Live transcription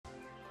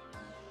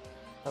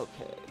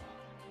Okay.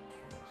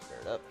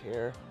 Start up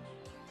here.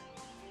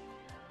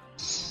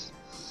 See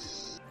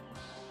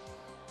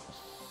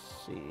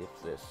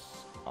if this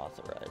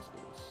authorizes.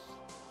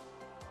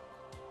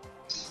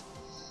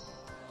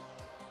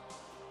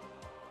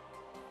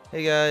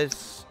 Hey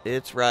guys,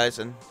 it's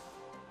Ryzen.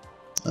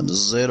 And this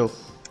is Zero.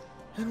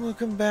 And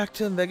welcome back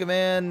to Mega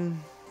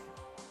Man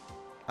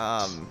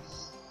X5.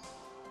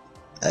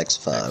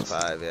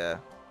 X5, yeah.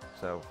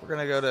 So we're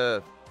gonna go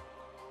to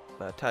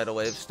Tidal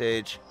Wave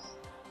stage.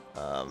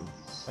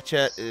 My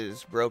chat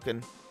is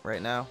broken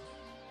right now,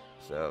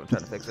 so I'm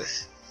trying to fix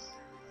it.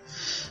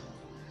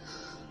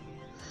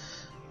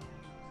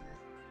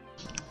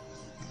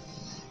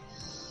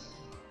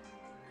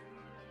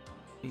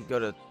 You go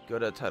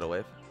to Tidal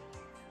Wave.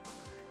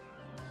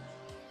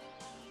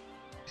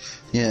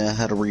 Yeah, I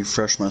had to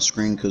refresh my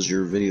screen because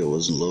your video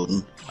wasn't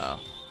loading. Oh.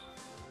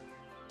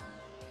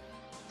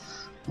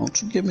 Why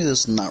don't you give me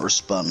this not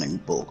responding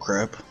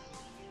bullcrap?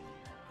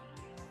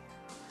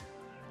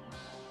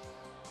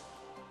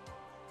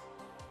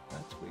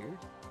 That's weird.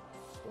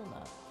 Still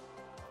not.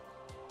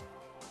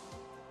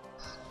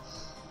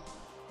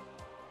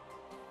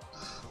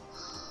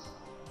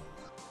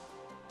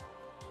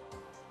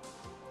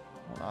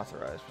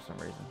 Unauthorized for some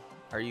reason.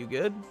 Are you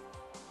good?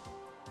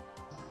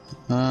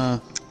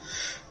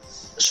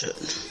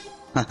 Shit.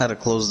 I had to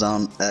close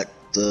down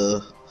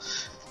the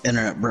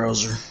internet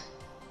browser.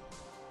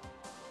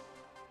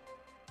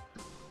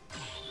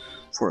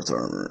 Fourth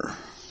armor.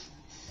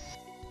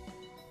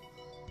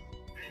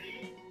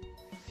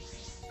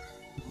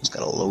 It's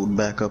gotta load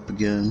back up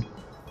again.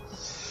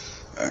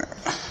 Alright.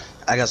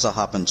 I guess I'll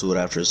hop into it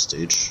after this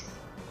stage.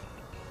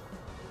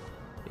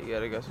 You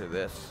gotta go through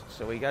this.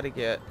 So we gotta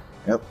get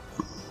Yep.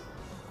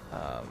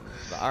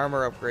 the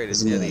armor upgrade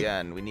is near the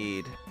end. We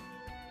need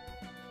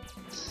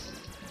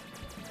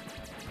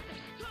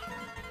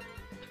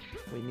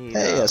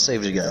Hey, I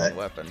saved you guy.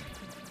 Weapon.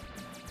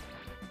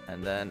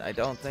 And then I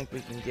don't think we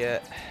can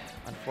get,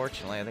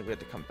 unfortunately, I think we have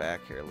to come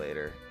back here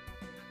later.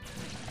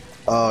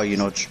 Oh, you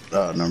know,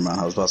 never mind.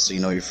 I was about to say,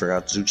 you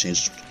forgot to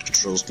change the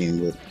control scheme,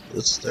 but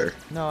it's there.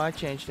 No, I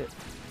changed it.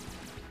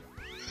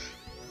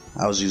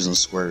 I was using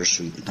square to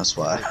shoot, that's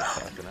why.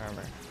 Fucking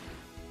armor.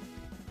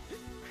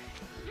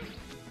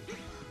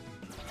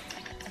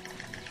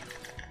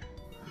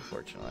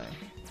 Unfortunately.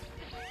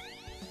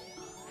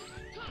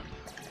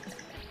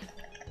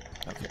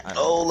 Okay,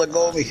 Oh, let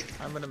go of me.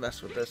 I'm gonna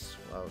mess with this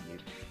while you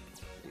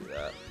do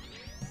that.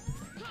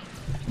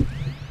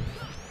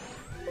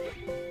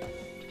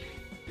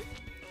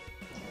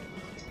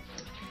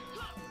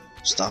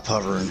 Stop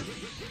hovering.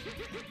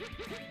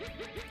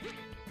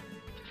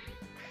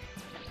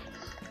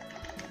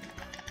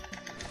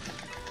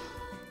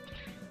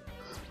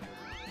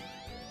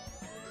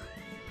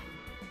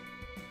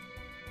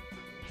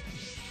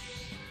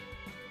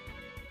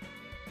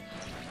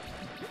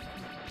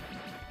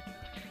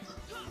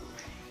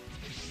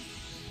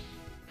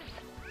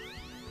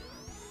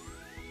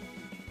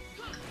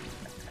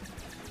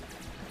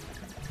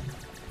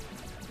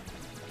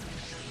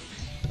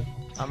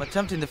 I'm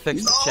attempting to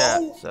fix the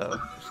chat, so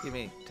just give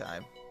me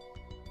time.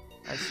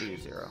 I see you,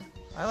 Zero.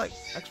 I like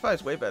X5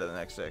 is way better than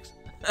X6.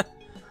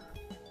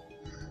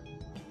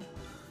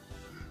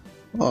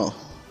 Oh,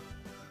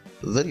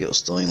 the video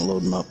still ain't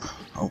loading up.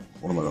 Oh,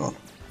 what am I doing?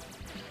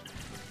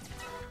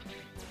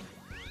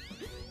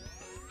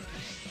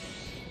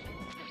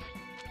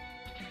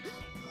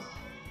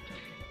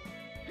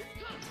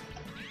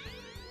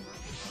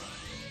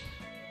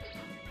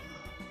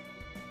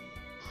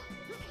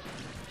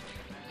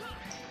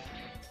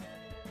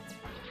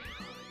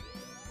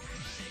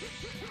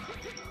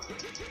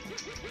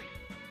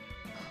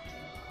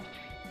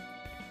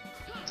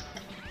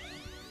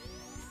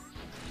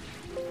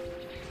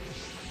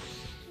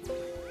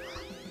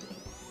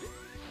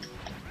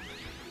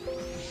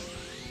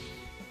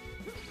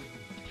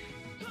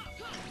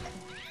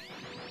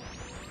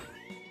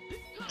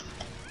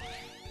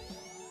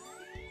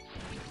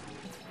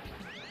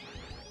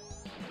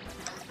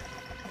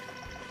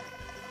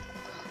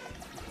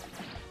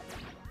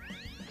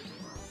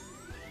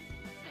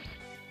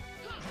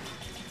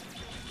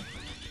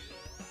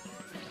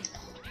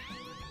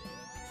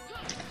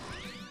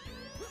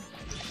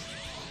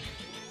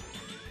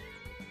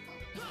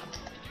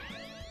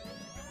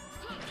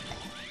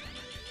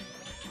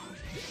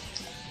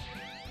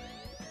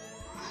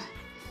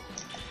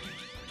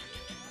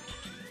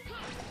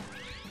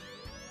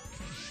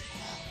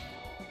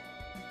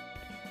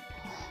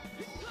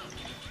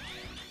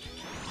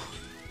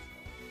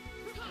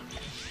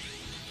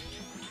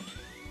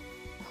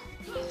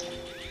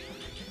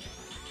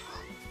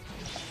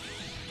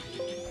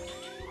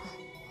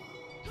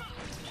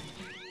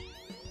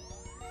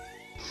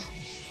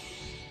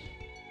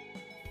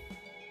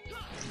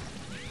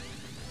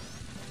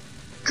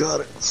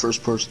 Got it.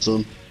 First person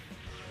done.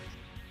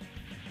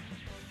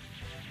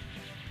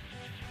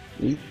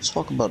 You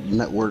talk about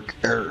network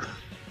error.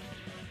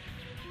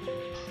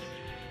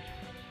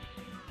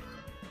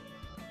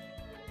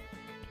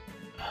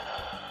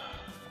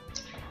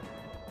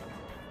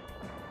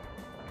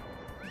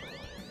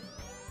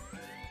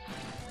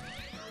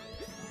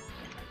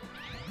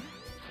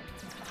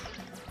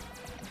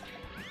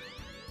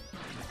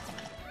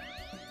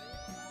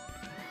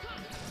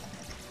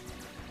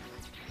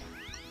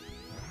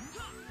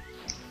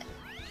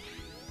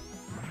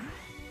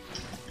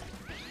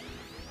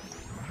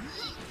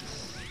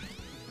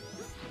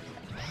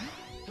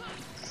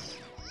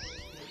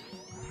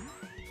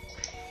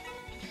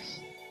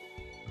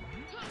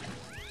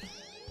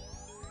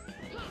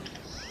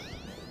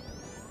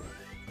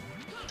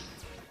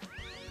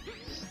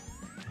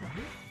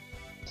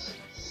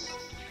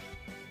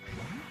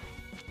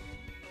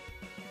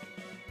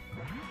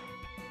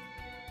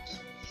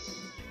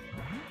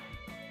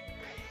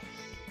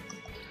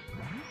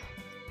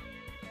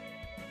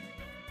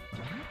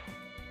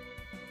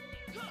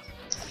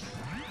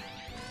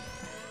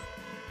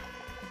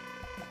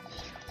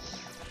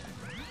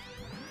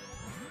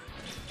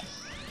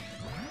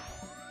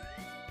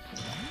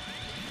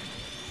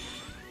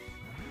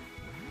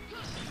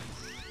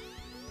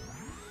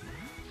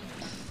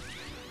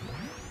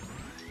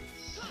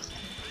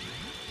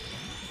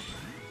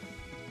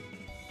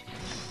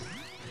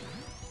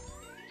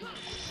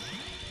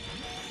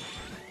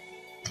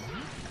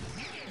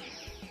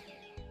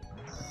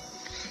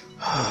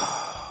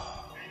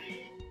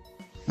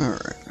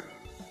 Alright.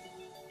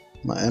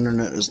 My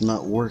internet is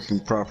not working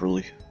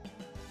properly.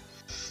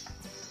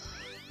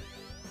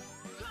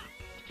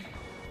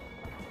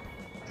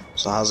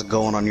 So how's it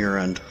going on your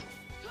end?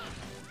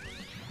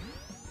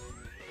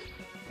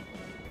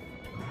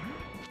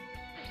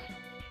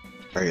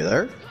 Are you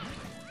there?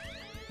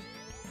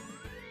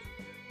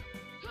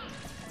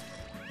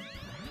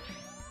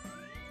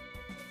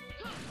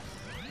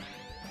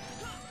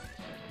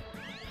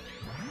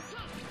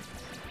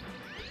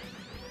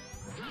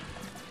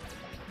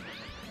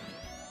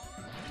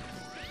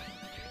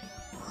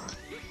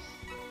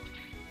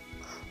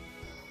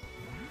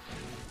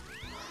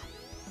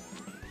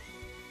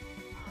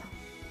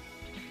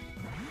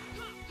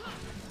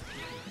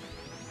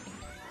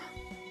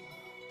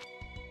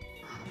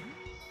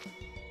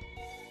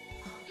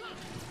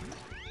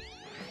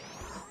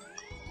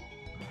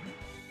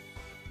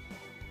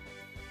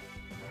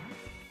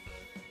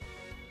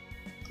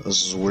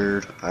 This is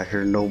weird. I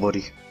hear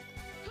nobody.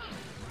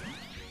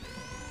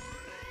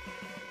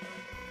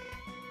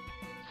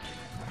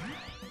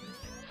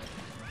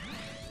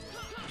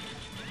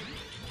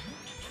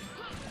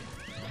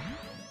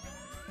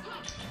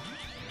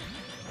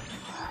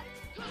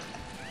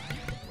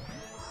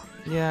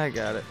 Yeah, I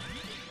got it.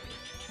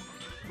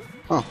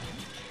 Oh,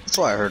 that's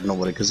why I heard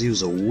nobody, because he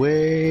was a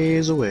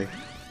ways away.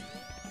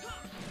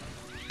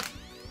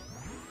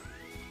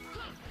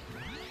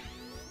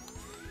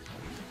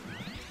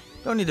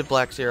 Don't need a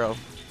Black Zero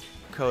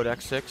code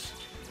X6.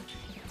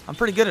 I'm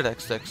pretty good at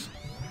X6.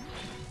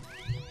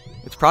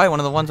 It's probably one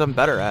of the ones I'm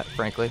better at,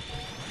 frankly.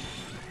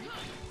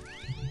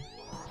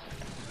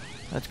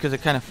 That's because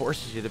it kind of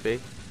forces you to be.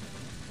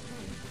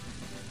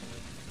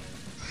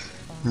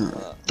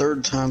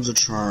 Third time's a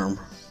charm.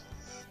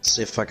 Let's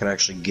see if I could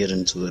actually get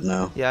into it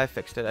now. Yeah, I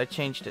fixed it. I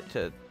changed it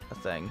to a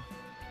thing.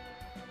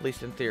 At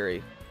least in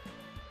theory.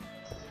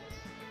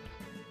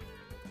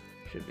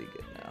 Should be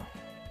good now.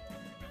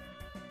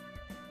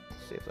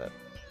 Let's see if that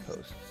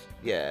posts.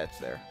 Yeah, it's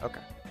there.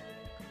 Okay.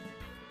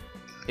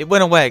 It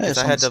went away because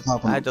I had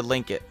to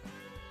link it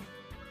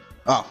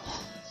Oh.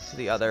 to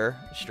the other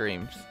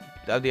streams,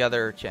 the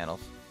other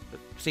channels, the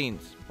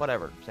scenes,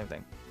 whatever, same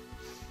thing.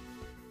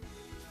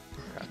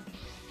 Okay.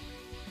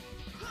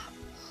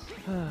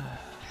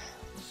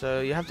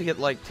 So you have to get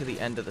like to the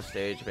end of the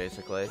stage,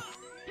 basically.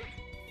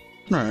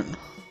 Right.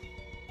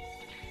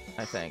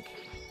 I think.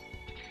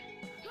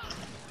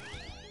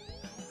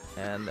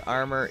 And the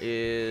armor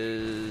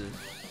is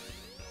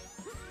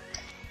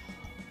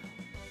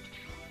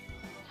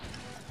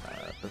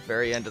at the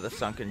very end of the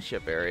sunken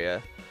ship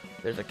area.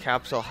 There's a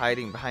capsule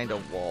hiding behind a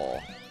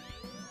wall.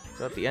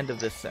 So at the end of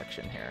this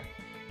section here.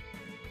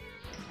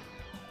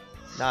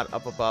 Not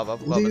up above.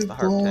 Up above is the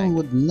harp tank.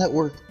 With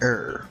network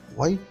error.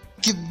 Why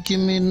give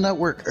me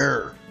network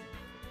error?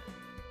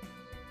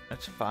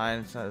 That's fine.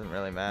 It doesn't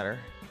really matter.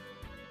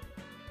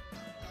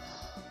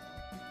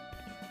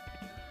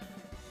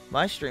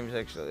 My stream's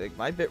actually, like,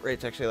 my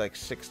bitrate's actually like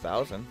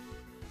 6,000.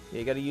 Yeah,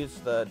 you gotta use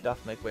the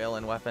Duff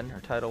McWhalen weapon,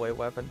 or tidal wave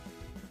weapon.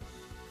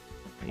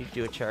 You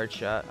do a charge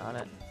shot on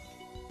it.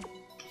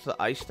 It's the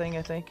ice thing,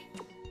 I think.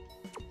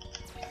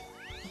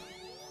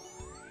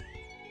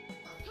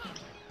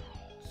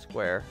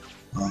 Square.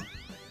 Huh.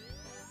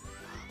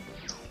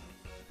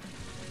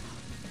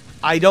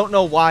 I don't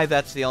know why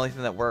that's the only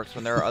thing that works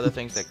when there are other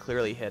things that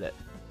clearly hit it.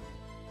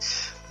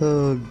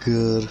 Oh,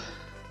 good.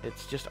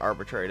 It's just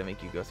arbitrary to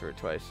make you go through it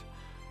twice.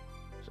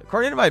 So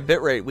according to my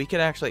bitrate, we can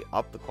actually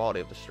up the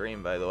quality of the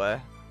stream, by the way.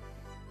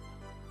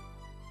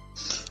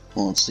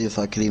 Well, let's see if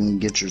I can even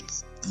get your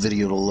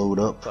video to load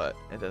up. But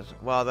it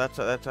doesn't. Well,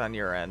 that's on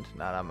your end,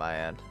 not on my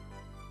end.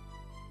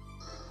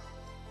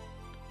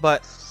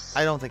 But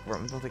I don't think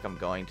I'm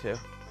going to.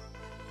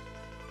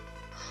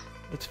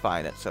 It's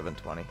fine at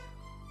 720.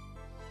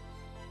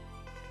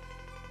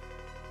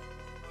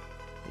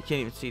 You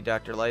can't even see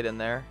Dr. Light in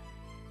there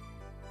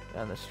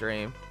on the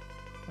stream.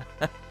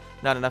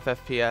 Not enough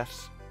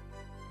FPS.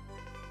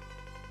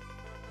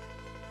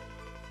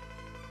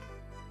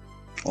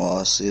 All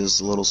I see is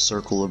a little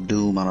circle of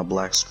doom on a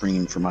black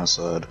screen for my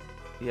side.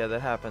 Yeah,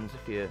 that happens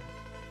if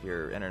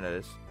your internet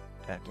is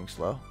acting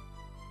slow.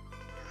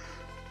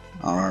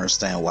 I don't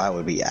understand why it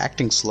would be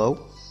acting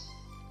slow.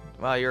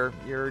 Well,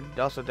 you're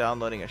also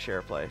downloading a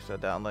SharePlay, so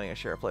downloading a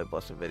SharePlay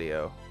plus a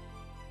video,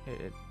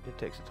 it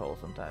takes a toll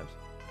sometimes.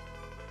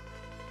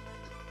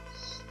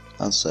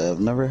 I'd say I've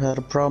never had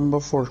a problem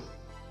before.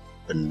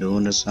 Been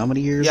doing this how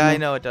many years Yeah, now? I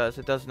know it does.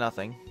 It does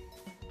nothing.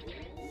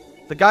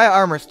 The Gaia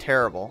armor's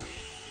terrible.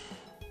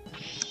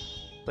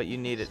 But you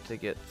need it to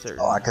get certain.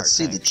 Oh, I could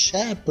see tanks. the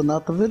chat, but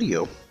not the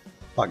video.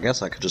 Well, I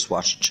guess I could just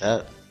watch the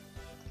chat.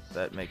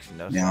 That makes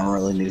no sense. Yeah, I don't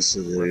really need to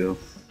see the video.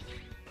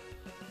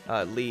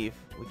 Leave.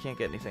 We can't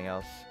get anything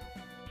else.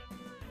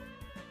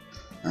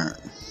 Alright.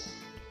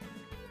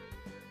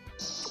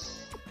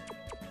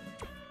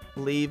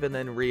 Leave and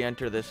then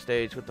re-enter this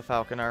stage with the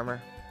Falcon armor.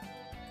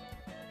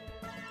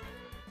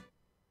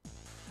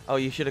 Oh,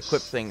 you should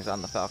equip things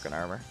on the Falcon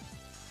armor.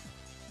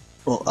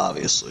 Well,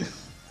 obviously.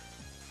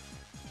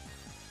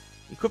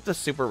 Equip the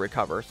super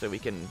recover so we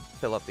can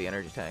fill up the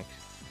energy tank.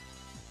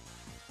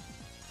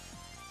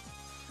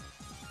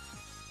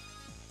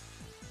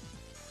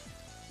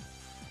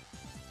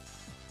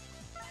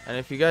 And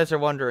if you guys are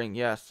wondering,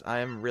 yes, I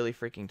am really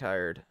freaking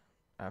tired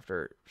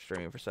after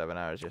streaming for 7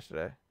 hours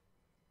yesterday.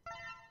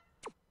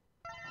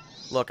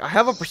 Look, I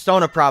have a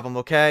Persona problem,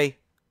 okay?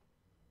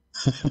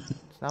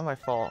 It's not my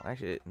fault.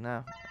 Actually,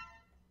 no.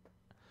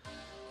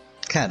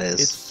 Cat is.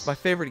 It's my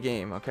favorite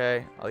game,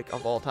 okay? Like,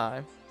 of all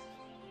time.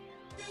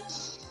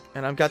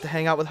 And I've got to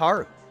hang out with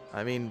Haru.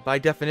 I mean, by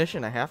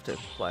definition, I have to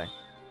play.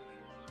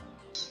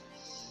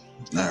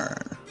 Alright.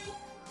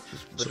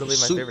 She's literally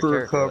my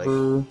favorite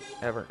character, like,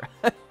 ever.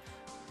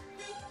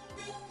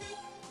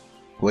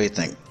 What do you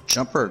think?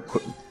 Jumper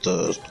or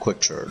the quick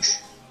charge?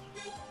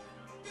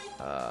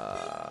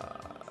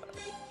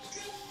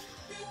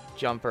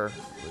 Jumper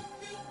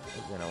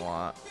we're gonna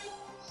want.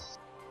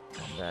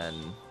 And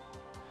then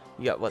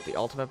you got what, the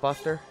ultimate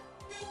buster?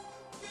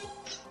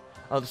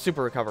 Oh, the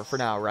super recover for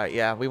now, right?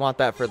 Yeah, we want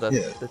that for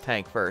the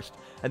tank first,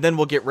 and then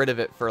we'll get rid of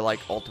it for like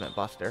ultimate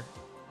buster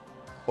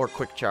or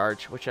quick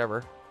charge,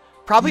 whichever.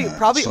 Probably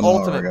so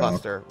ultimate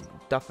buster.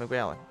 Duff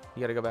McWhalen.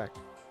 You gotta go back.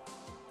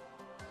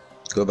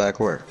 Go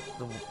back where?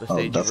 The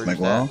stage Duff you reached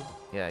McWhalen? at.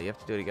 Yeah, you have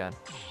to do it again.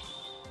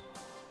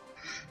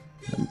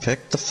 And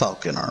pick the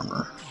Falcon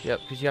armor. Yep,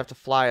 because you have to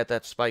fly at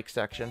that spike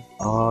section.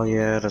 Oh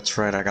yeah, that's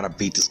right. I gotta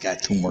beat this guy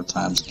 2 more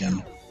times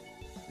again.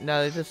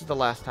 No, this is the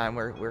last time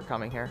we're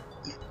coming here.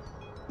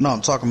 No,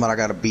 I'm talking about I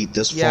gotta beat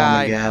this Yeah, form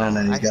I again, know. and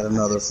then he's got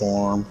another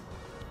form.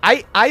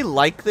 I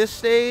like this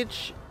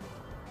stage,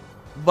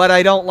 but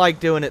I don't like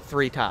doing it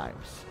 3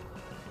 times.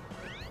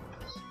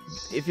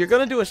 If you're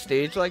gonna do a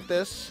stage like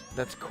this,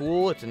 that's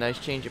cool. It's a nice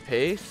change of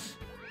pace,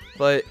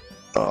 but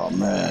Oh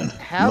man,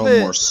 have no it-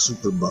 more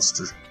Super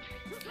Buster.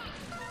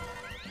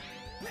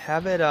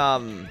 have it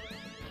Oh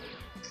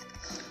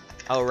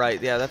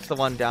right, yeah, that's the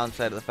one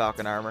downside of the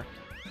Falcon armor,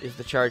 is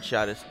the charge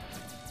shot is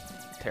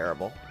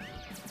terrible.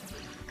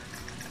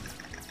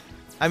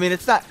 I mean,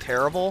 it's not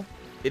terrible.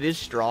 It is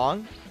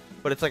strong,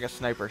 but it's like a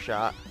sniper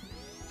shot.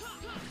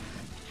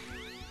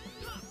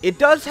 It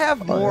does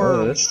have more.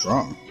 Oh, yeah, that's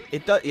strong.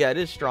 It does. Yeah, it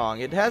is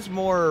strong. It has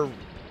more,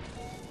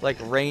 like,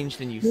 range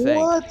than you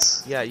think.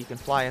 What? Yeah, you can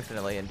fly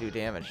infinitely and do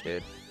damage,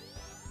 dude.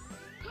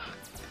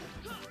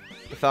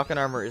 The Falcon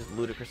armor is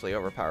ludicrously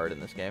overpowered in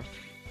this game.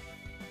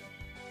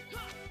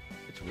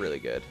 It's really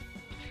good.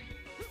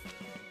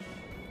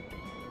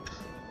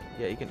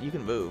 Yeah, you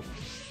can move,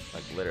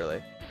 like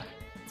literally.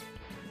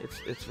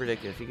 It's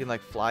ridiculous. You can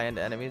like fly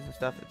into enemies and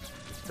stuff. It's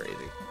crazy.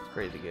 It's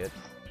crazy good.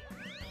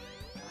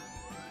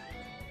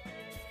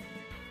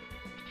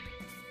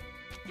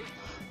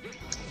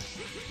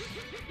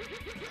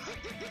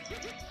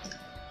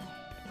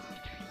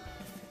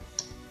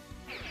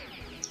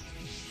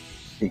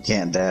 You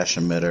can't dash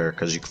in midair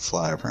because you can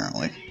fly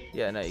apparently.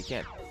 Yeah, no, you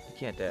can't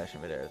dash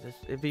in midair.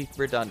 It'd be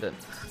redundant.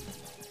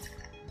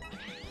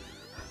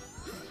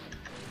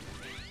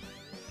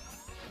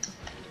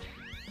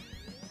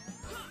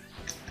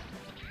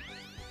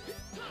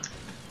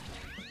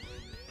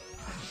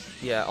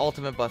 Yeah,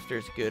 Ultimate Buster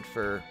is good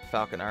for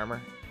Falcon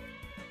armor.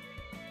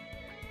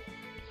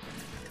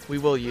 We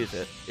will use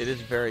it. It is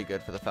very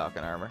good for the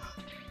Falcon armor.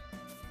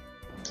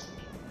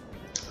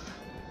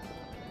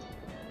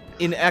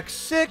 In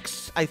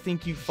X6, I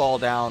think you fall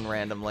down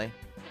randomly.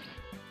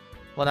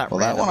 Well, not Well,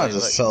 randomly, that one I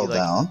just fell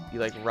down. You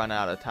like run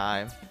out of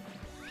time.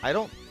 I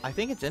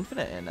think it's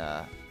infinite in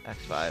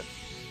X5.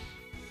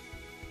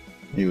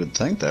 You would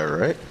think that,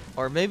 right?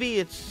 Or maybe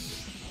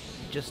it's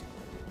just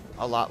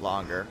a lot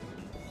longer.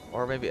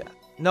 Or maybe...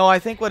 No, I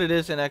think what it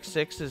is in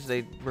X6 is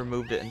they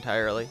removed it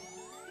entirely.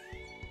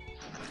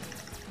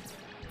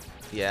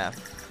 Yeah.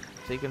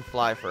 So you can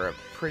fly for a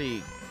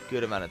pretty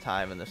good amount of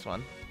time in this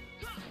one.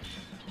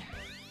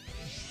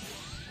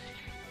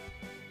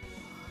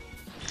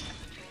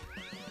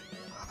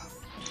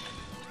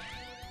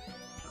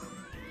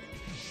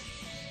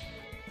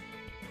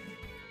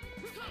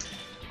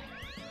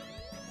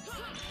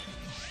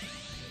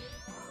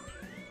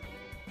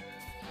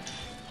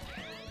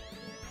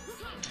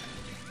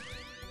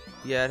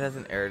 Yeah, it has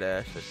an air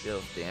dash that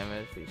deals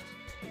damage, but you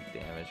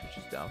take damage, which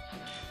is dumb.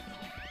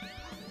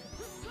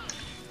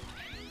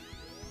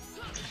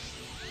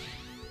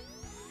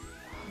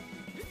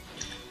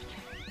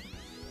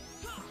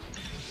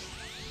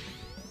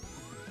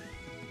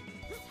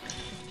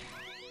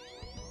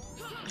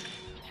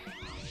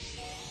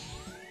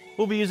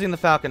 We'll be using the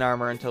Falcon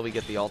armor until we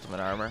get the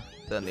ultimate armor.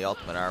 Then the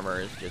ultimate armor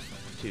is just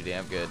too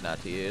damn good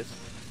not to use.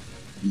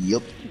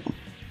 Yup.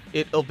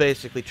 It'll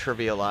basically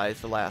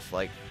trivialize the last,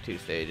 like, 2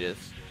 stages.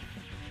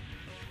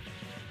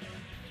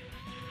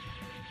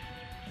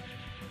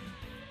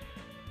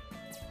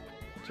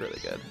 It's really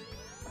good.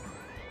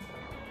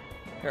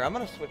 Here, I'm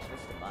gonna switch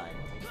this to mine.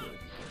 Let me see.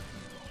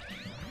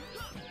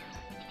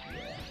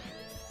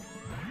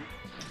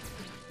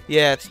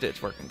 Yeah,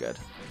 it's working good.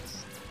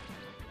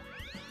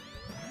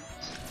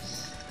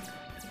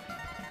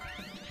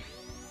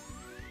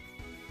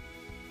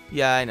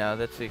 Yeah, I know.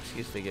 That's the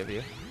excuse they give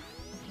you.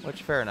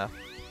 Which, fair enough.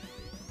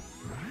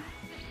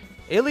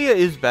 Aelia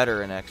is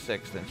better in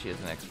X6 than she is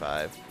in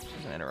X5. She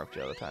doesn't interrupt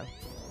you all the time.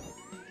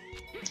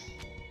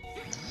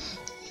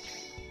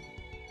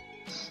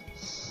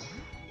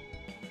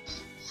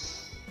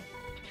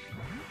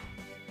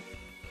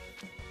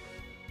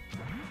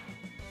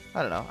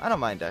 I don't know. I don't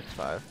mind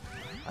X5.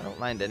 I don't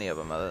mind any of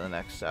them other than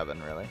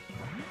X7, really.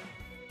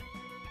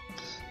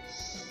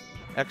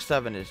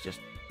 X7 is just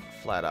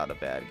flat out a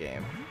bad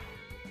game.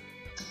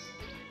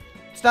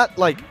 It's not,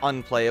 like,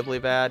 unplayably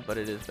bad, but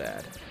it is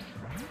bad.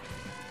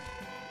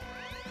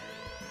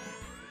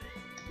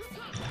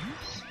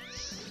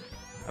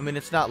 I mean,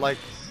 it's not like,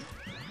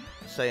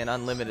 say, an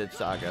Unlimited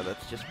Saga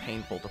that's just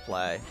painful to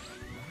play.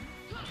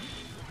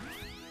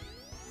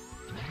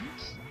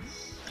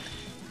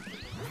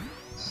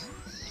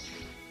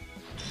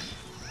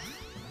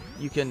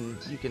 You can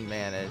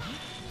manage.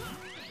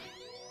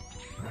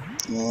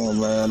 Oh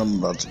man, I'm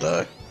about to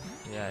die.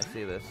 Yeah, I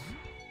see this.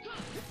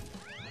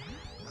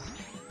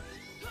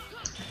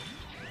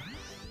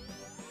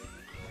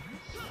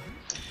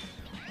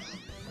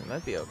 It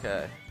might be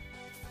okay.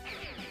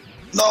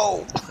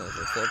 No! As soon as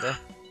I said that.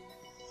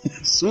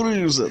 As soon as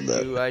you said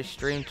that. Do I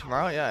stream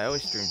tomorrow? Yeah, I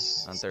always stream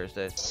on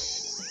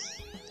Thursdays.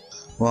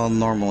 Well,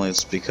 normally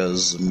it's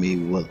because of me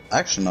with...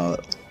 Actually, no.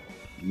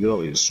 You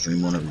always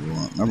stream whenever you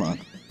want. Never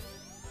mind.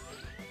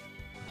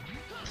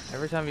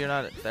 Every time you're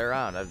not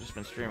around, I've just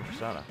been streaming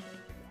Persona.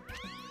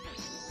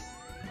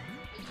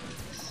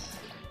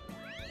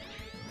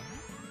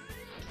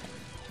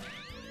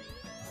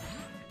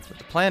 But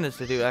the plan is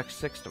to do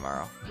X6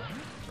 tomorrow.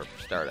 Or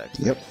start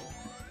X6. Yep.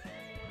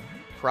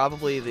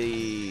 Probably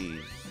the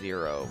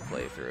 0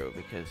 playthrough,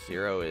 because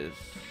 0 is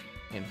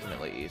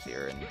infinitely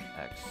easier in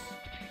X6.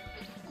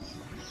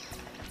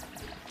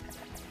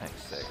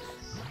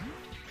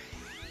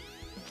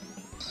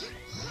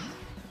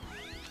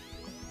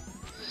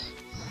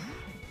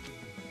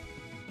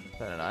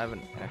 I don't know, I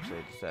haven't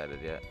actually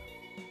decided yet.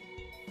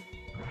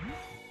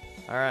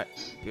 Alright,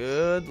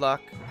 good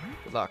luck.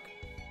 Good luck.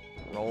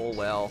 Roll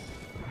well.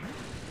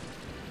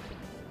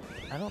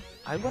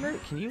 I wonder,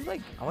 can you,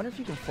 like, I wonder if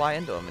you can fly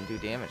into them and do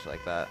damage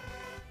like that.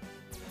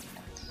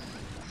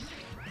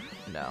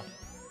 No.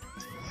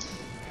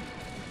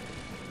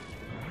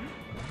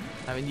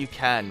 I mean, you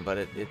can, but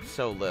it's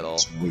so little.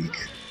 It's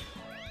weak.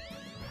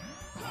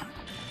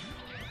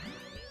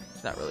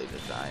 It's not really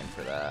designed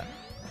for that.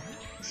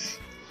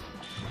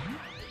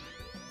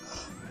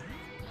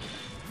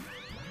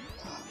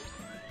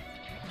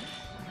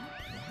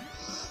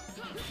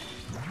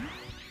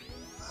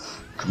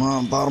 Come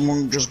on, bottom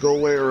one, just go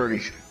away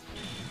already.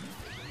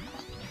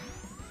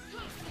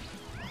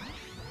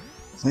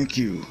 Thank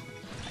you.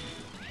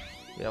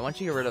 Yeah,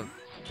 once you get rid of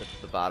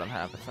the bottom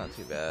half, it's not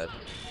too bad.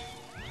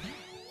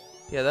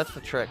 Yeah, that's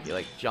the trick. You,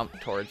 like, jump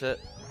towards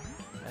it,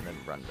 and then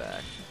run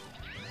back.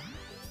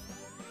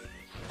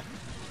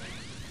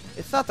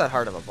 It's not that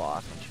hard of a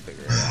boss once you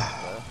figure it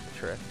out, the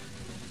trick.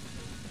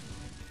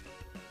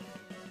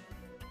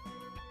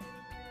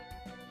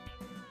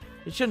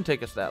 It shouldn't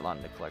take us that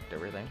long to collect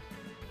everything.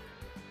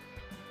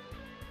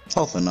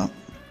 Hopefully not.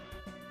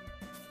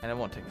 And it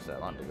won't take us that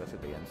long to go through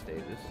the end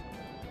stages.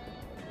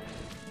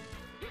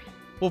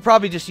 We'll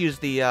probably just use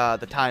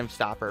the time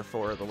stopper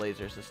for the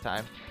lasers this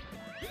time.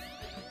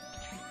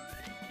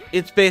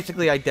 It's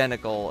basically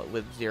identical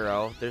with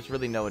 0. There's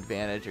really no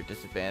advantage or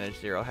disadvantage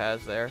 0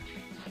 has there.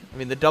 I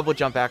mean, the double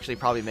jump actually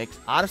probably makes...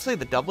 Honestly,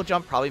 the double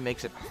jump probably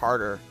makes it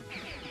harder.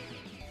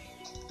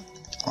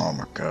 Oh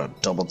my god,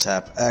 double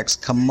tap X,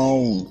 come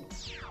on.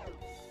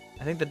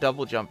 I think the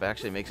double jump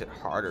actually makes it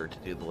harder to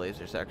do the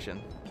laser section.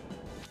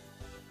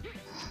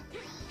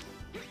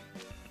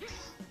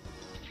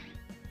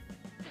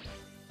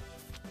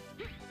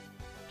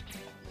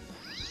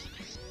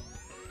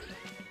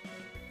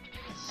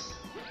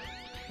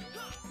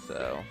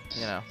 So,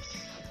 you know.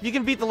 You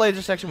can beat the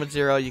laser section with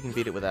 0, you can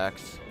beat it with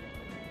X.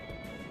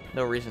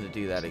 No reason to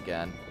do that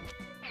again.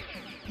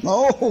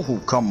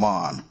 Oh, come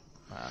on.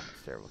 Wow,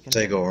 it's terrible.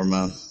 Take over,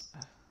 man.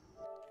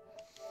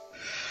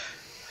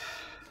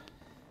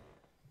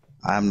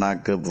 I'm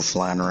not good with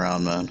flying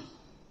around, man.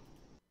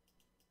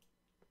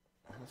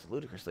 It's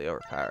ludicrously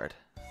overpowered.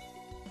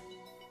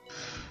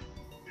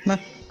 Nah,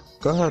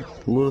 go ahead.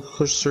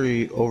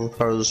 Ludicrously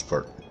overpower this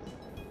part.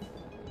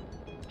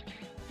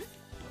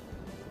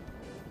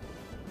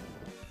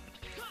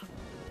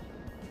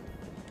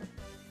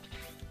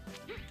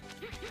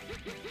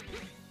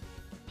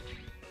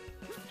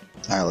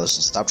 Alright,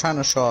 listen, stop trying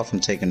to show off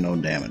and taking no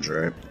damage,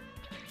 right?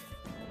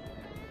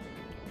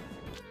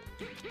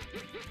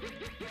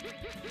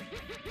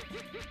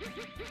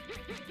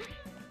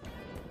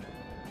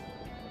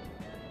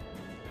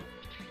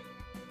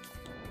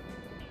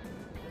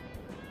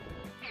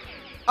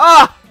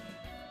 Ah!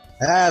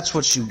 That's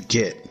what you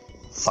get.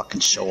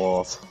 Fucking show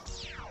off.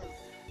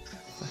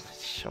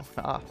 Showing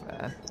off,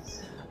 man.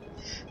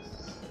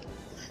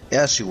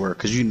 Yes, you were,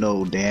 because you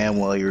know damn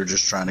well you were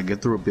just trying to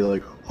get through it. Be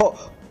like,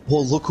 oh,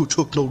 well, look who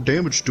took no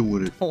damage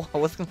doing it. I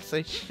wasn't gonna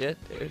say shit,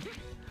 dude.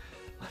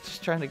 I'm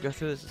just trying to go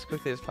through this as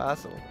quickly as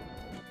possible.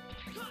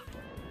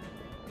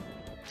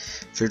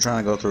 If you're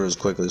trying to go through as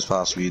quickly as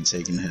possible, you're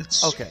taking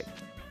hits. Okay.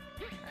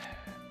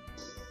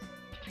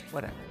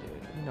 Whatever,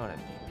 dude. You know what I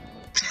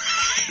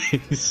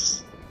mean.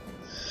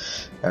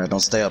 Alright,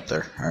 don't stay up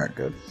there. Alright,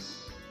 good.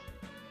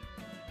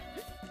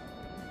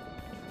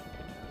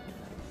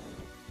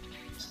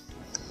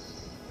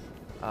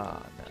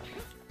 Ah, no.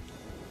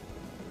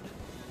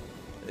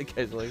 The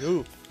guy's like,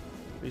 ooh,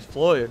 he's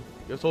flying.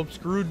 Guess I'm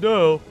screwed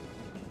now.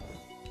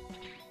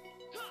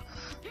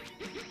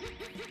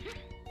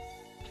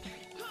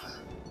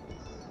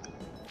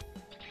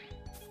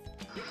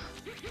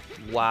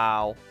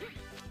 Wow.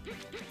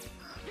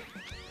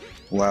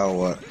 Wow,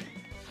 what?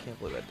 Can't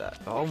believe I died.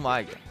 Oh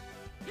my god.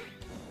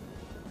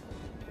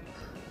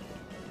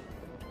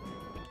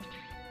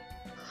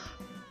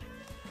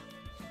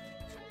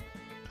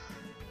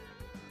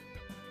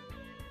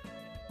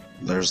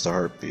 There's the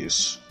heart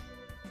piece.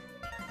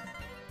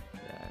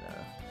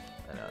 Yeah,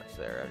 I know it's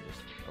there. I'm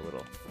just a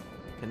little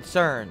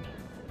concerned.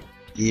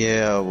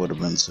 Yeah, I would have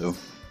been too.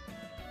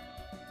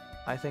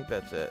 I think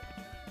that's it.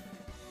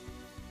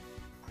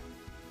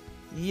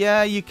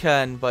 Yeah, you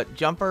can, but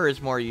jumper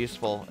is more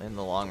useful in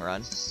the long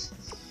run.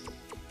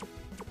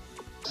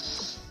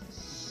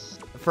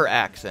 For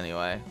X,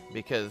 anyway,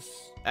 because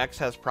X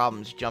has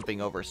problems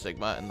jumping over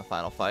Sigma in the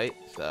final fight,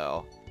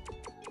 so...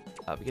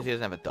 because he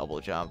doesn't have a double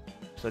jump.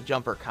 So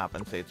jumper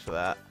compensates for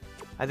that.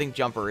 I think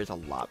jumper is a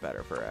lot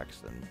better for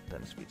X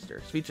than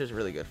Speedster. Speedster's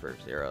really good for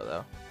Zero,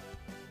 though.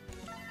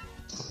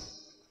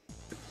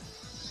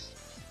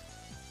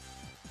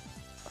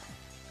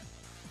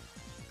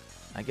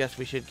 I guess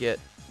we should get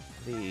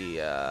the,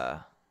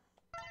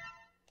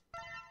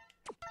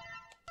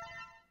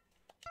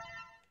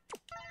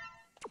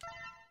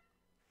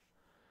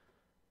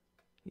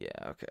 yeah,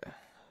 okay.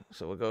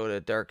 So we'll go to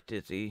Dark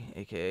Dizzy,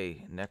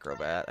 aka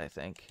Necrobat, I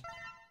think.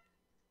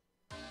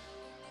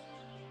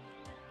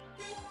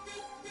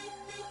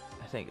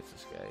 I think it's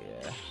this guy,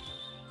 yeah.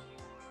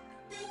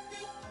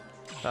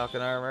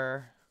 Falcon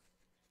armor.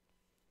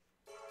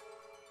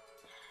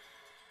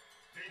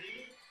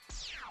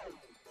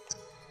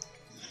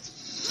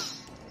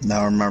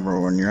 Now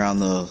remember, when you're on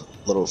the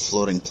little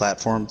floating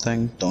platform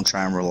thing, don't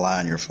try and rely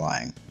on your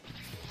flying.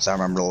 Because I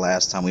remember the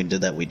last time we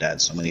did that, we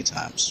died so many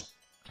times.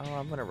 Oh,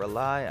 I'm gonna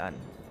rely on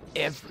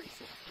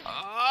everything.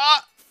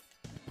 Ah!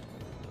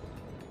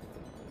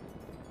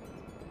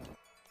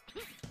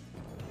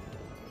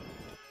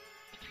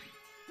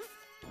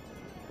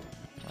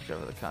 Watch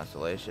over the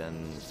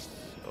constellations.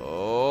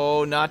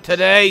 Oh, not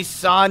today,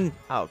 son!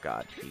 Oh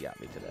god, he got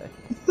me today.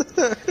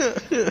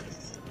 That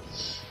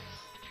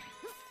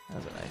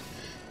was a nice.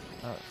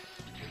 Oh.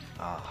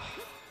 Ah.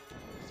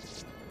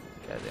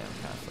 Goddamn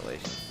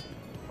constellations.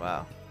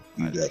 Wow.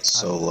 You got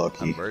so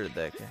lucky. I murdered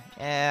that guy.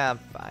 Yeah, I'm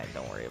fine.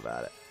 Don't worry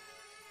about it.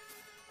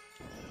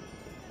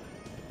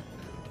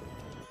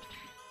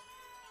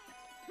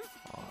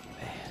 Oh,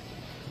 man.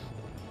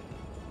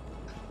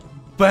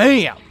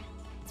 BAM!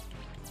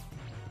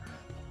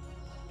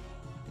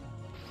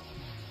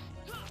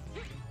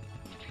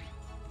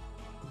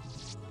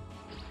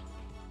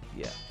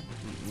 Yeah.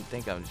 You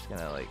think I'm just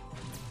gonna, like,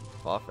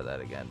 fall for that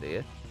again, do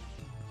you?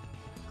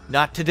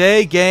 Not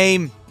today,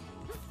 game!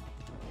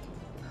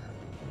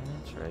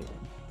 That's right.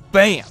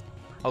 BAM!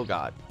 Oh,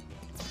 God.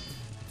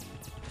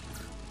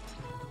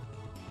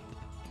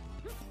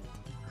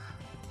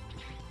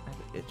 I have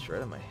an itch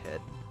right on my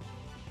head.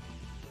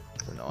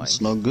 It's annoying. It's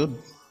no good.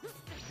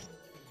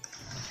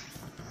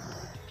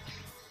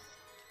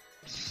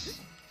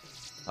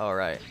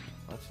 Alright.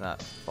 Let's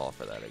not fall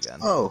for that again.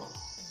 Oh.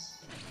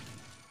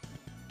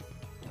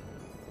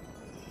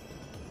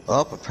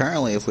 Well,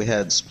 apparently if we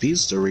had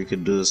Speedster, we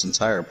could do this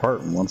entire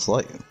part in one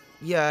flight.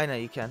 Yeah, I know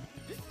you can.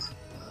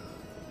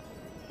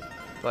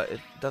 But it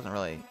doesn't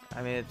really...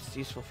 I mean, it's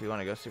useful if you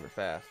want to go super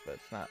fast, but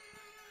it's not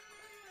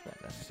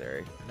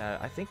necessary. Now,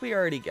 I think we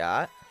already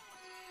got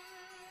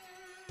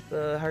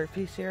the heart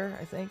piece here,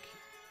 I think.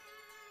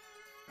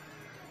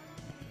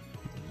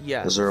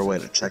 Yeah. Is there a way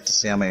to check to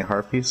see how many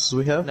heart pieces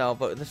we have? No,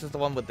 but this is the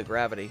one with the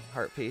gravity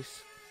heart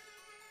piece.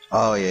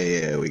 Oh,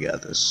 yeah, we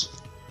got this.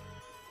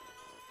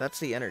 That's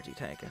the energy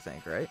tank, I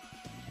think, right?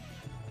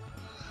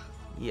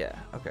 Yeah,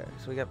 okay.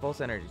 So we got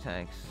both energy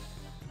tanks.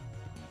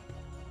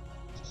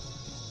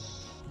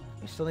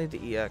 We still need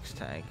the EX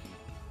tank.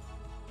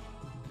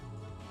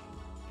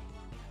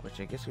 Which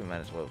I guess we might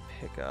as well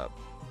pick up.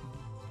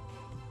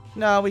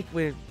 No,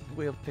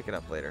 we'll pick it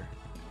up later.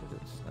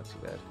 Because it's not too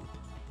bad.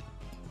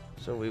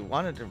 So we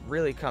wanted to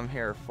really come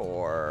here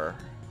for...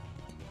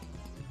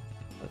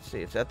 Let's see,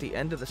 it's at the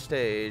end of the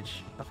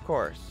stage. Of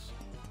course.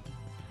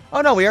 Oh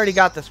no, we already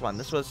got this one.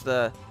 This was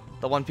the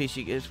one piece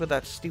you... It's with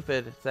that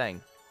stupid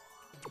thing.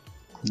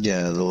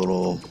 Yeah, the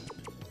little...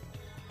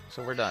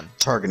 So we're done.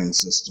 Targeting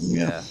system,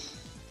 yeah.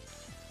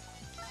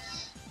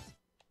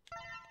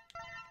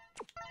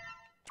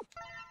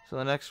 So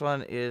the next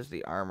one is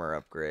the armor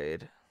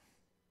upgrade.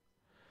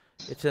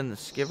 It's in the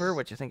Skiver,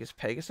 which I think is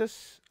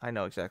Pegasus. I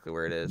know exactly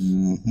where it is.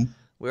 Mm-hmm.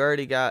 We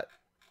already got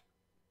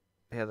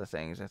the other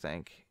things, I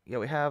think. Yeah,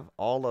 we have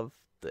all of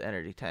the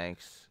energy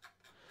tanks.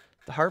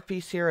 The heart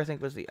piece here, I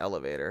think, was the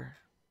elevator.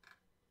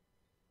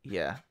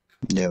 Yeah,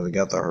 Yeah, we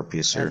got the heart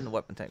piece here. and the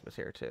weapon tank was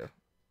here too.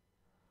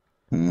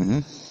 Mm-hmm.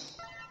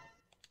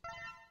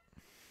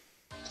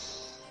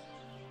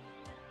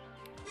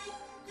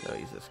 So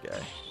he's this guy.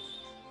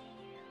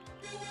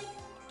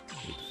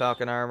 Need the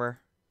Falcon armor.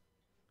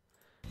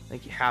 I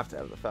think you have to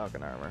have the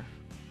Falcon armor.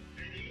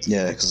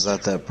 Yeah, because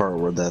at that part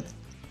where that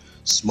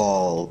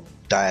small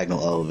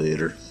diagonal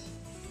elevator.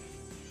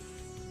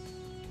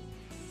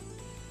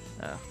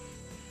 Oh.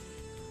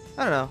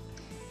 I don't know.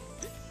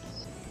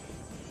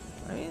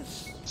 I mean,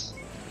 it's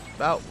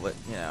about what,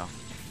 you know.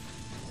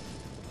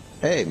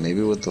 Hey,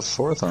 maybe with the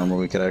fourth armor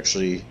we could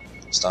actually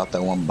stop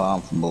that one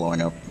bomb from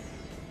blowing up.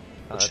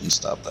 We shouldn't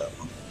stop that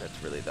one.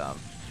 That's really dumb.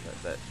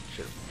 That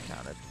should have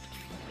counted.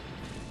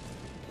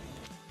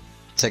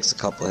 Takes a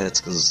couple of hits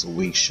because it's a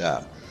weak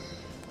shot.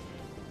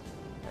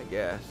 I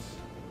guess.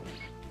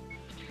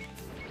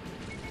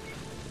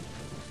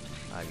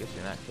 I guess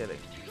you're not kidding.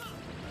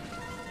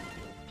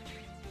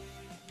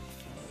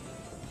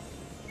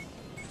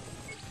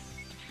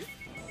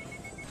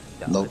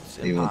 No, Nope, it's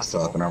even with impossible.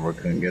 Falcon armor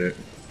couldn't get it.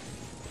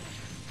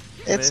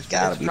 I mean, It's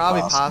gotta be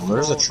probably possible.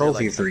 There's a You're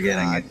trophy like, for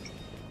getting God. it.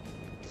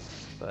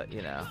 But,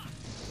 you know,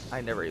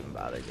 I never even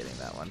bothered getting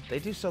that one. They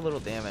do so little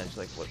damage,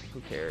 like, what?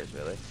 Who cares,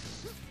 really?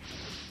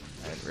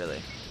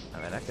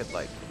 I mean, I could,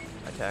 like,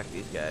 attack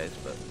these guys,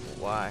 but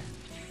why?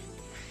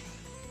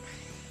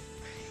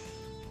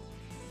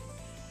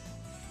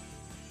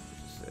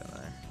 Just sit in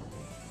there.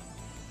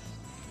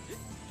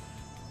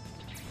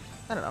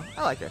 I don't know.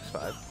 I like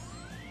X5.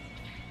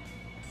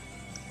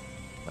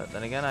 But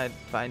then again, I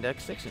find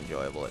X6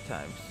 enjoyable at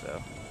times,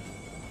 so...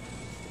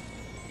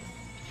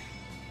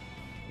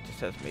 It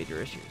just has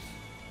major issues.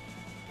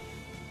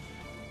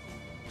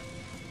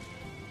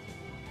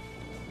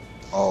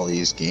 All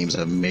these games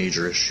have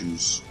major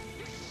issues.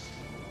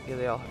 Yeah,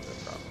 they all have their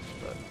problems,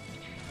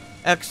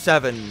 but...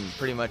 X7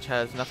 pretty much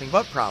has nothing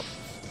but problems.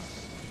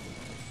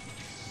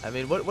 I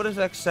mean, what does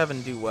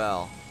X7 do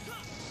well?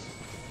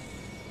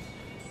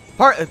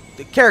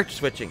 The character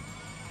switching.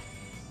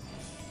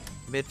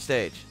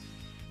 Mid-stage.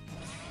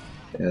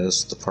 Yeah, this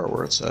is the part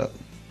where it's at.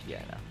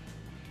 Yeah, I know.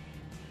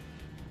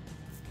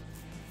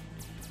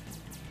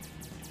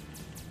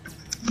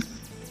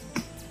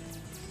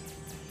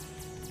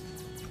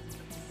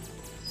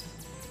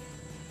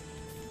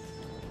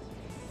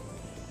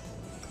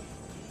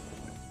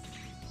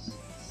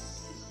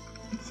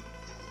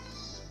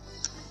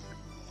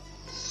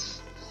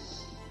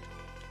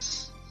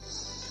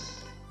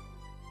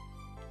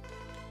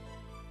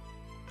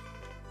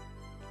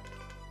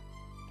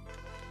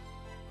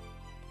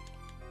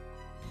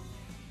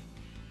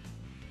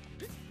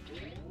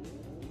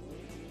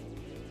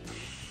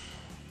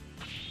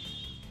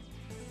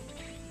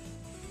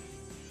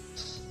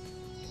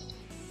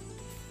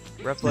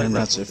 Reploid, And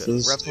that's it for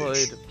this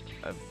Reploid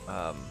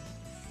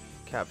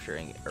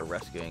capturing or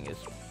rescuing is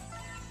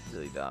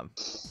really dumb.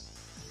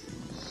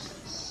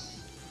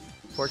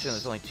 Fortunately,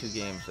 there's only 2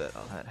 games that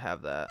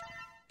have that.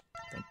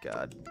 Thank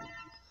God. I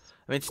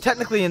mean, it's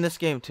technically in this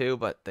game too,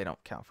 but they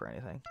don't count for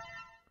anything.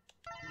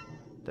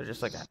 They're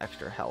just like an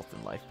extra health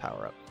and life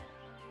power-up.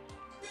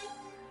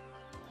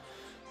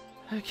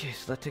 Okay,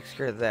 so that takes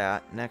care of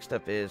that. Next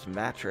up is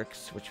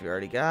Matrix, which we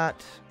already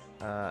got.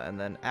 And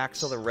then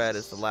Axel the Red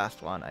is the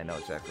last one. I know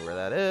exactly where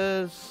that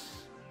is.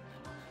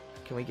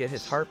 Can we get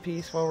his heart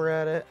piece while we're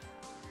at it?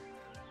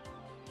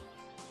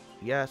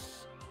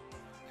 Yes.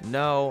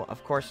 No,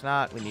 of course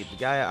not. We need the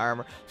Gaia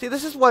armor. See,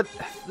 this is what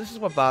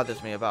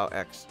bothers me about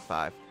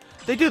X5.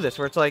 They do this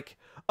where it's like,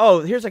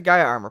 oh, here's a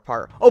Gaia armor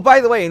part. Oh,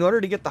 by the way, in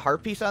order to get the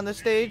heart piece on this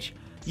stage,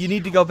 you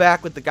need to go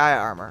back with the Gaia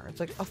armor. It's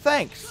like, oh,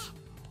 thanks.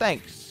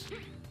 Thanks.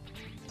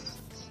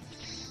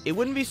 It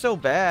wouldn't be so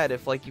bad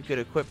if, like, you could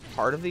equip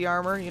part of the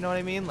armor, you know what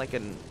I mean? Like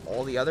in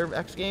all the other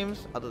X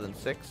games, other than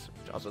 6,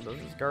 which also does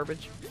this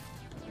garbage.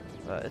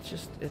 But it's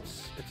just,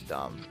 it's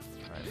dumb.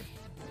 Right?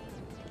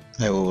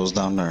 Hey, what was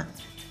down there?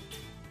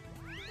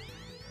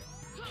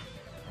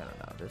 I don't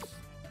know, this...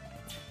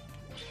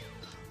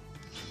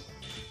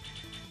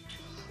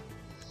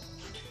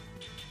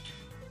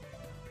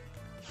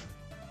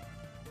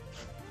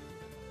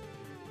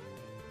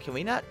 Can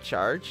we not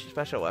charge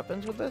special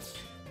weapons with this?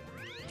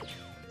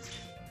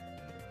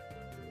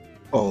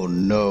 Oh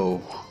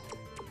no.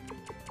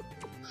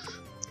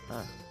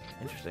 Huh,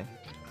 interesting.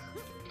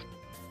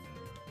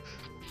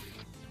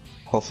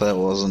 Hopefully that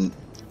wasn't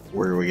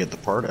where we get the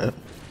part at.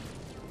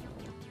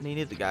 And you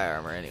need the Gaia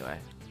armor anyway.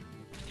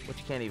 Which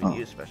you can't even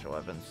use special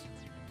weapons.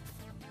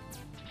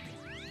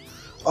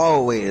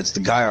 Oh wait, it's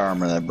the Gaia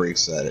armor that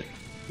breaks at it.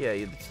 Yeah,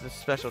 it's the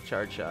special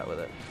charge shot with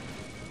it.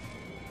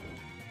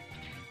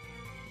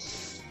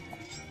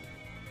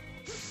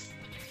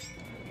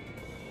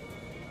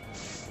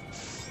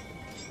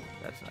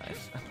 That's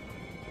nice.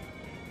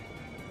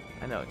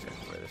 I know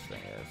exactly where this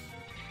thing is.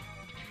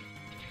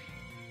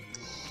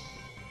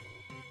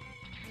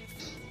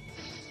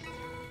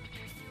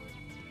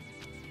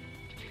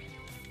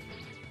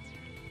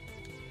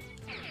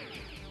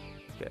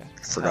 Okay.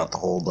 Forgot to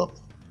hold up.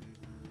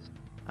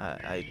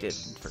 I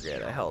didn't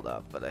forget. I held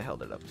up, but I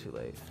held it up too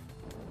late.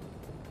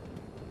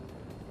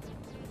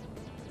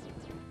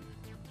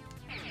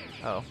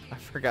 Oh, I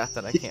forgot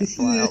that I can't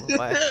fly all the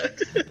way.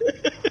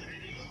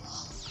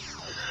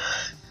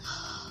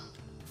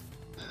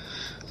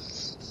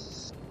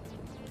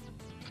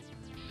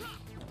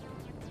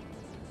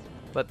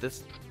 But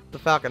the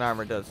Falcon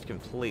armor does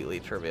completely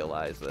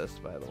trivialize this,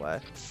 by the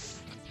way.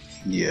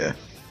 Yeah.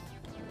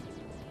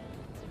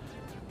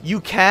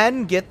 You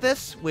can get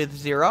this with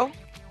Zero.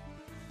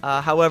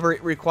 However,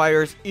 it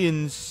requires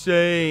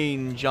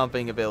insane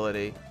jumping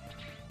ability.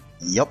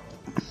 Yep.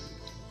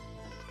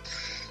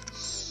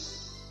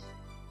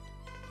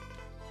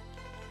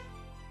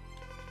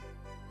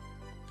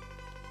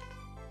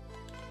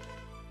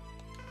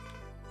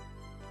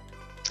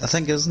 I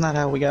think, isn't that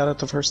how we got it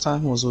the first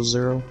time? Was with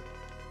Zero?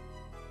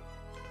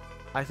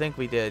 I think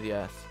we did,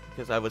 yes.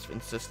 Because I was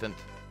insistent.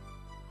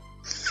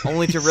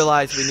 Only to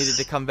realize we needed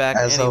to come back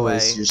As anyway.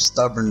 always, your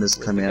stubbornness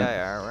with come the in.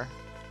 Gaia armor.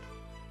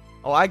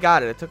 Oh, I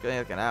got it. It took me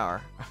like an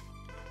hour.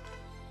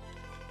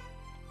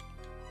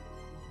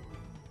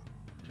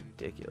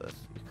 Ridiculous.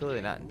 You're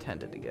clearly not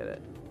intended to get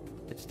it.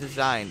 It's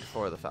designed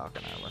for the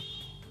Falcon armor.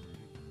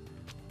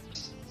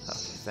 Oh,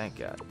 thank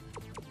God.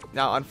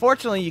 Now,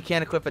 unfortunately, you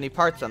can't equip any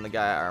parts on the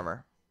Gaia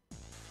armor.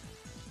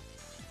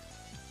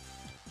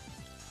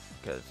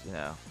 Because, you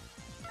know,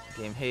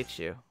 the game hates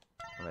you.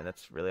 I mean,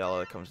 that's really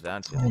all it comes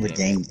down to. Oh, the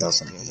game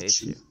doesn't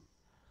hate you.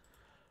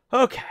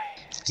 Okay.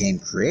 Game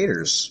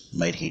creators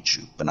might hate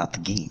you, but not the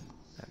game.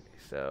 Okay,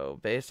 so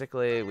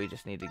basically, we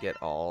just need to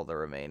get all the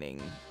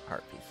remaining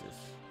heart pieces.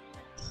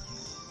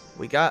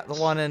 We got the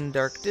one in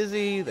Dark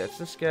Dizzy. That's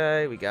this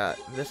guy. We got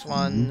this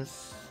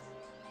one's.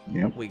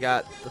 Yep. We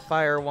got the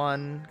fire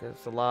one.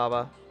 That's the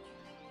lava.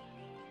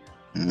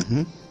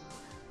 Mm-hmm.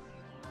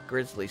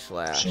 Grizzly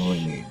Slash. So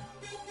we need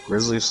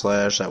Grizzly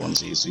Slash. That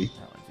one's easy.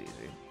 That one's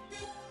easy.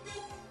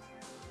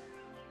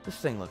 This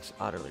thing looks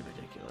utterly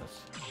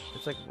ridiculous.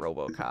 It's like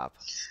RoboCop.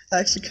 I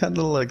actually kind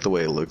of like the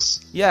way it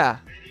looks. Yeah.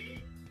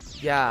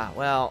 Yeah,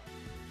 well,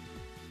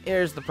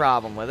 here's the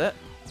problem with it.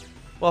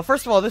 Well,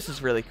 first of all, this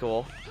is really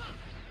cool.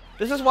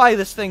 This is why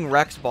this thing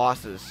wrecks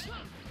bosses,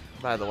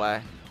 by the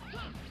way.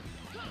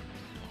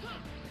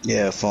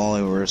 Yeah, if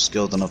only we were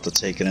skilled enough to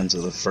take it into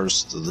the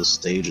first of the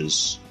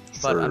stages.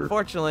 But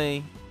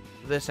unfortunately,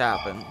 this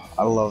happens.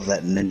 I love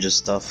that ninja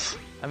stuff.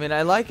 I mean,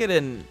 I like it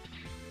in...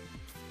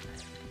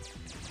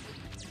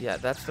 Yeah,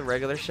 that's the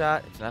regular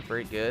shot. It's not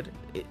very good.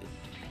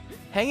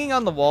 Hanging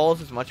on the walls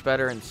is much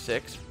better in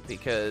 6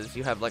 because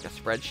you have like a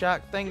spread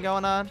shot thing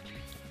going on.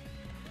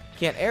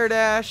 Can't air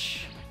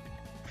dash.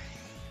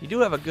 You do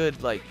have a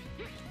good, like,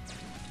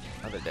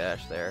 other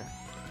dash there.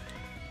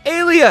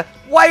 Aelia!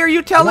 Why are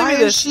you telling me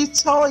this? Why is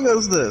she telling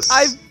us this?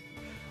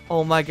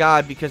 Oh my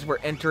god, because we're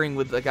entering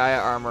with the Gaia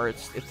armor, it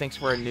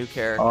thinks we're a new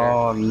character.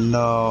 Oh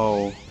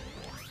no.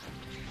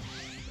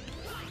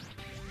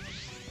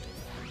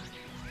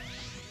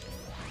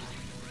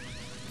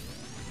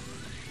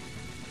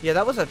 Yeah,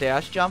 that was a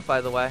dash jump,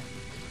 by the way.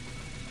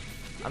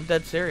 I'm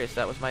dead serious,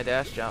 that was my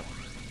dash jump.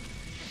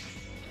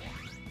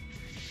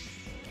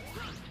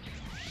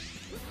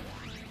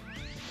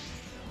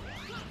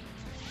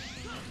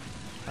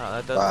 Oh,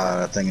 that does. Wow,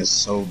 that thing is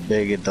so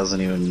big it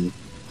doesn't even...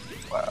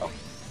 Wow.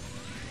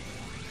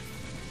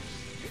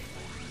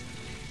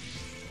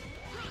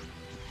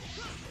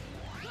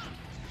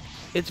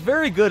 It's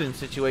very good in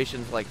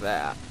situations like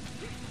that.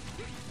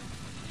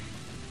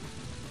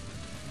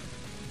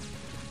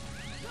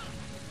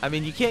 I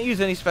mean, you can't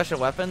use any special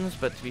weapons,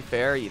 but to be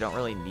fair, you don't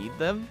really need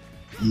them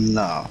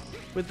No.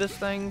 with this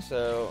thing,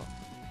 so...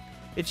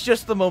 It's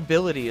just the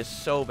mobility is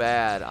so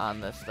bad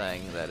on this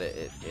thing that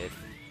it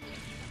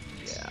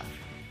yeah.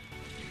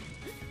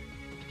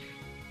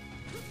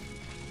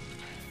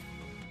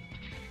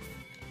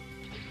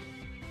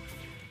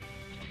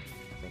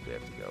 I think we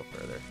have to go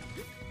further.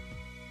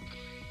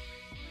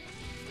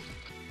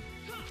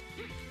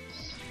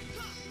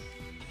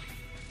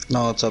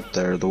 No, it's up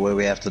there. The way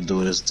we have to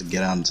do it is to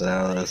get onto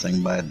that other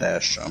thing by a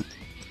dash jump.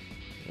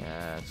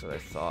 Yeah, that's what I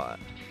thought.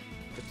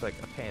 It's like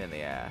a pain in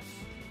the ass.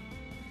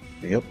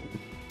 Yep.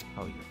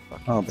 Oh, you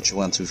fucking... Oh, but you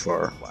went too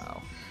far.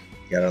 Wow.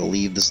 You gotta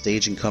leave the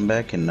stage and come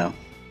back, and no.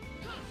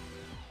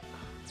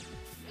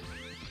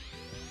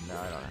 No,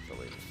 I don't have to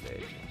leave the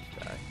stage. I just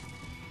die.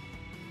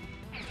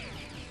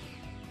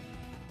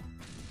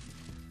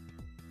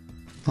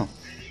 Huh.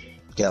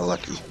 Got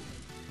lucky.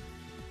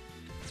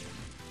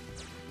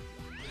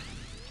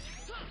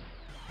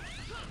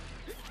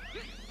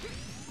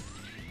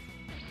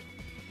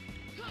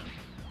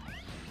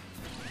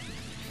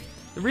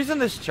 The reason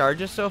this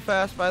charges so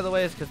fast, by the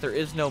way, is because there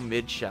is no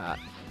mid shot.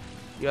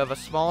 You have a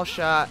small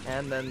shot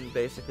and then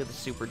basically the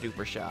super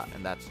duper shot,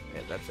 and that's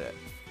it. That's it.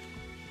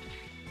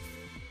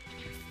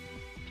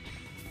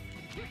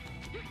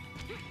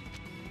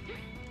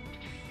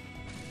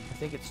 I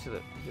think it's to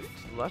the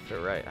left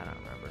or right. I don't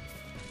remember.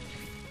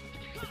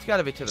 It's got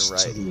to be to the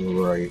right. To the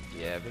right.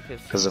 Yeah,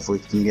 because if we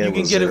can get you it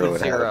can with get zero, it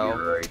with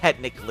zero, right.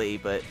 technically,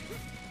 but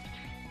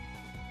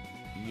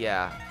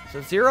yeah. So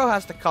zero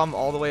has to come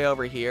all the way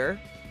over here.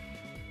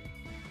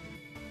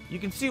 You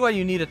can see why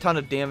you need a ton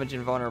of damage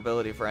and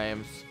vulnerability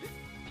frames.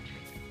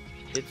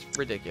 It's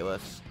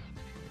ridiculous.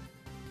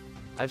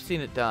 I've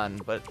seen it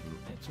done, but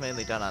it's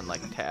mainly done on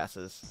like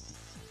TASes.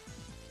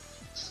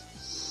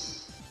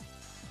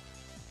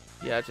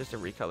 Yeah, it's just a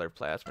recolored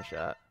plasma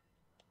shot.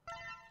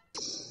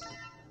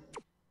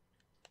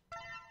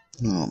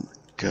 Oh my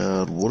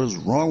god, what is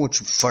wrong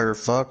with you,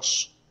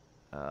 Firefox?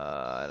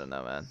 I don't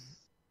know, man.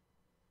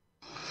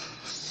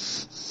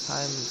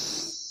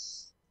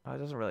 Times. Oh, it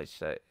doesn't really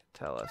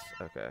tell us.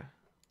 Okay.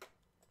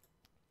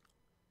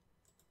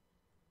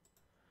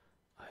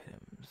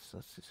 Items.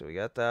 Let's see. So we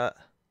got that.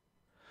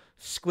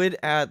 Squid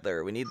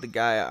Adler. We need the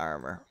Gaia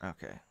armor.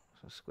 Okay.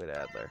 So Squid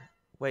Adler.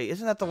 Wait,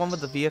 isn't that the one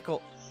with the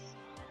vehicle?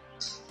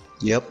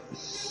 Yep.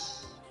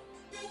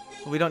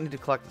 We don't need to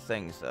collect the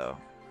things, though.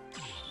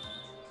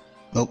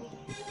 Nope.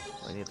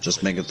 We need to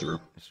Just make it through.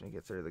 Just make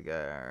it through the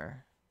Gaia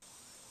armor.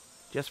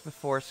 Just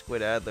before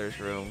Squid Adler's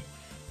room.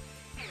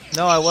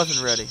 No, I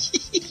wasn't ready.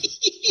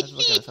 I was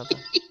looking at something.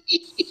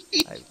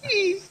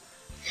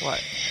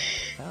 What?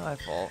 Not my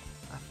fault.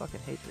 I fucking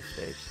hate this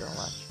stage so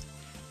much.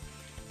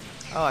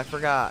 Oh, I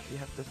forgot. You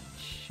have to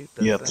shoot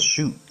this. You have to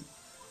shoot.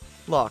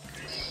 Look.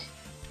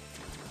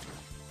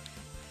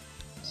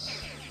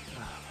 Oh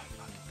my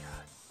fucking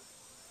god.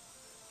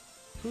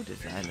 Who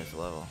designed this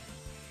level?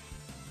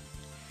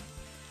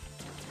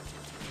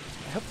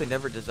 I hope they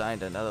never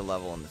designed another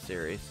level in the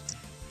series.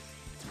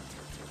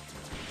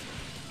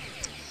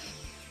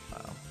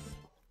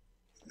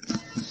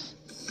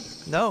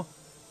 No.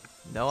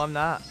 No, I'm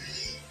not.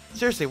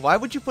 Seriously, why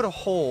would you put a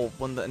hole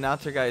when the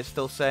announcer guy is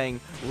still saying,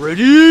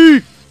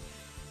 "Ready?"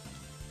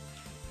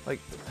 Like,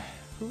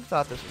 who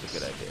thought this was a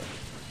good idea?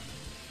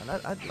 And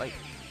I'd like...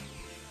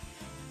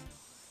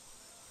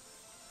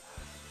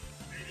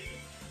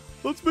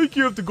 Let's make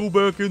you have to go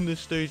back in this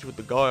stage with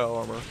the Gaia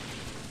armor.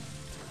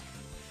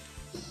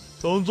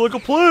 Sounds like a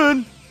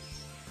plan!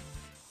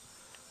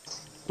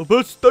 The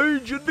best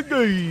stage in the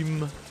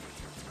game!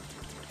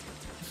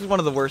 This is one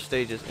of the worst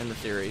stages in the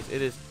series.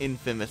 It is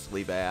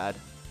infamously bad.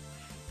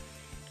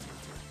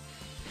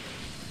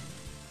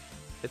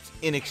 It's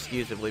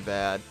inexcusably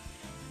bad.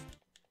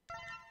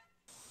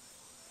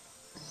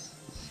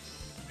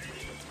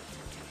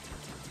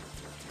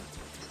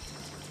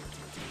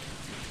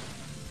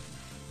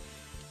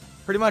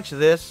 Pretty much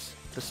this,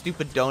 the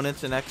stupid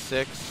donuts in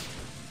X6,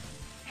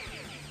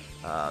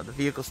 the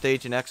vehicle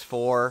stage in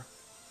X4,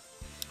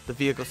 the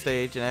vehicle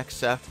stage in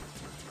X7.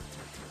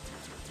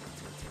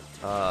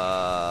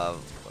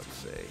 Let's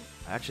see.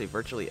 Actually,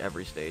 virtually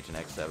every stage in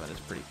X7 is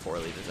pretty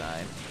poorly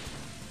designed.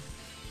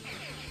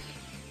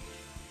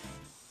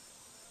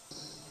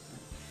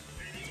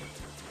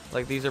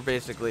 Like, these are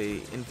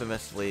basically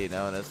infamously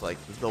known as, like,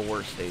 the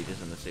worst stages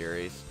in the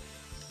series.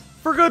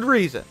 For good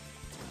reason!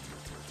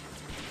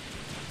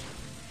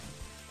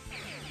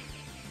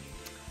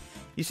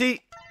 You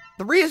see,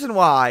 the reason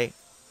why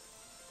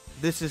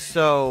this is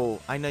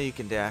so... I know you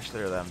can dash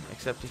through them,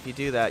 except if you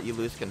do that, you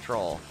lose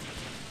control.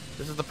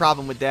 This is the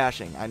problem with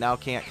dashing. I now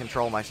can't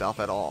control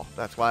myself at all.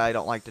 That's why I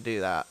don't like to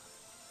do that.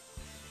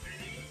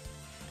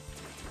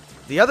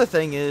 The other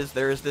thing is,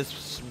 there is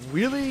this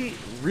really,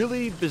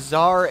 really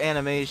bizarre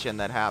animation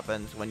that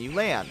happens when you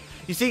land.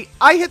 You see,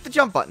 I hit the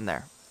jump button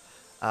there.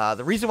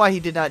 The reason why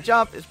he did not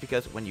jump is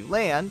because when you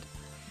land,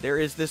 there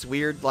is this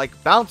weird,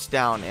 like, bounce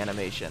down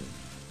animation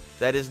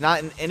that is not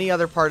in any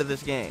other part of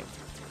this game.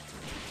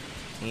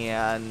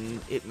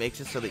 And it makes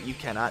it so that you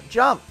cannot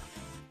jump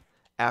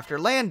after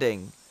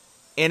landing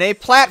in a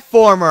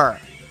platformer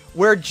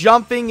where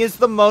jumping is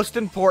the most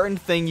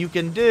important thing you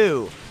can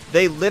do.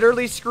 They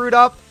literally screwed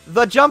up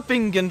the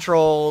jumping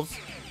controls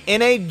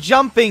in a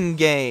jumping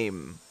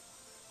game.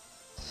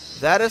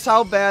 That is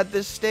how bad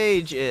this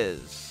stage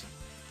is.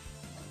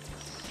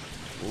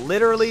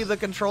 Literally, the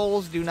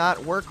controls do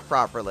not work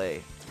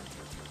properly.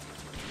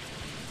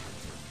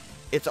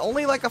 It's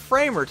only like a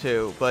frame or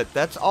two, but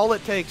that's all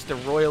it takes to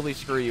royally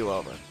screw you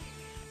over.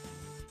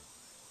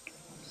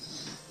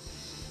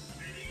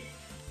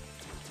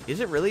 Is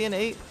it really an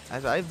 8?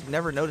 I've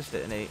never noticed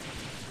it in 8.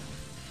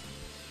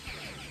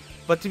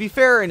 But to be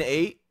fair, in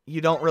 8, you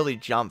don't really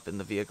jump in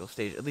the vehicle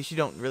stage. At least you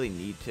don't really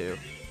need to.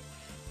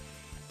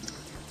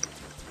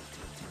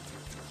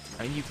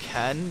 I mean, you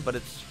can, but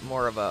it's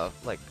more of a,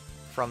 like,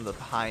 from the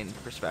behind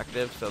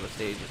perspective, so the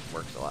stage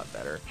works a lot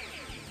better.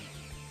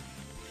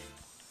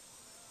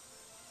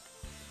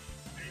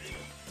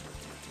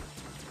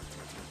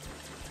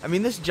 I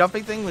mean, this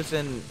jumping thing was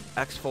in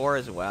X4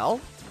 as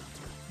well,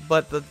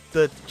 but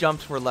the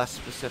jumps were less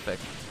specific.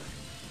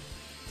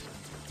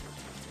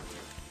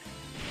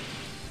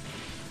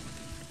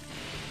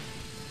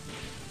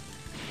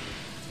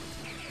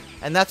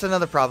 And that's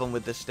another problem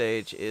with this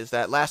stage, is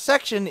that last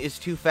section is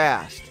too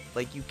fast.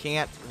 Like, you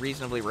can't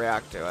reasonably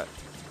react to it.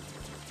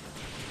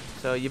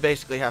 So you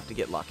basically have to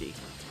get lucky.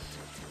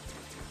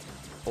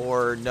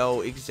 Or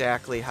know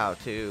exactly how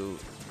to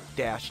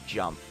dash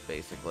jump,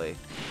 basically.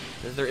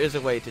 Because there is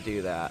a way to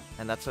do that,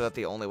 and that's about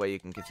the only way you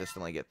can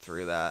consistently get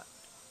through that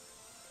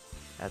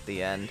at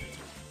the end.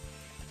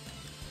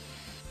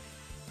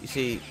 You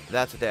see,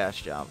 that's a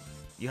dash jump.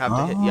 You have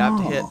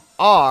to hit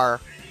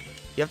R.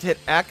 You have to hit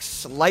X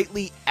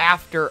slightly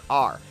after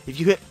R. If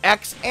you hit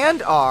X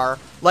and R,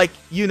 like,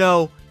 you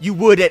know, you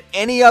would at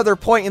any other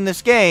point in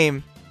this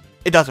game,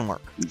 it doesn't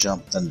work.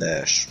 Jump then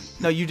dash.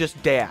 No, you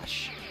just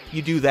dash.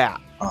 You do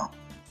that. Oh.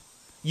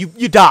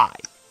 You die.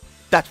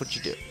 That's what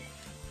you do.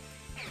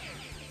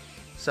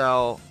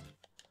 So,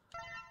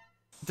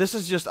 this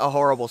is just a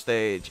horrible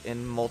stage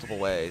in multiple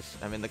ways.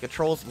 I mean, the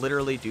controls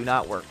literally do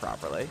not work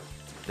properly.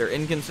 They're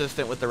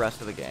inconsistent with the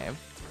rest of the game.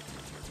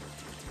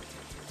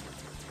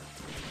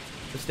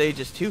 The stage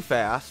is too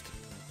fast.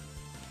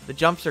 The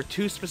jumps are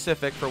too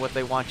specific for what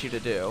they want you to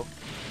do.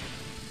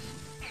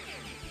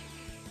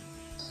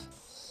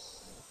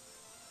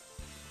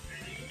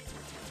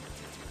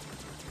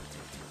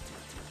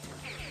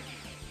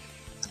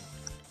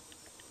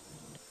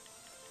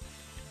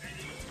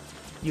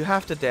 You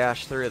have to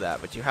dash through that,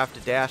 but you have to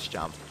dash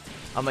jump.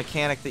 A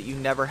mechanic that you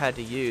never had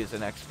to use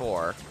in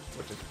X4,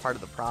 which is part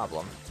of the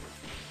problem.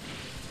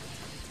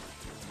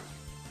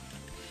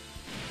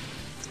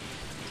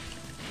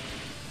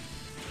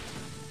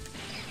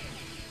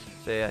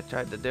 See, I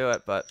tried to do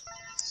it, but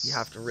you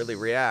have to really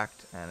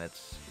react, and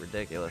it's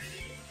ridiculous.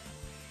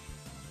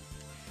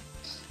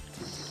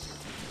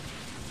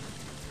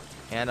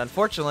 And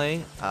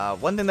unfortunately,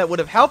 one thing that would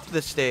have helped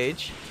this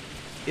stage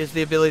is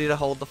the ability to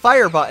hold the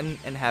fire button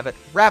and have it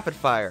rapid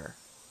fire.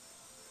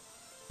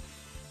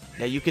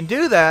 Now you can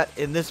do that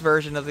in this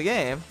version of the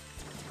game,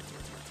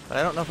 but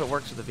I don't know if it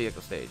works with the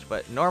vehicle stage.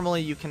 But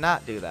normally you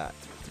cannot do that.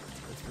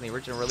 In the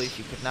original release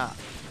you could not.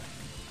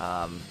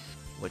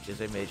 Which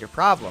is a major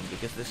problem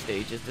because the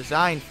stage is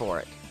designed for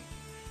it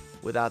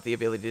without the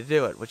ability to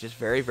do it, which is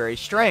very, very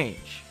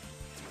strange.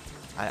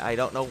 I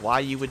don't know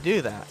why you would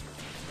do that.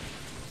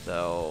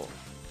 So,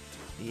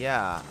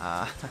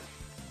 yeah,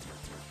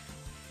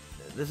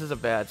 this is a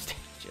bad stage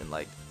in,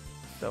 like,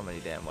 so many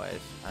damn ways.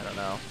 I don't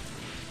know.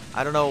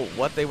 I don't know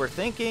what they were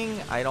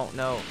thinking. I don't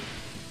know.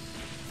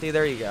 See,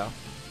 there you go.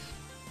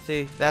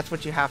 See, that's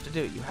what you have to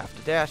do. You have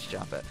to dash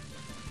jump it.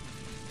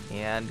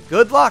 And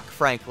good luck,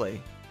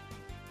 frankly.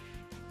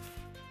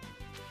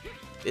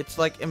 It's,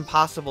 like,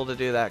 impossible to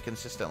do that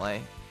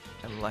consistently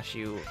unless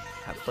you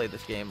have played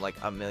this game, like,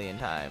 a million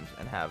times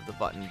and have the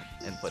button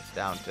inputs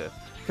down to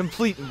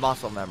complete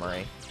muscle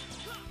memory.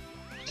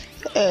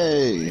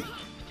 Hey!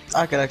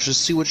 I can actually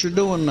see what you're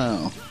doing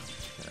now.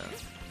 Yeah.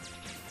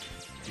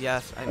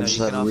 Yes, I know I just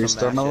you had can to also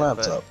restart mash my it,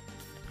 laptop.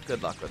 but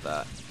good luck with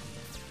that.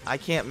 I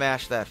can't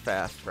mash that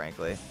fast,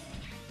 frankly.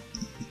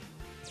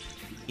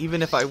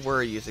 Even if I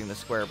were using the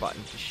square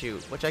button to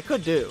shoot, which I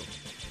could do.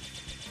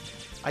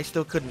 I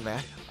still couldn't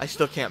mash. I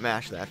still can't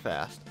mash that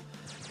fast.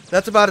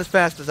 That's about as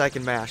fast as I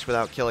can mash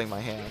without killing my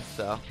hands,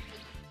 so.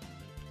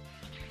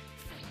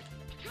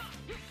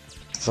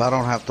 If I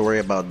don't have to worry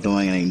about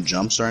doing any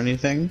jumps or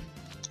anything,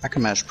 I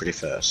can mash pretty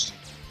fast.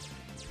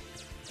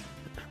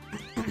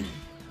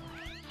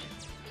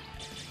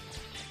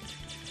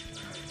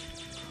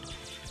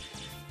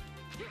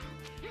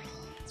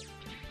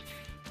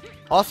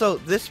 Also,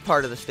 this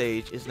part of the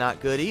stage is not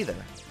good either.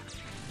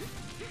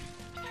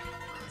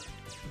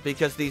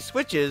 Because these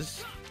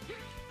switches,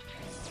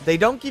 they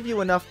don't give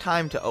you enough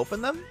time to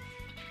open them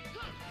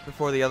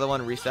before the other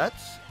one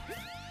resets.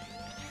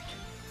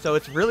 So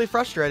it's really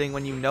frustrating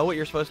when you know what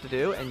you're supposed to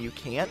do and you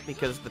can't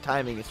because the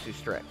timing is too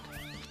strict.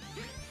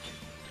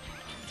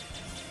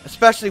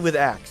 Especially with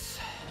X.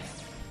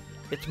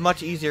 It's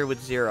much easier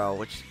with 0,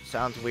 which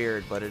sounds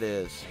weird, but it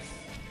is.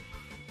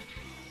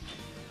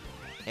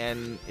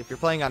 And if you're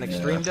playing on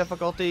extreme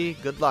difficulty,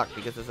 good luck,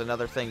 because there's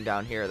another thing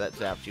down here that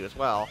zaps you as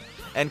well.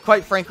 And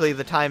quite frankly,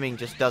 the timing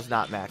just does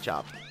not match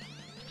up.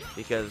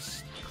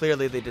 Because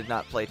clearly they did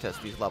not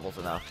playtest these levels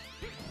enough.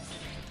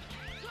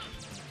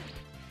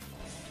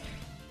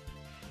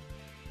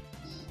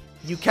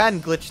 You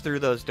can glitch through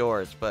those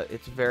doors, but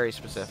it's very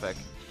specific.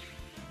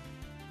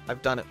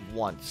 I've done it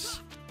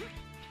once.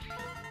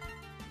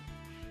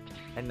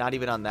 And not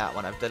even on that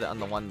one. I've done it on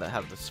the one that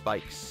have the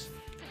spikes.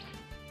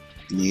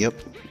 Yep.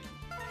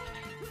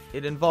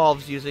 It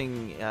involves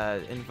using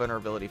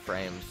invulnerability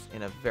frames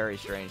in a very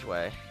strange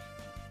way.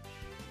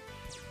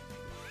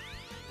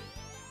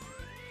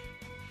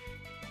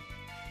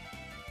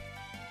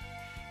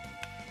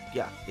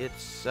 Yeah,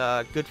 it's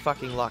good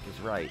fucking luck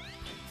is right.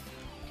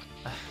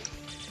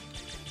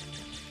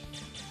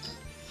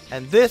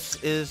 And this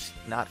is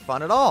not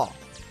fun at all.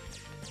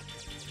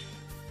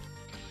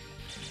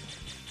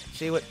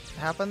 See what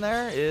happened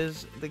there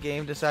is the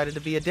game decided to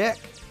be a dick.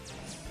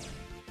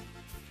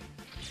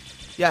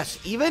 Yes,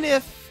 even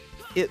if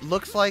it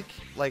looks like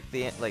I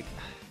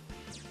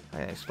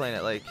can explain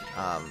it, like,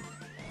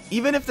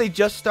 even if they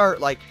just start,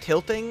 like,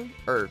 tilting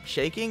or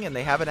shaking and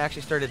they haven't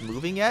actually started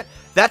moving yet,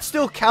 that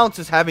still counts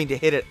as having to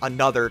hit it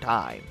another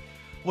time,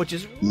 which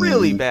is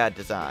really bad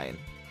design.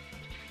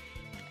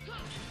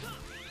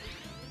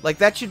 Like,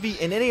 that should be,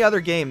 in any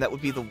other game, that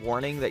would be the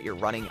warning that you're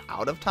running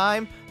out of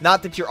time,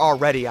 not that you're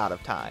already out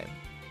of time.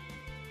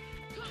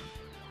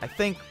 I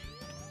think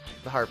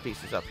the heart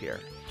piece is up here.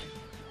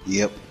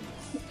 Yep.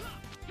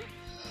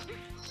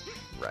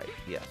 Right,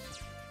 yes.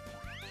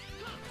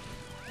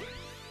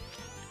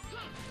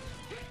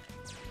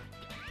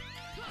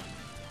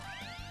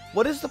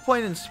 What is the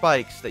point in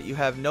spikes that you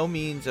have no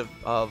means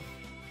of...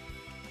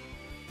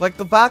 Like,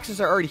 the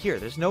boxes are already here.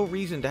 There's no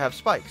reason to have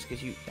spikes,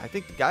 because I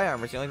think the guy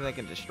armor is the only thing that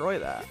can destroy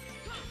that.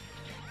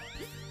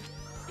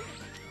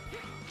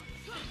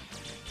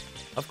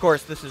 Of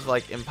course, this is,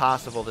 like,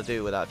 impossible to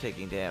do without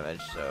taking damage,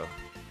 so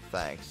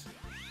thanks.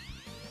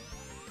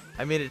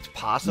 I mean, it's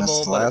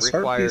possible, but it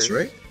requires... Piece,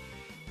 right?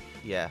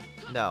 Yeah.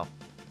 No.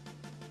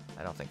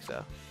 I don't think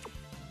so.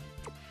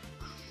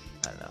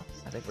 I don't know.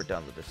 I think we're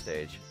done with this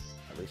stage.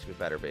 At least we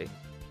better be.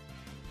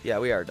 Yeah,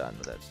 we are done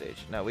with that stage.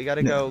 No, we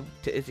gotta go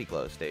to Izzy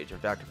Glow's stage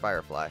of Dr.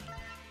 Firefly.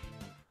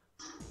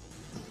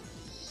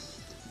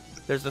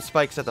 There's the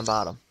spikes at the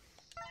bottom.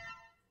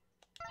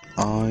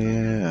 Oh,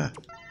 yeah.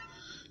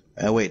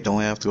 Wait, don't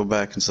we have to go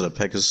back into the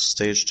Pegasus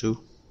stage,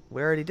 too?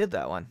 We already did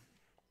that one.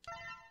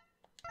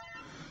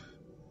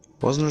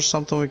 Wasn't there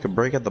something we could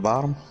break at the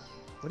bottom?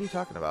 What are you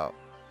talking about?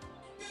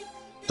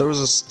 There was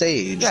a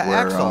stage Yeah,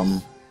 where,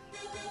 Axel.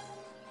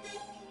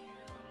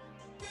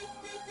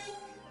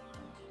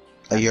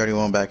 Oh, you already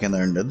went back in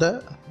there and did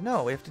that?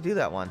 No, we have to do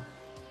that one.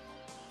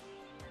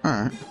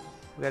 Alright.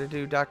 We gotta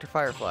do Dr.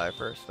 Firefly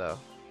first, though.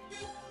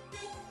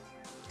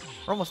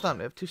 We're almost done.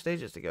 We have 2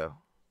 stages to go.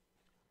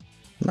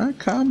 Alright,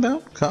 calm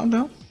down, calm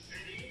down.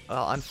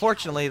 Well,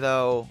 unfortunately,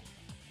 though,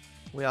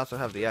 we also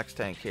have the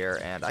X-Tank here,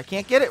 and I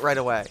can't get it right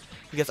away,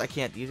 because I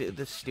can't use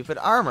this stupid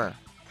armor.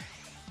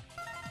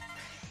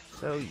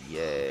 So,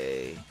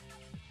 yay.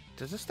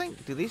 Does this thing...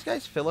 Do these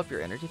guys fill up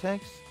your energy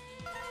tanks?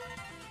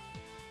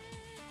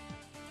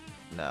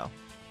 No.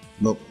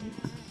 Nope.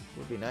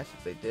 Would be nice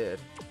if they did.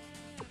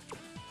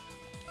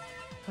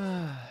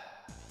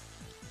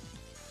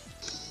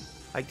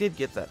 I did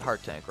get that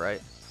heart tank, right?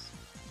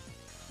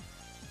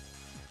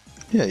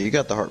 Yeah, you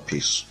got the heart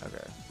piece.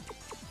 Okay.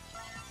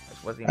 I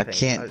just wasn't I even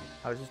paying- can't...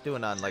 I was just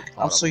doing on like.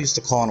 I'm so used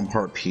to calling them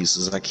heart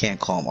pieces, I can't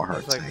call them a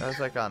heart tank. I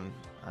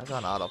was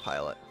on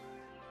autopilot.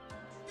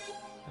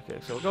 Okay,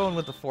 so we're going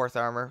with the 4th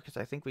armor because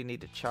I think we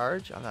need to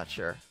charge. I'm not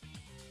sure.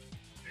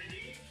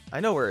 I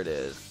know where it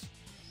is.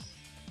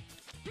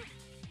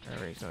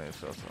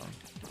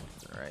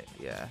 Right,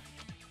 yeah.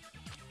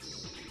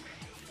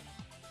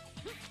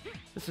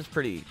 This is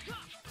pretty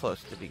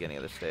close to the beginning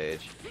of the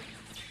stage.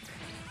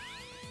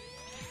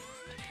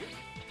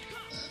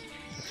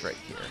 It's right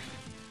here.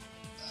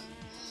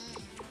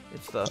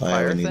 It's the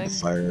fire thing? The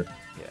fire.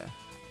 Yeah.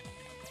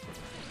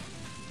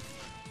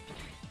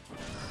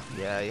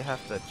 Yeah, you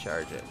have to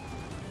charge it.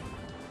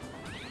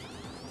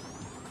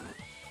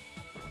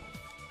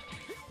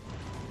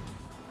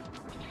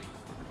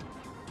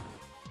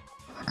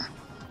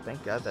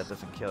 Thank God that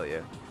doesn't kill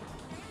you.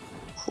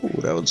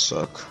 Ooh, that would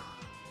suck.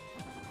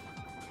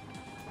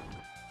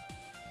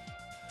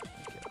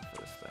 Get off of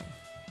this thing.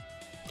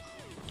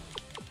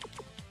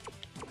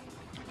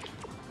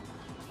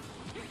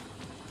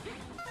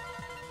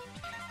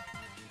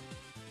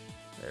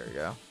 There we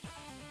go.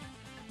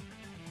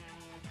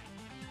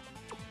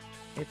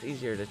 It's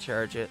easier to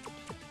charge it.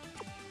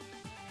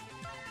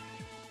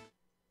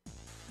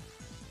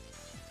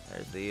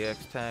 There's the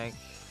EX tank.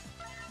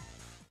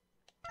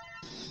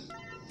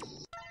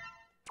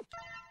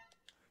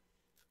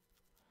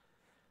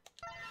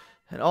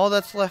 And all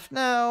that's left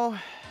now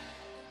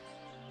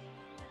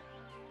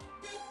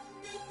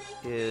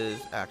is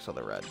Axel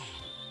the Red.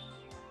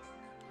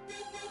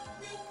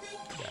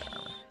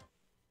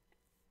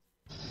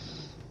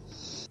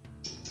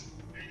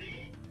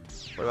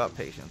 What about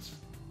Patience?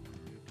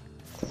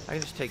 I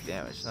can just take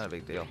damage, it's not a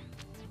big deal.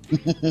 I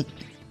mean,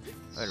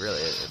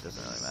 really, it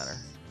doesn't really matter.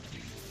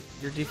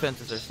 Your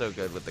defenses are so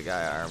good with the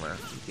Gaia armor,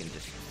 you can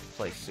just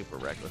play super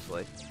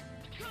recklessly.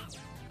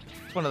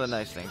 It's one of the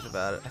nice things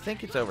about it. I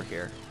think it's over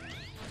here.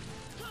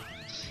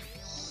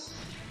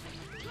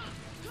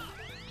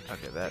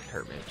 Okay, that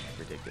hurt me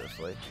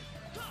ridiculously.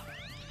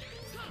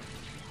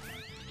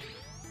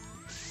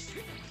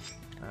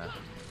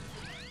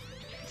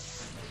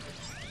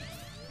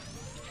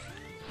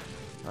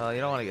 Well,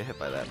 you don't want to get hit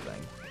by that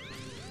thing.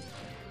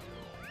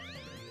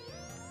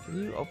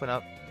 Can you open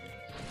up?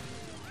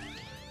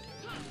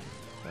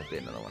 Might be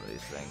another one of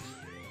these things.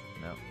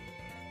 No.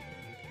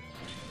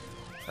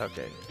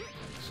 Okay.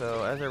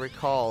 So, as I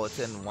recall, it's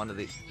in one of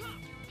these.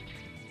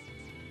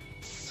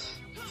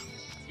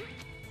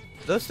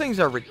 Those things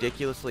are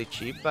ridiculously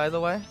cheap, by the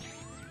way.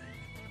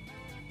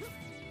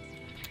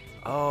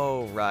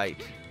 Oh, right.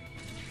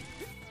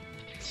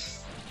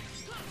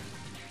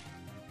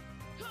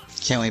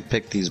 Can't we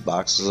pick these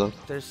boxes up?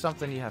 There's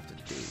something you have to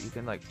do. You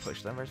can, like,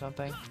 push them or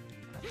something?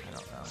 I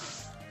don't know.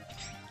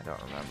 I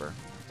don't remember.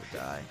 The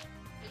guy.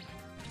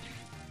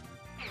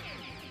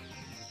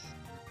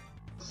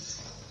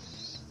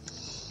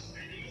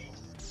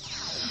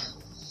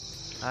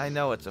 I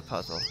know it's a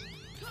puzzle.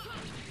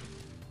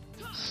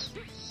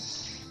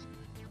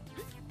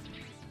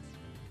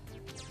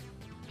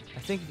 I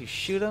think if you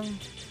shoot them,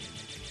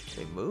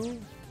 they move?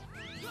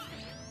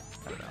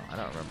 I don't know. I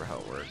don't remember how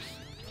it works.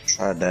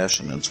 Try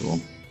dashing into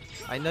them.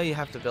 I know you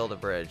have to build a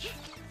bridge.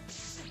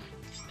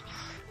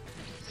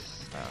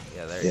 Oh,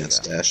 yeah, there you go. Yeah, it's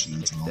dashing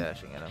into them.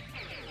 Dashing at him.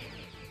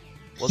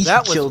 Well,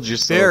 that You killed was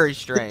yourself. very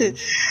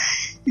strange.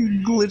 You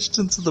glitched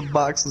into the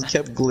boxes,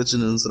 kept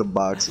glitching into the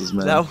boxes,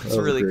 man. That was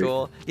really great.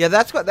 cool. Yeah,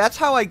 that's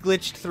how I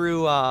glitched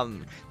through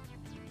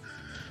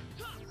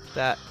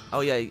that.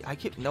 Oh yeah,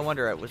 no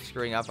wonder I was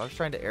screwing up. I was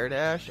trying to air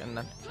dash, and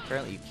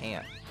apparently you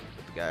can't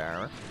with the guy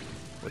armor,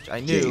 which I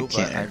knew,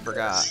 but I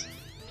forgot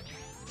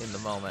in the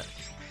moment.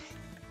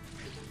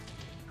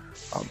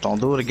 Oh,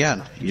 don't do it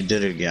again. You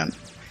did it again.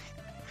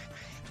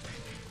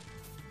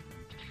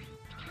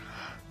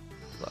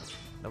 Look,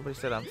 nobody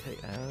said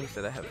nobody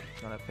said I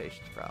don't have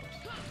patience problems.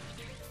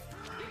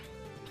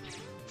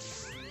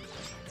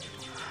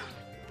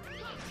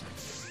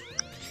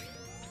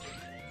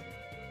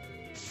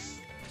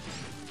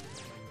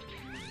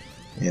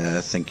 Yeah,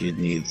 I think you'd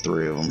need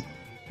 3 of them.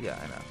 Yeah,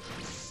 I know.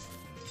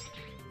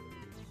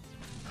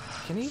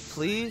 Can you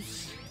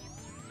please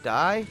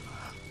die?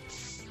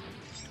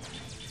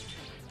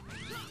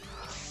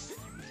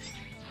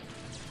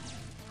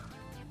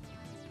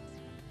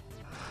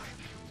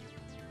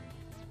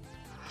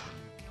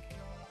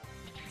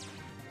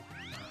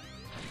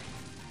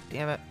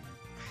 Damn it.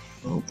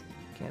 Nope.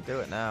 Can't do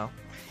it now.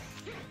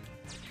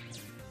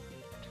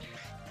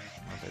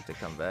 I think they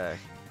come back.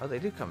 Oh, they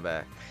do come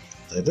back.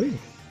 They do.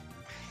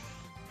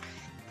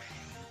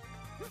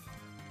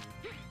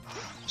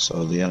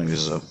 So the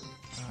enemies are...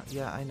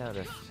 Yeah, I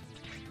noticed.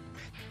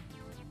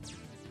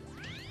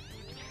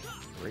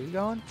 Where are you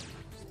going?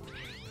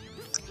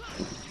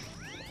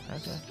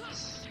 Okay.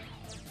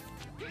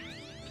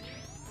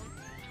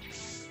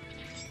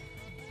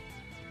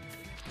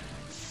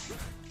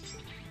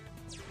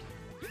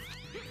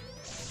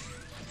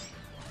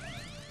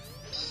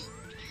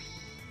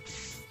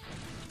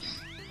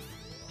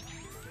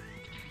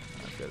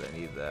 Good, I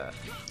need that.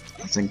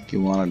 I think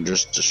you want to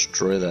just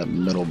destroy that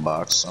middle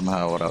box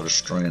somehow without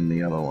destroying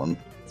the other one.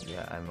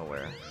 Yeah, I'm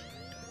aware.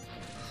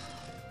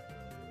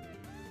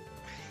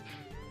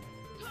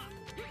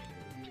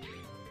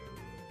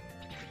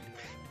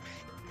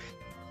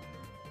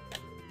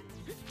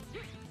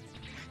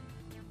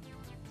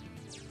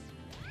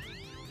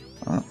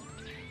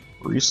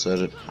 Reset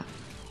it.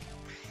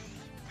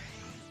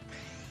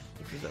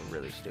 This is a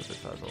really stupid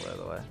puzzle, by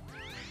the way.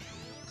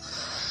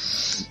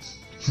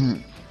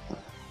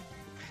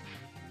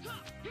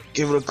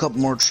 Give it a couple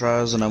more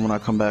tries, and then when I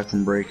come back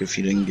from break, if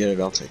you didn't get it,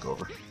 I'll take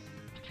over.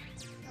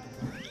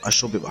 I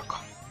shall be back.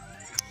 Oh,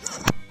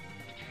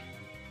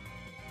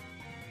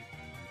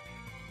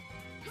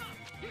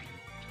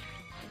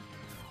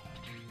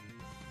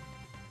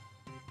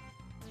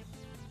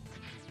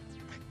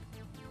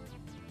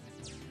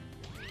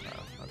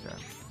 okay.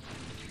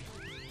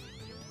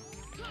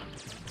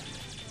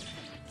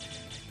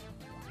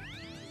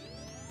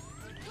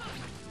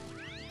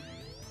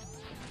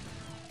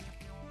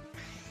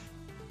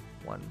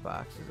 One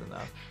box is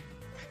enough.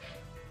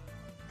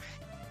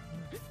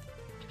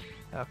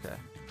 Okay.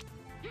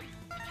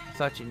 I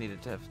thought you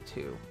needed to have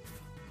 2.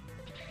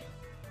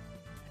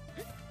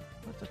 But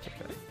that's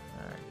okay.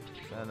 Alright.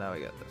 So now we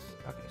got this.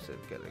 Okay, so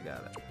good, I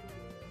got it.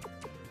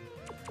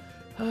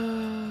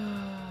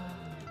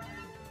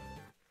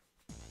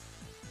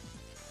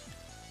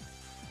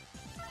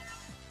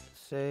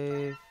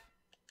 Save.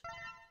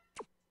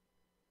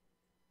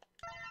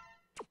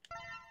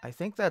 I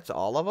think that's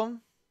all of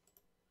them.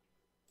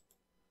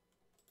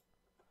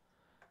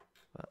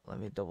 But let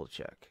me double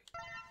check.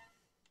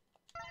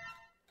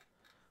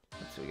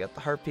 Let's see, we got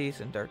the heart piece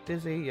and Dark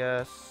Dizzy,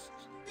 yes.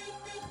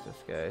 This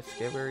guy,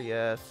 Skipper,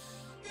 yes.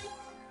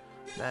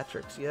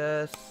 Matrix,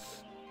 yes.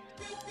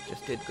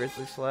 Just did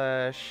Grizzly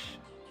Slash.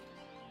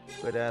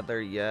 Squid Adler,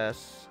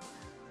 yes.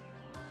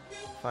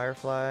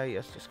 Firefly,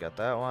 yes, just got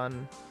that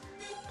one.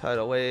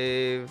 Tidal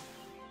Wave,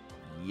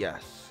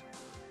 yes.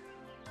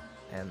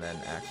 And then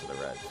Axe of the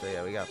Red. So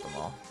yeah, we got them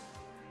all.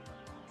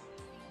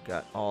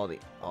 Got all the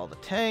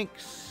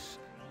tanks.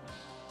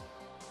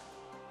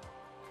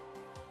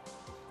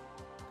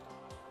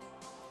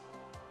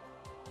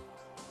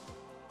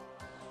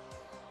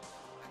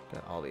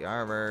 Got all the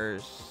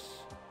armors.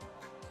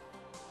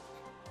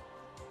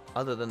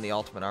 Other than the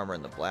ultimate armor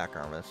and the black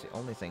armor, that's the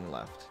only thing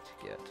left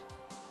to get.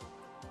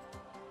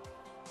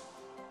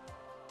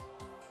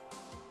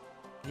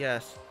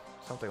 Yes,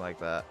 something like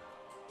that.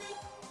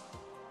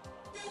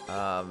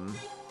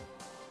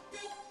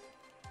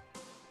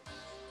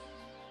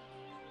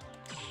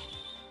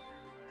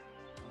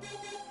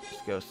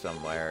 Just go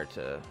somewhere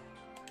to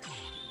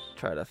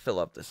try to fill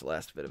up this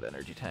last bit of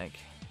energy tank.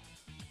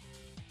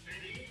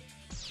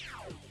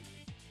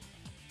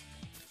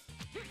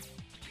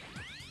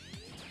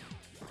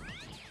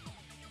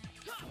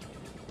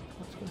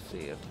 Let's go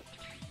see if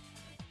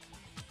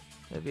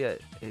maybe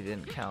it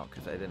didn't count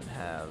because I didn't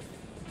have.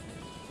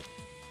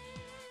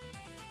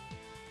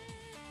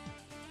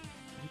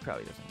 He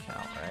probably doesn't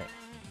count, right?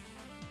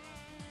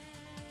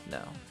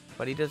 No,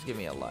 but he does give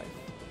me a life.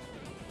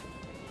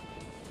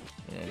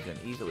 And he's an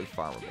easily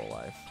farmable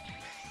life,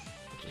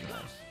 which is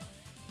nice.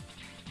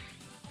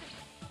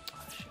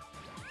 Oh, shit.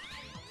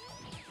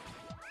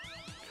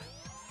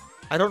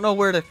 I don't know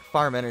where to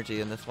farm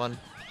energy in this one.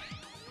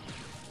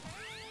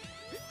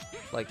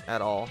 Like,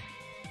 at all.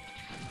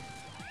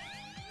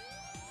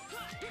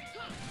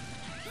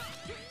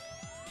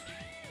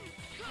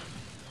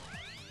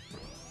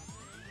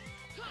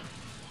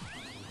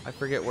 I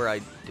forget where I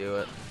do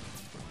it.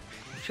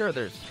 I'm sure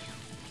there's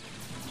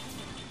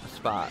a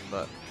spot,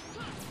 but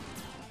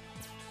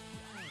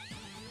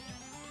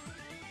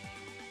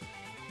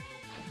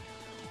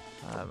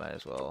I might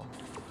as well.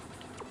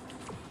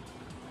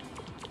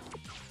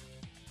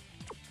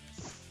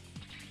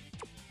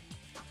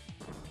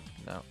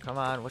 No, come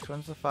on, which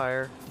one's the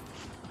fire?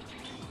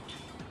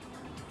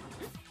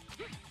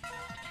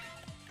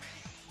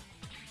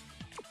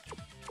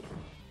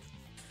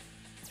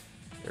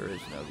 There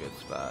is no good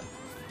spot.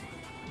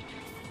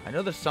 I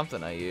know there's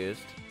something I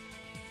used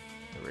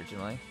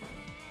originally.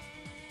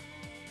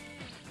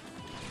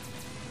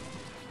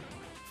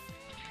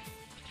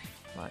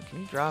 Come on,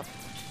 can you drop?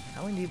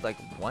 Now we need like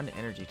one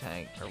energy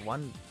tank or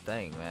one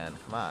thing, man.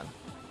 Come on.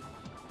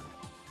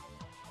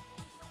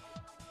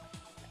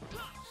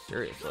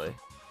 Seriously.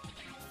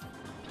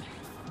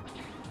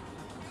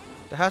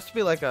 There has to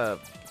be like a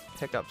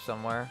pickup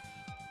somewhere.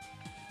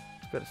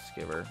 Let's go to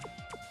Skibber.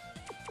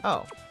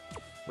 Oh,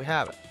 we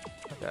have it.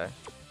 Okay.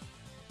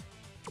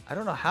 I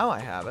don't know how I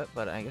have it,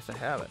 but I guess I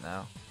have it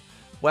now.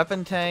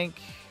 Weapon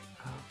tank.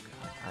 Oh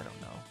god, I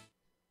don't know.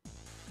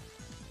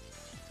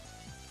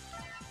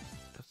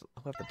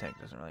 The weapon tank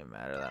doesn't really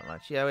matter that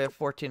much. Yeah, we have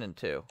 14 and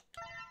 2.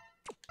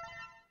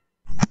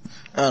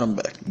 And I'm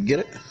back. Get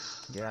it?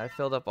 Yeah, I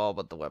filled up all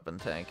but the weapon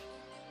tank.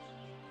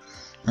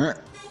 Alright.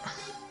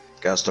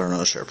 Gotta start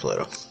another share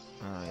Play-Doh.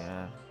 Oh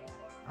yeah.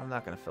 I'm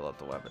not gonna fill up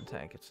the weapon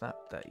tank. It's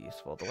not that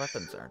useful. The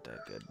weapons aren't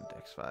that good in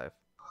Dex 5.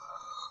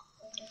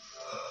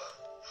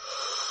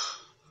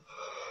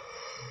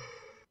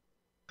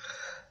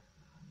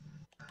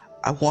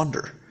 I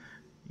wonder.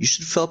 You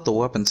should fill up the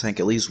weapon tank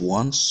at least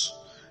once.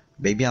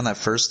 Maybe on that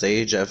first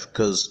stage,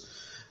 because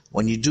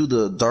when you do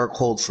the Dark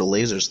Hold for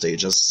laser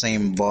stage, that's the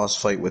same boss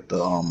fight with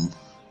the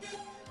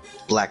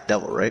Black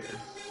Devil, right?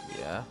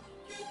 Yeah.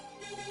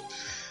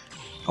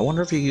 I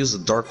wonder if you use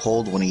the Dark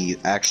Hold when he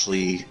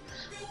actually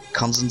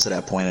comes into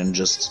that point and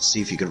just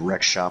see if you could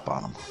wreck shop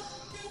on him.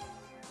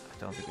 I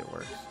don't think it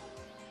works.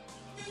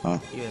 Huh?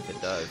 Even if it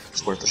does,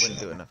 It's worth a it wouldn't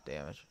shot. do enough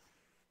damage.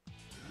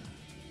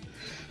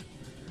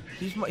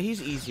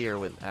 He's easier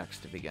with X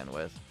to begin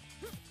with.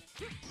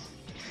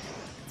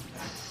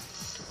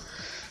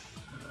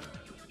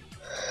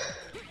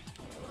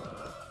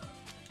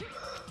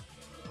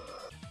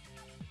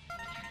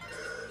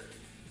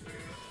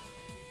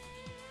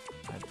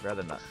 I'd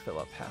rather not fill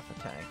up half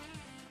a tank.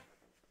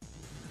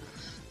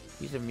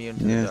 He's immune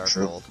to the Dark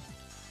true. Hold.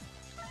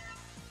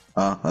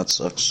 That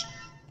sucks.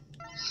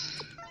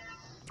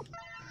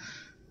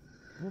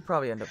 We'll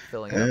probably end up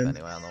filling it up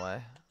anyway on the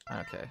way.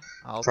 Okay,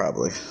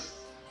 Probably.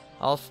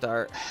 I'll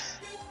start.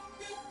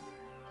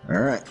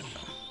 Alright.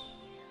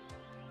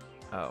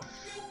 Oh,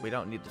 we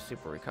don't need the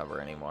super recover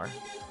anymore.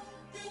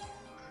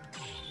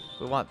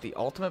 We want the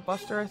ultimate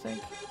buster, I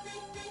think?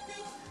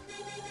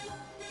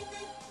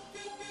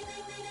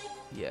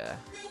 Yeah.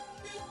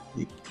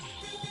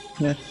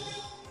 Yeah.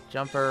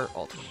 Jumper,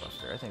 ultimate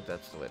buster. I think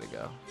that's the way to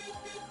go.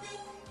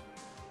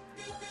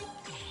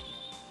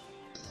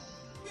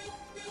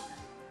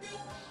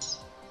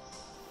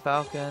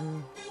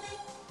 Falcon.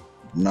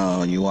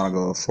 No, you want to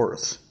go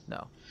fourth.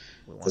 No.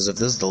 Because if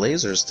this is the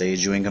laser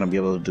stage, you ain't gonna be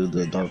able to do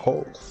the Dark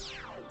Hold.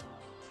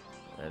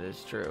 That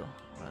is true.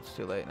 Well, it's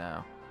too late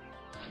now.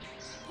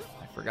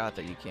 I forgot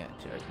that you can't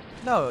check.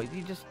 No,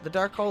 you just the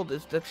Dark Hold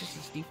that's just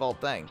its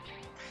default thing.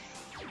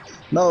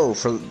 No,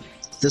 for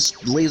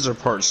this laser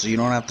part, so you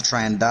don't have to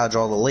try and dodge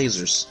all the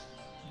lasers.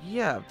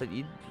 Yeah, but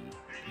you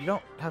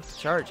don't have to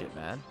charge it,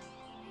 man.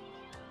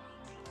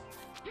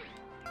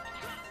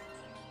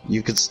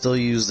 You could still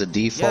use the Yeah,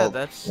 default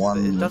that's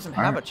one. it doesn't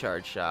have a Alright.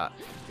 charge shot.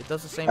 It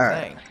does the same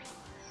Alright. thing.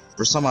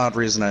 For some odd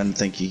reason, I didn't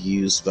think you could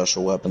use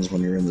special weapons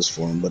when you're in this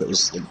form, but it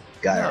was the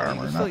Gaia No, you armor,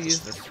 can not still the use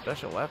the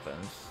special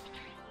weapons.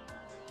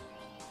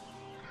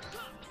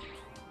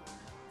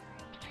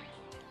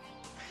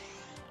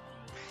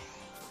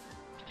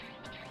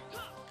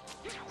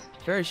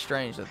 Very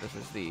strange that this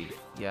is the...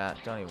 Yeah,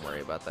 don't even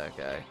worry about that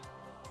guy.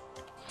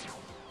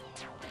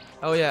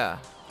 Oh, yeah.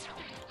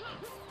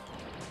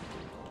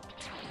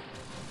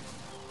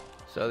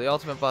 So the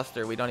Ultimate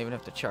Buster, we don't even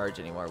have to charge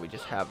anymore. We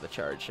just have the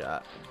charge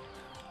shot,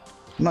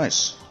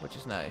 Nice. which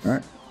is nice.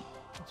 Alright.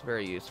 It's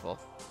very useful.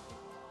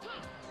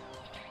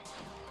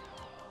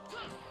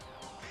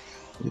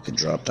 You can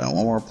drop down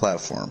one more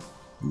platform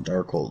and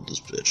Dark Hold this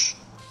bitch.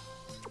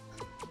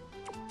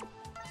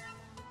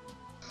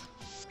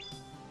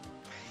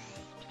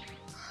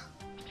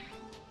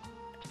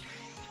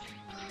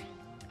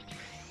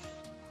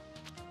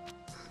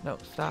 No,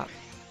 stop.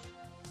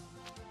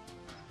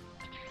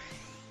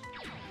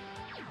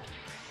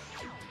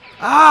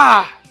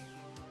 Ah!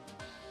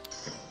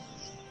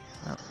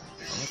 Well,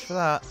 so much for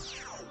that.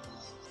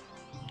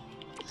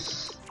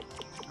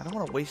 I don't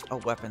want to waste a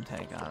weapon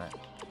tank on it.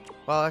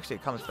 Well, actually,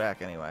 it comes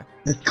back anyway.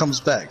 It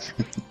comes back.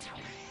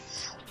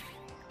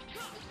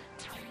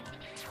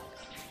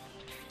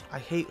 I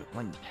hate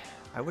when...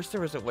 I wish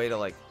there was a way to,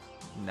 like,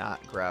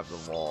 not grab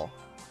the wall.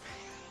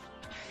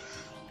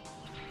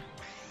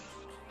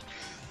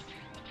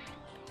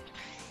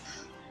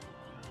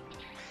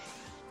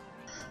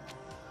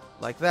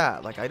 Like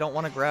that. Like, I don't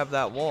want to grab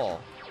that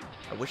wall.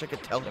 I wish I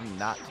could tell him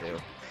not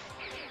to.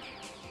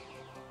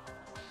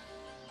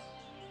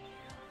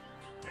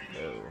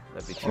 No,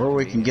 that'd be too Or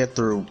we can convenient. get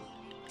through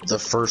the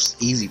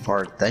first easy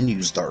part, then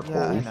use Dark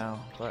Yeah, I Hold. know,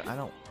 but I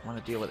don't want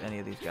to deal with any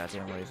of these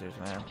goddamn lasers,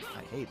 man.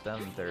 I hate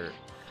them.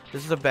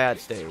 This is a bad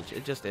stage.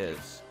 It just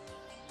is.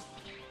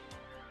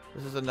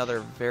 This is another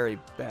very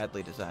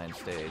badly designed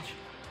stage.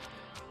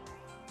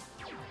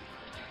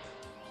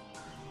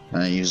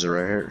 And I use it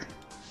right here.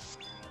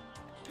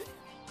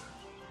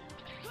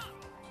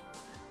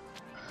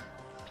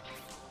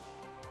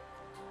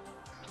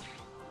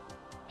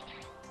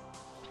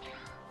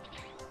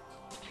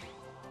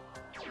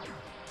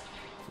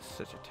 This is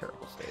such a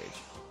terrible stage.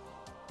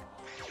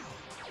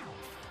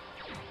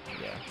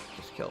 Yeah,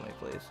 just kill me,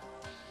 please.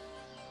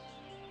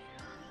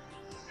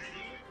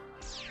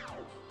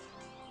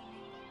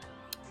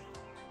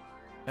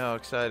 Oh,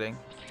 exciting.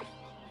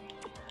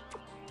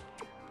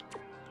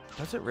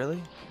 Does it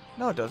really?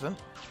 No, it doesn't.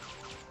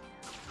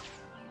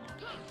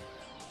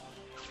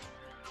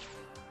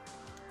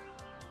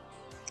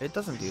 It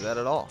doesn't do that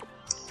at all.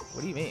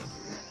 What do you mean?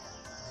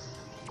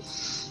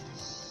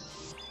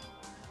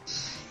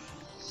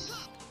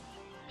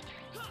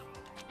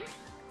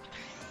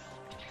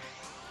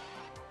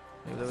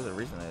 Maybe there was a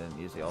reason I didn't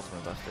use the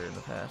Ultimate Buster in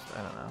the past.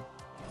 I don't know.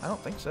 I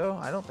don't think so.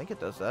 I don't think it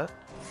does that.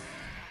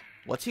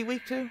 What's he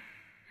weak to?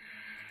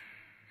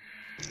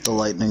 The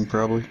lightning,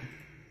 probably.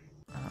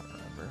 I don't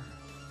remember.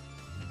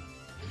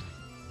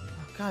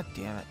 Oh, God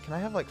damn it. Can I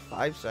have like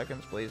 5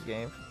 seconds, please,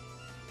 game?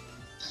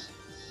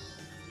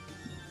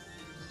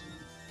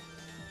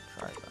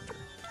 Try Thunder.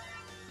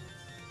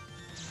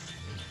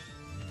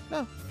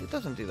 No, it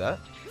doesn't do that.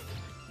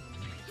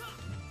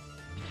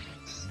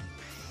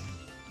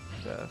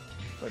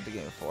 Played the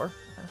game before.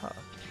 Uh-huh.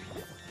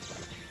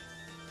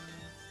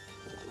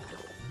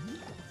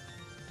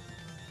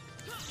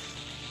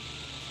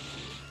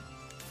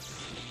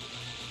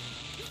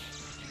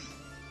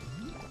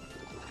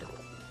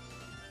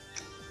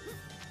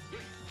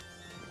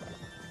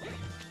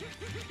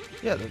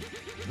 Yeah,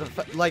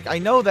 like, I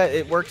know that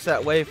it works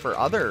that way for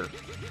the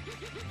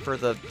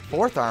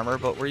 4th armor,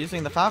 but we're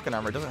using the Falcon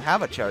armor. It doesn't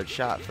have a charge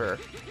shot for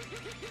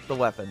the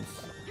weapons.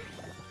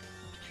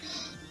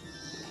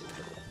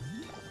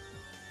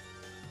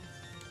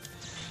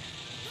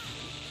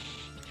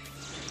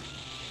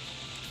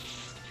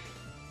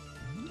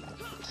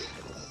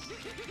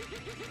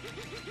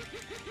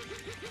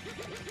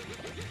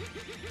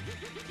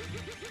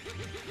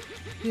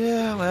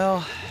 Yeah,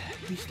 well,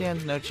 he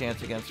stands no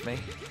chance against me.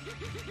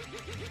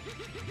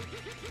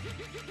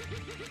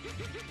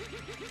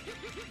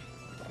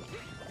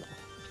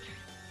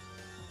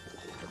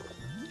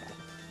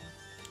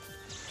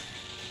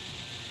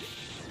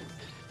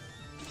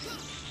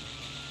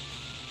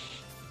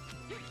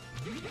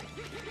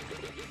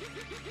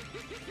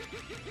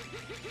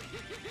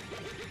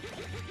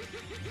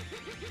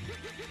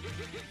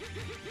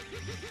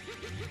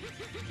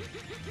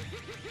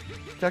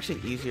 It's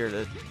actually easier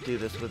to do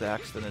this with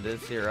X than it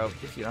is Zero,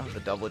 because you don't have the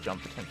double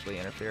jump potentially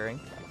interfering.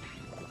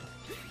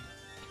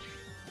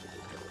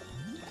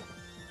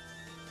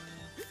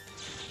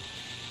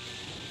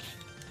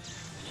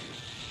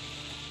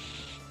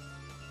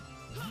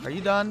 Are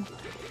you done?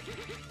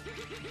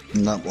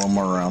 Not one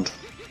more round.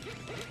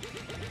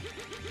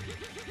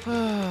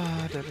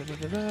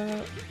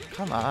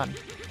 Come on.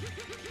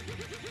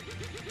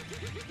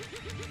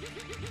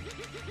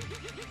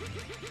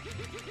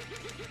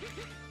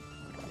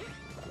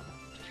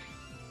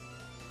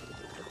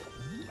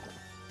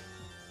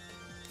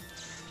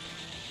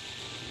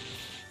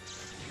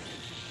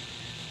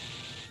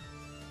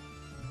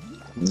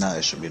 Now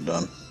it should be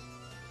done.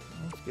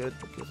 That's good,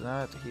 because now I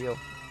have to heal.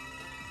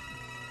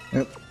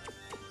 Yep.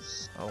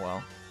 Oh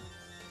well.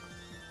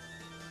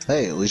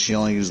 Hey, at least you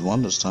only used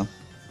one this time.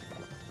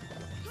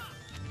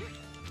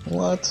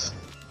 What?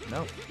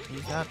 Nope,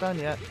 he's not done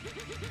yet.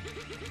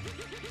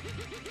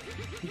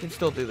 He can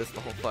still do this the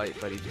whole fight,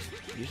 but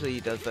usually he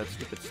does that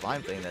stupid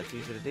slime thing that's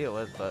easy to deal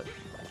with, but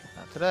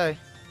not today.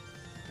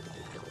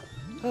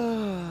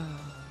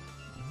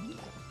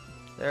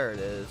 There it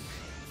is.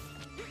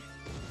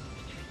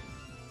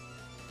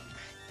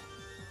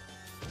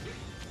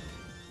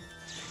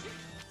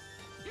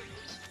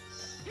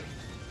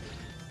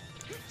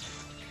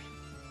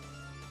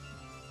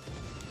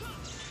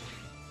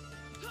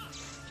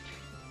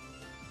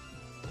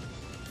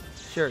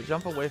 Sure,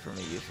 jump away from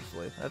me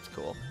uselessly. That's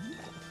cool.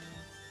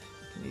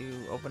 Can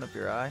you open up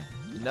your eye?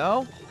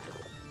 No?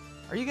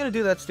 Are you gonna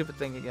do that stupid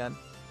thing again?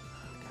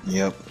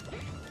 Yep.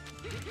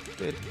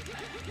 Dude.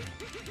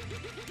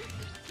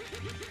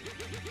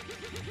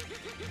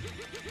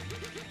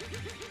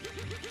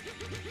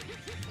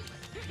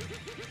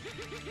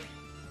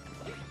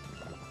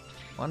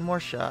 One more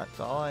shot,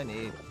 that's all I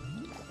need.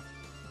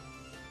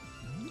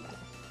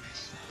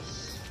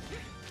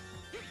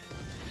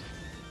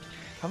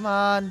 Come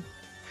on.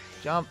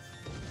 Jump.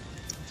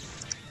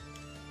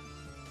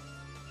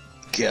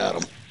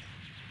 Got him.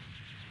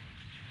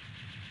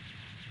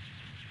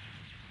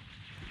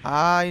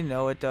 I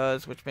know it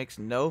does, which makes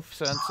no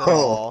sense at Oh,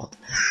 all.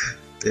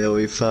 yeah,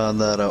 we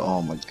found that out.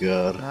 Oh my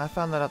god. I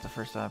found that out the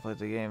first time I played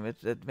the game.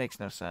 It makes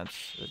no sense.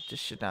 It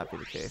just should not be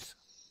the case.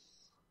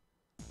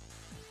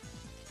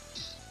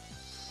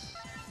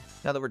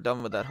 Now that we're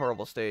done with that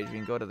horrible stage, we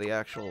can go to the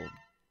actual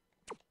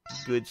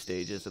good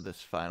stages of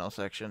this final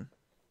section.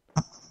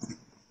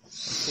 This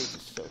stage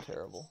is so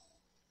terrible.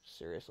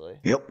 Seriously.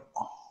 Yep.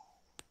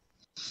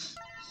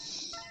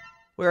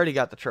 We already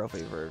got the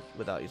trophy for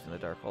without using the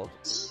Darkhold.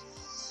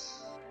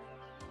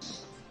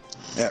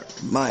 Yeah,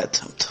 my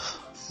attempt.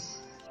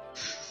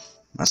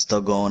 Am I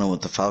still going in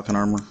with the Falcon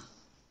armor?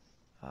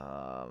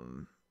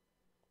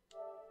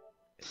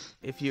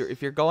 If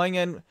you're going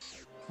in,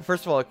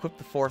 first of all, equip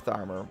the 4th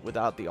armor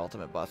without the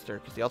Ultimate Buster,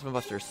 because the Ultimate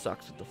Buster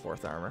sucks with the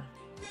 4th armor.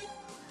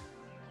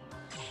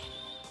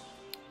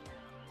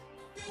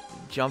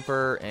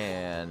 Jumper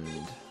and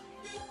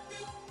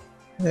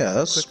Yeah,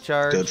 that's quick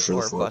charge good for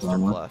or the 4th Buster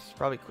armor. Plus.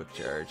 Probably quick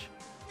charge.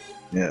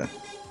 Yeah.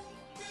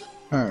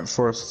 Alright,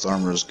 4th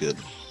armor is good.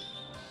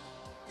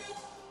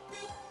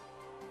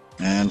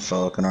 And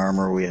Falcon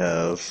armor we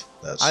have.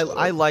 That's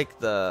I like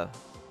the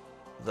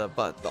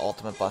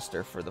Ultimate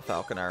Buster for the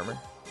Falcon armor.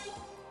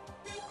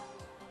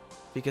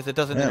 Because it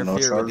doesn't Yeah, no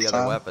interfere with the charge other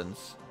time.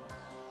 weapons.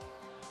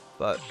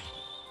 But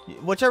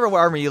whichever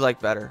armor you like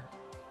better.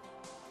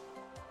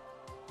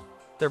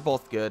 They're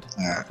both good.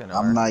 Alright, Falcon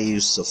armor. I'm not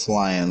used to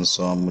flying,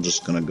 so I'm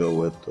just gonna go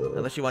with the.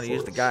 Unless you want to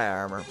use the 4th. Gaia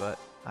armor, but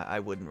I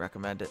wouldn't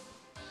recommend it.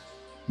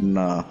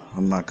 Nah,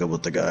 I'm not good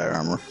with the Gaia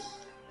armor.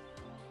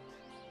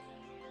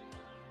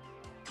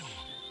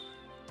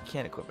 You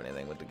can't equip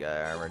anything with the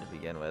Gaia armor to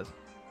begin with.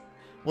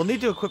 We'll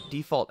need to equip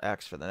default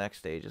X for the next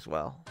stage as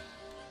well.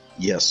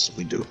 Yes,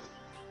 we do.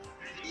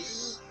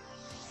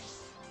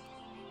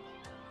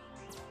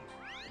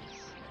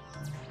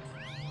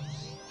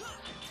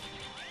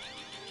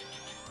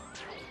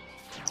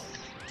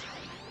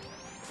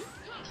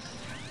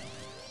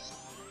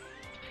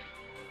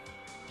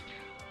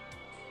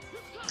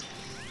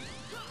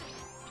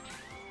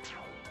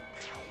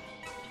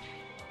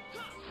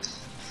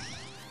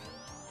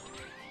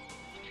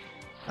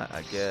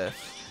 I guess.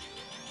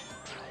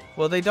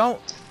 Well, they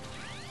don't.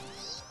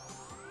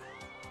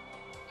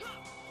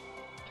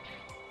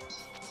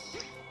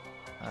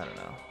 I don't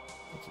know.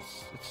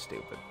 It's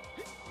stupid.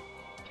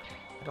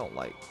 I don't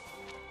like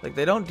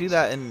they don't do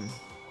that in.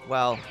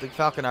 Well, the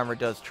Falcon armor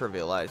does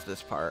trivialize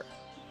this part.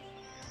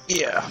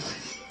 Yeah.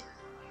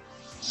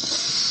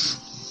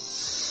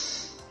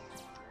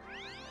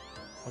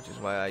 Which is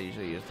why I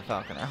usually use the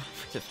Falcon armor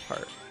for this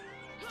part.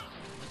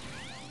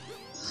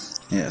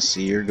 Yeah,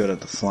 see, you're good at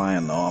the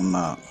flying, though. I'm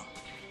not.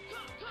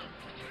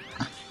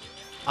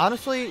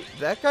 Honestly,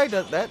 that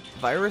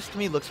virus to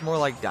me looks more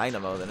like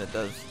Dynamo than it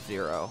does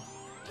Zero.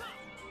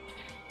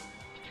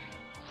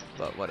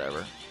 But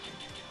whatever.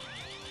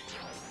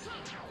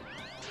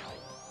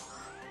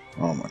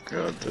 Oh my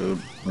god, dude.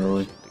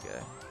 Really? Shoot the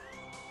guy.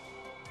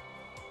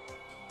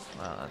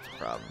 Wow, that's a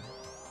problem.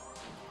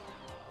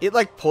 It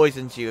like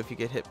poisons you if you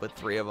get hit with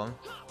 3 of them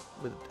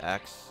with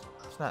X.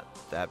 It's not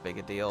that big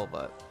a deal,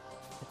 but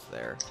it's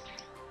there.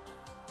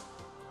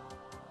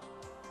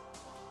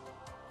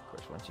 Of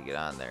course, once you get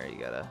on there, you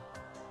gotta.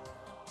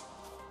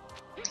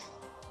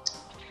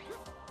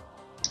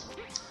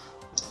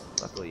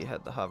 Luckily, you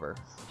had the hover.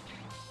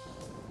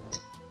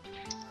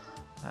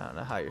 I don't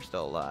know how you're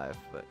still alive,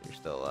 but you're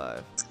still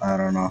alive. I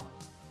don't know.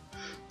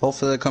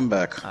 Hopefully they come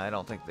back. I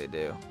don't think they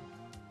do.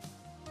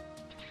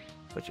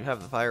 But you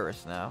have the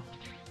virus now.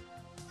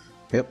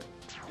 Yep.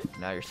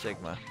 Now you're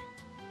Sigma.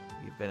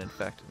 You've been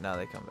infected. Now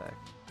they come back.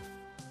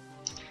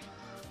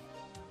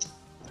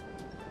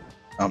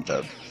 I'm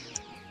dead.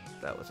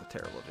 That was a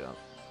terrible jump.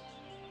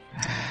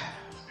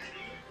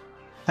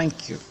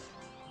 Thank you.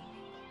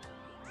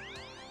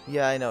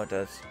 Yeah, I know it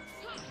does.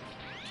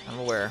 I'm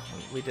aware.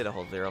 We did a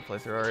whole Zero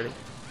playthrough already.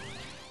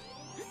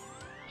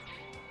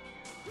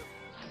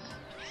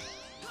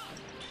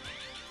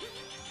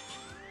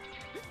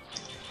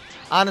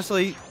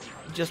 Honestly,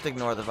 just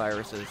ignore the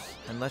viruses.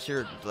 Unless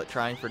you're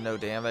trying for no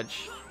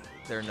damage,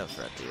 they're no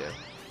threat to you.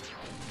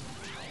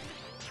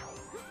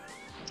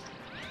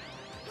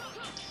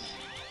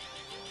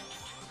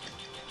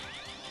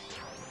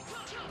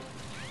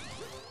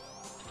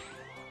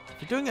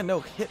 If you're doing a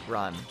no-hit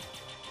run,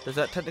 does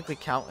that technically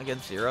count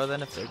against Zero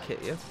then if they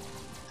hit you?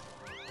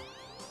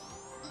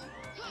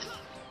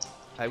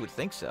 I would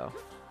think so.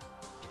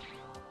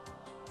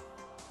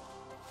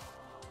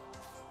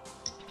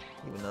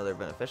 Even though they're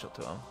beneficial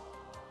to them.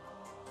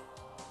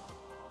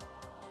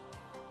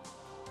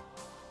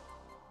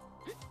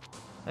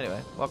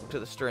 Anyway, welcome to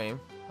the stream.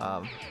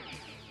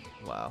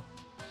 Wow.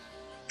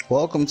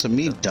 Welcome to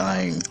me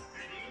dying.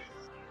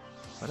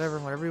 Whatever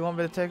you want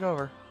me to take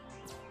over.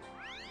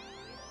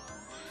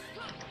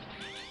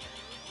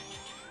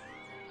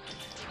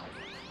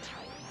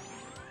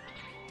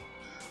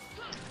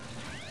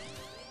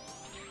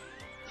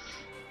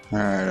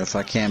 Alright, if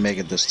I can't make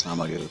it this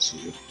time, I'll give it to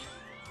you.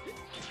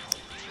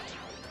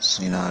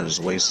 See, now I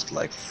just wasted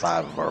like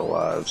 5 of our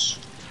lives.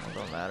 It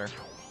don't matter.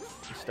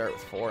 You start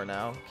with 4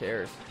 now. Who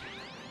cares?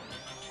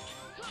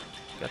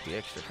 Got the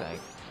extra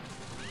tank.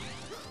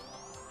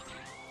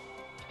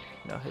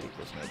 No hit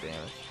equals no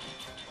damage.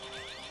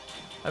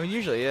 I mean,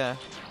 usually, yeah.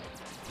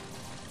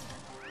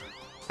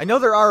 I know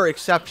there are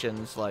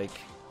exceptions, like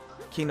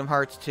Kingdom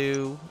Hearts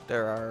 2,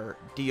 there are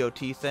DOT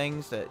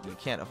things that you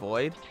can't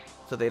avoid,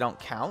 so they don't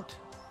count.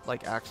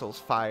 Like Axel's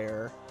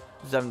fire,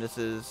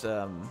 Xemnas's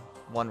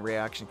one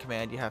reaction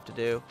command you have to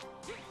do.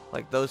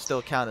 Like, those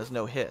still count as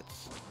no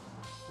hits.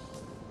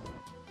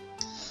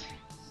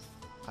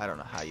 I don't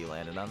know how you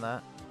landed on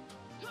that.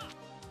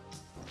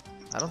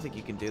 I don't think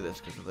you can do this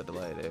because of the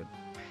delay, dude.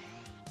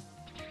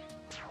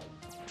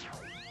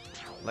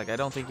 Like, I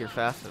don't think you're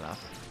fast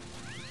enough.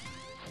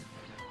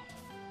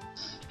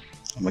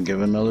 I'm gonna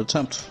give it another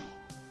attempt.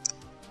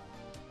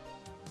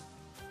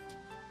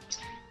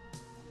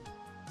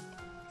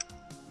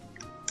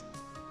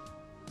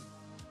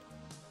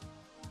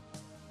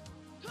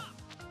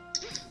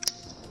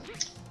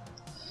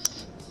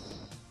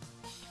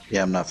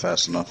 Yeah, I'm not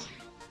fast enough.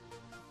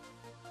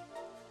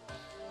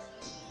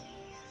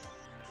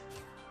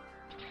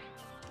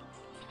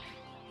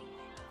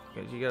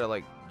 Because you gotta,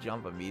 like,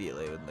 jump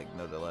immediately with, like,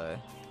 no delay.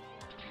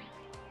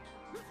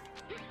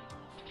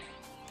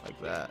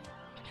 Like that.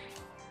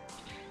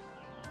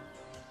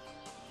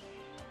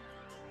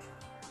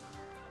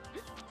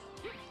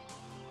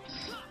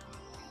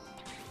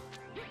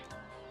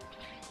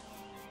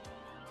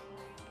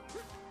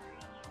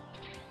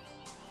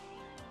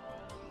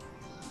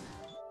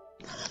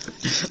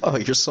 Oh,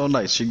 you're so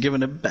nice. You're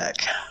giving it back.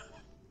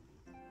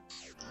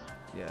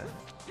 Yeah.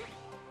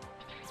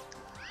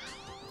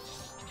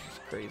 It's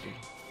crazy.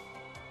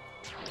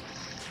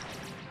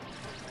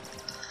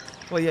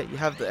 Well, yeah, you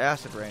have the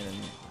acid rain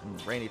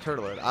and rainy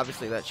turtle.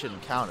 Obviously, that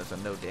shouldn't count as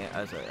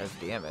a as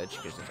damage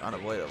because it's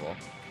unavoidable.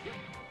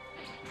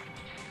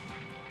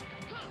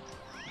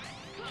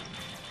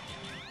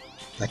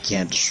 I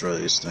can't destroy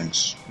these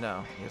things.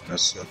 No, you have to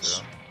That's- go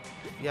through 'em.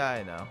 Yeah,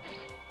 I know.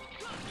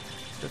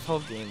 This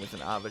whole game is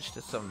an homage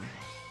to some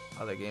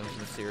other games in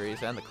the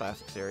series and the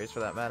classic series,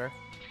 for that matter.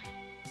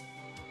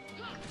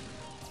 You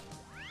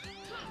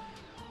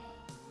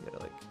gotta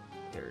like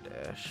air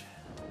dash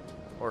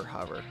or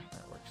hover.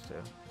 That works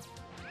too.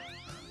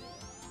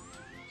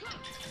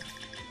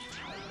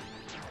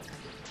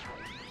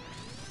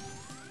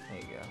 There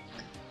you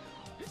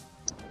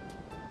go.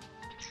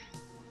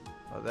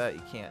 Oh, that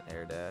you can't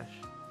air dash.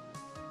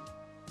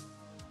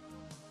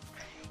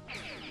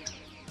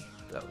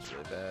 That was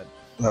really bad.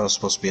 That was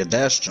supposed to be a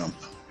dash jump.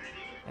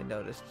 I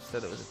noticed. It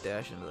said it was a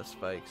dash into the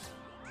spikes.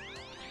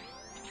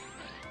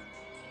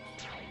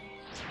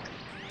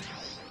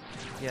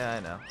 Yeah, I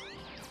know.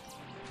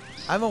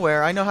 I'm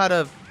aware. I know how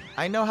to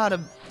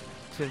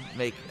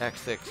make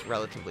X6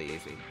 relatively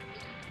easy.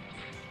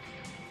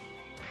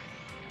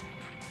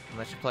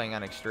 Unless you're playing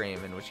on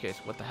extreme, in which case,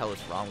 what the hell is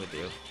wrong with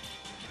you?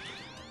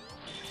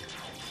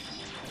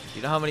 Do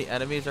you know how many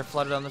enemies are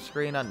flooded on the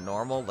screen on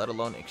normal, let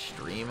alone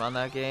extreme on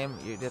that game?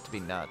 You'd have to be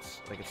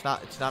nuts. Like, it's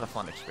not a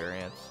fun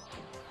experience.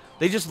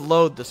 They just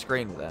load the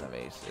screen with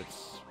enemies.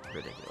 It's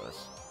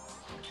ridiculous.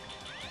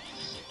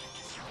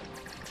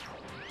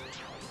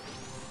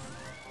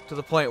 To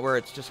the point where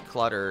it's just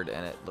cluttered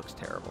and it looks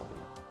terrible.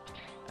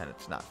 And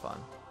it's not fun.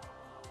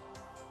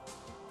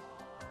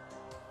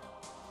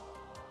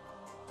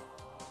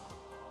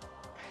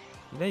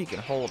 You know you can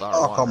hold R1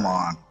 Oh, come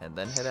on. and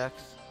then hit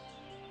X?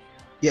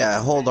 Yeah,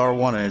 I hold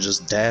R1 and it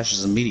just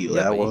dashes immediately.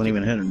 Yeah, I but you wasn't can-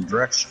 even hitting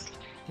direction.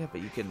 Yeah,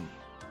 but you can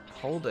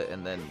hold it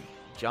and then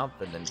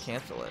jump and then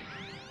cancel it.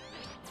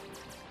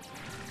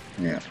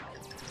 Yeah.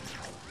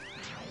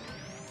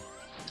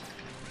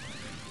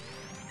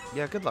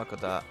 Yeah, good luck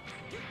with that.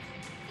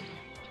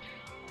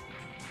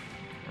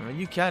 I mean,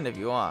 you can if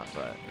you want,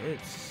 but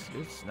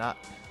it's not.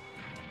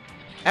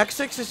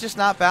 X6 is just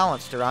not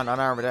balanced around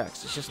Unarmored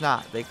X. It's just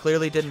not. They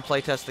clearly didn't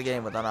playtest the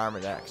game with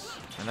Unarmored X,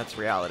 and that's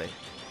reality.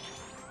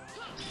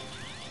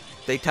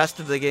 They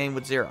tested the game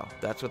with 0.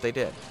 That's what they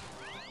did.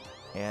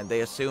 And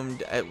they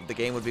assumed the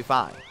game would be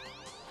fine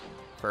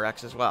for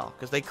X as well,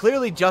 because they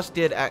clearly just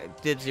did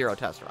 0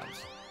 test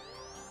runs.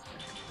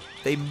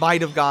 They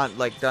might have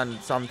done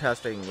some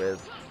testing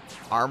with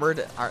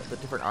the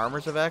different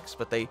armors of X,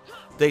 but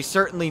they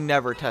certainly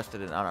never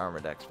tested an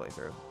Unarmored X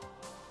playthrough.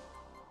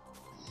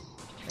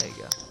 There you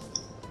go.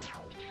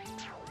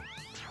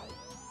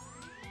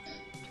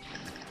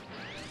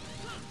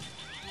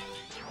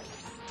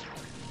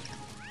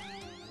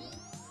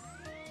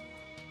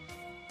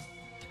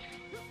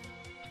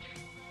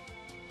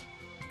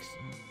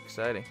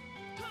 Exciting.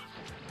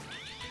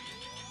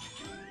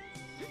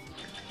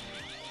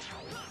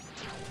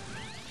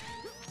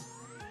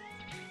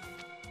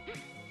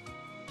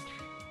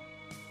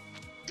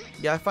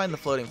 Yeah, I find the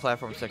floating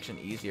platform section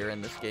easier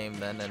in this game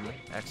than in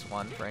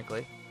X1,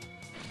 frankly.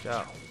 Watch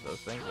out, those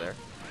things there.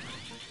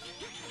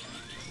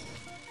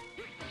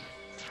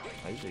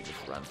 I usually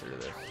just run through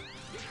this.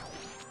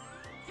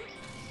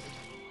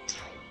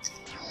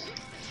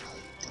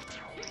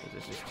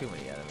 There's just too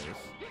many enemies.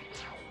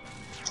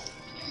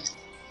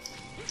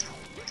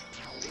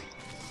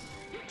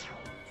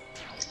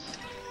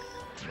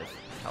 And there's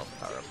health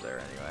power up there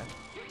anyway.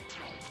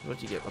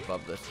 Once you get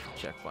above this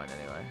checkpoint,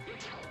 anyway.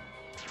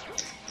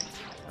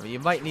 I mean, you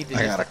might need to.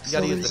 I Just, gotta you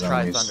gotta kill use these the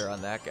Tri enemies. Thunder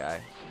on that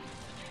guy.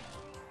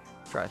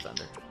 Tri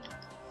Thunder.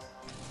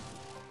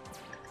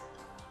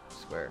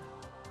 Square.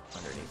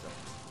 Underneath him.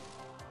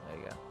 There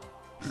you go.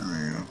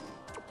 There you go.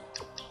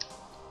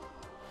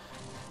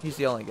 He's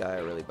the only guy I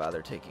really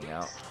bother taking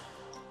out.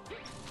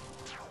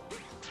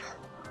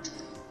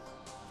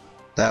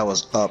 That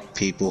was up,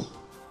 people.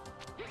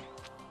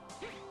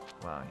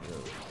 Wow, you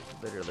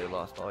literally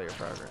lost all your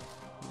progress.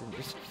 You didn't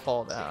just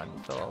fall down,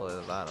 you fell all the way to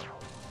the bottom.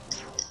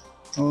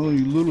 Oh,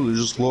 you literally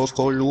just lost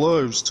all your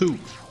lives, too.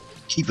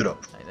 Keep it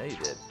up. I know you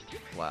did.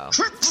 Wow.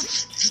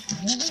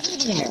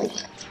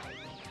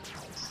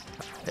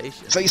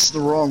 Patience. Face the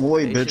wrong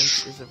way,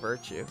 Patience bitch. is a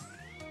virtue.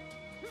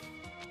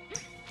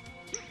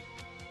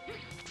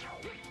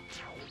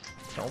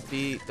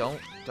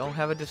 Don't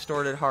have a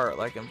distorted heart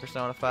like in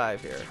Persona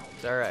 5 here.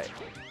 It's alright.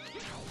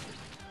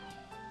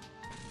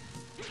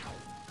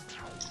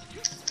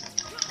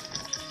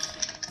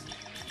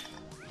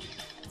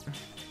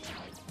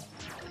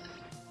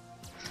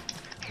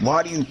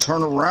 Why do you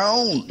turn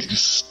around, you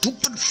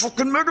stupid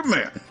fucking Mega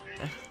Man?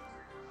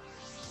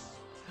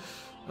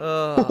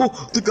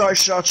 The guy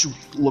shot you.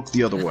 Look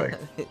the other way.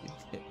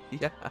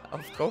 Yeah,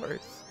 of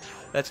course.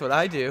 That's what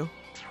I do.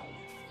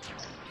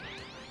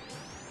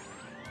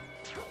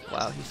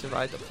 Wow, he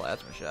survived the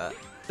plasma shot.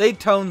 They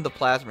toned the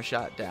plasma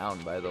shot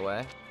down, by the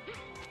way.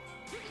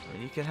 I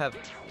mean, you could have, you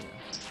know,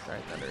 Tri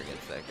Thunder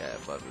against that guy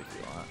above you if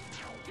you want.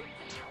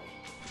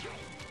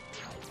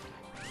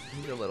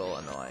 He's a little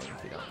annoying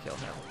if you don't kill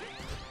him.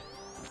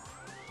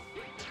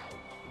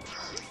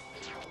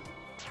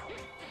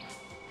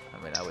 I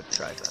mean, I would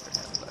Tri Thunder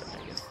him, but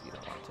I guess you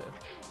don't want to.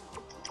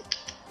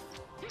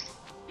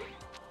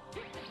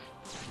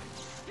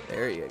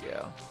 There you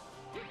go.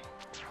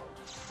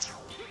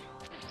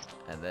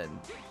 And then,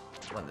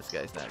 when this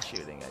guy's not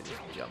shooting, I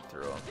just jump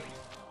through him.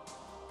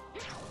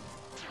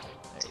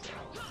 There you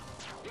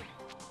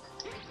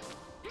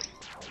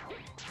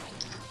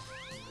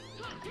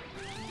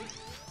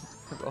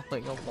go.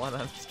 Rolling a 1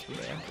 on his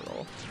command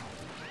roll.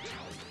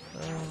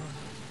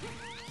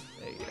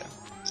 There you go.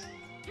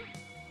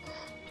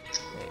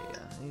 There you go.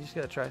 You just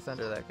gotta Tri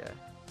Thunder that guy.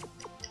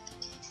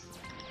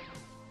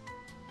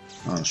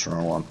 Oh, that's the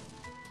wrong one.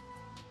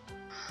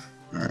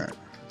 Alright.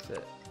 That's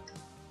it.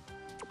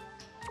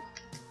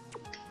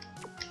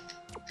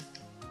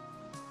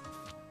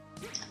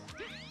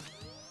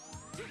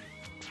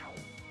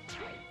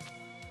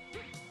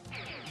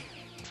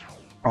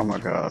 Oh my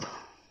god.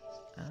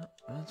 Oh,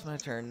 that's my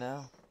turn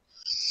now.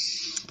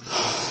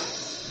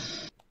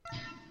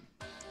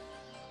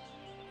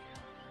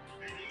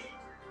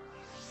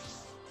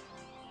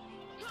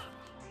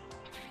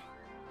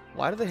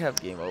 Why do they have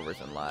game overs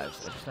and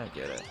lives? I just don't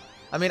get it.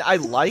 I mean, I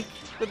like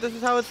that this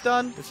is how it's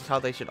done. This is how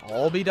they should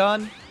all be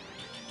done.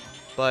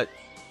 But,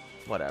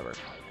 whatever.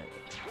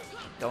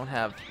 Don't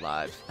have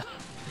lives.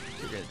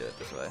 You're gonna do it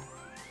this way.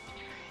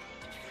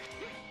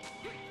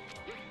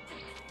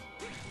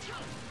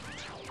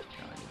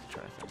 No, I need to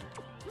try something.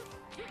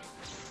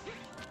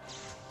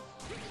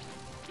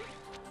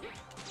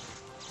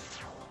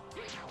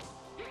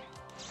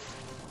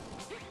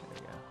 There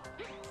we go.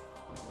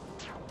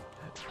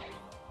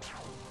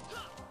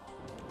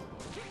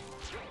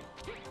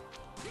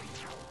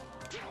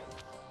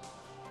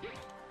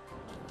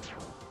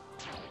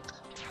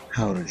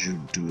 How did you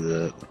do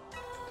that?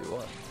 Do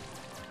what?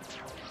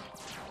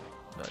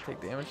 Not take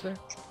damage there?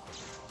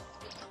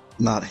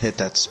 Not hit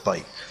that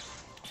spike.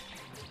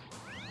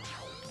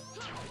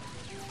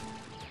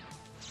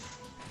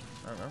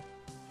 I don't know.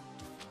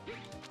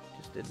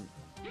 Just didn't.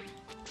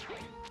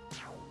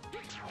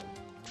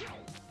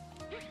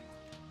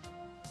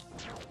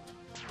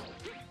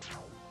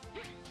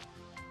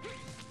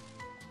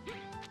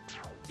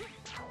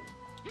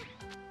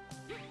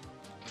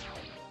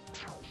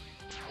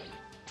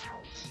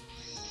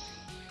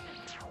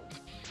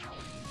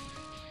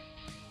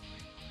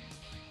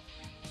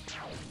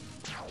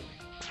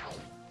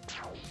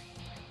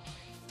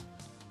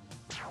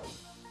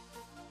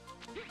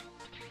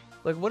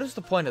 Like, what is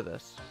the point of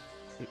this?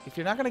 If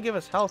you're not gonna give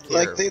us health here...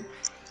 Like they,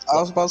 I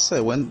was about to say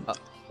when.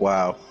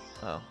 Wow.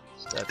 Oh,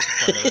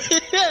 that's the point of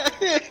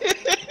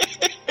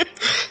it.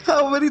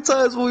 How many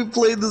times have we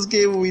played this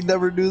game and we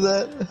never do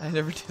that? I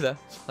never do that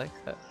like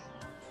that.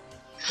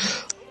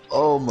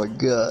 Oh my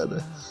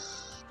god.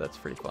 That's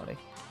pretty funny.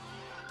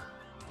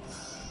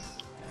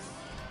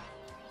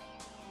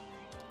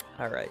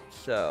 Alright,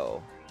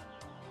 so...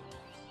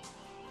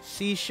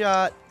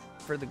 C-shot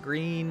for the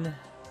green...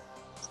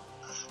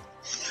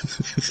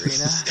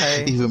 Green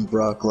eye. Even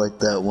Brock liked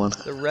that one.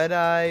 The red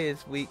eye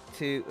is weak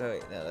to... Oh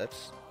wait, no,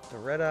 that's... The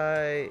red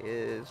eye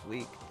is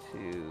weak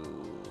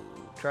to...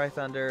 Tri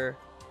Thunder,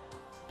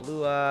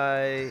 blue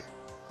eye,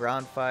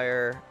 ground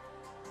fire,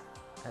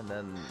 and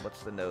then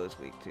what's the nose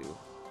weak to?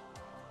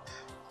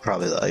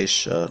 Probably the ice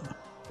shot.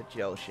 The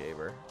gel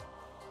shaver.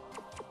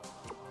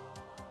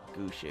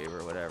 Goo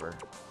shaver, whatever.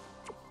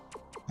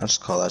 I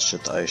just call that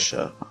shit the ice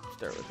shot.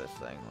 Start with this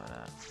thing, why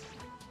not?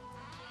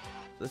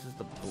 This is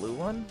the blue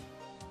one?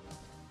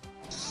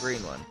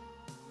 Green one.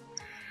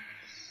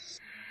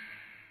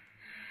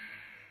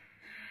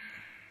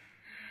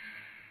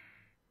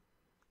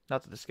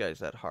 Not that this guy's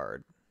that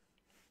hard.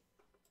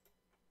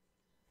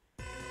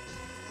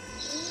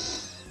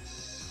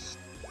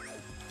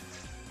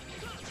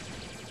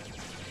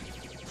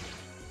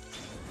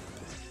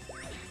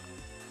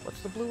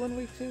 What's the blue one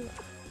weak to?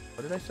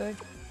 What did I say?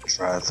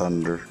 Try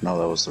Thunder. No,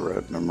 that was the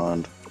red. Never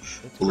mind.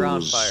 It's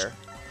ground fire.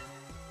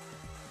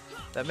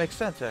 That makes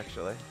sense,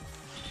 actually.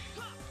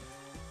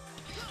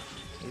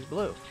 He's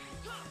blue.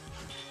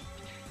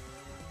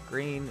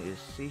 Green is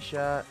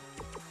C-Shot.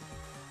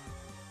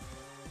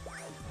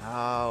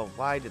 Oh,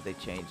 why did they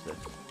change this?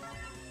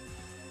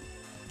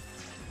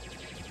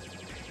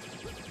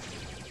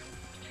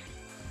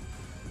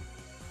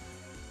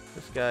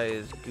 This guy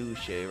is Goo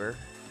Shaver.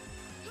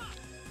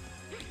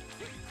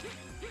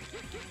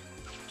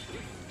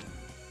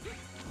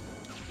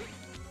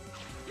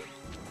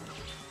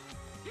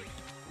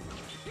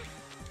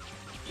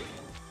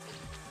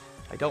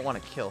 I don't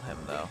want to kill him,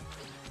 though.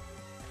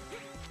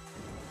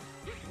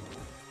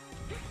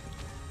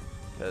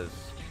 Because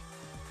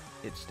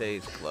it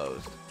stays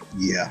closed.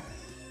 Yeah.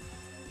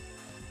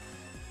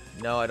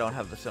 No, I don't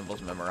have the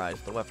symbols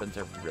memorized. The weapons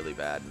are really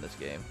bad in this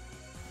game.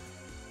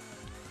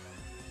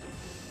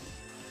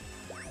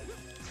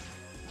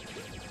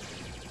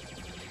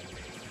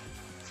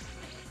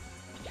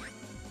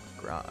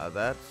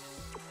 That's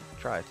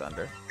Try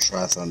Thunder.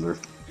 Try Thunder.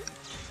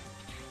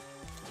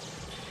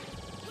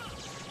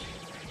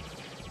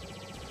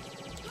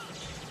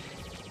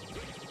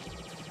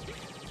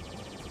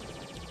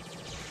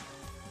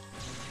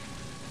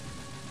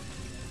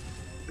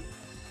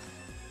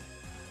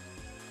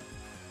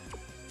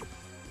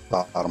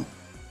 Bottom.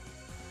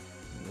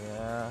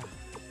 Yeah,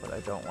 but I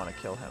don't want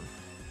to kill him.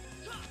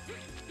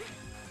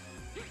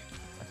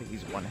 I think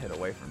he's one hit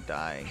away from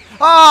dying.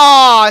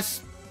 Oh!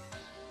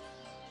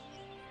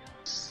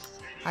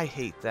 I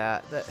hate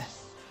that.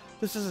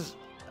 This is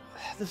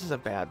a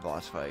bad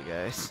boss fight,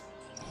 guys.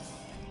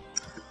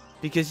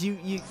 Because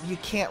you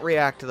can't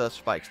react to those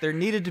spikes. There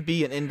needed to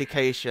be an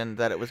indication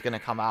that it was going to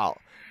come out,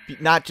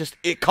 not just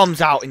it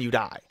comes out and you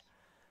die.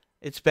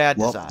 It's bad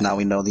design. Well, now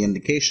we know the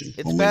indication.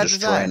 It's when bad we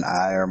destroy design. an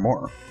eye or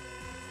more.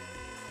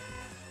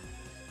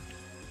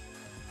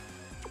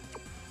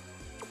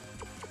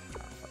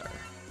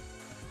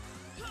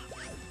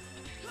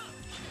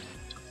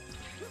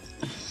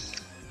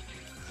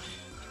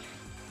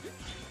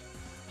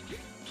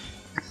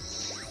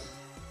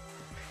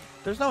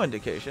 There's no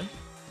indication.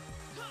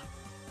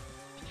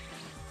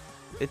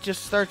 It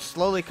just starts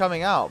slowly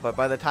coming out, but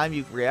by the time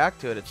you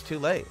react to it, it's too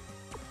late.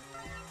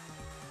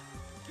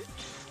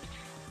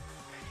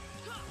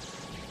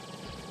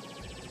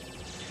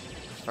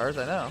 As far as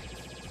I know.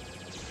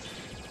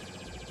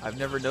 I've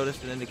never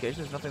noticed an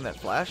indication. There's nothing that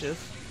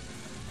flashes.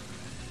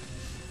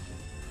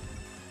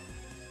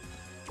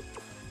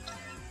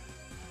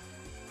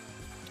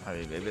 I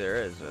mean, maybe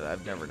there is, but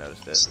I've never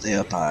noticed it. Stay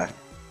up high.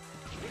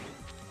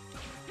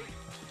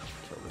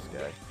 Kill this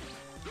guy.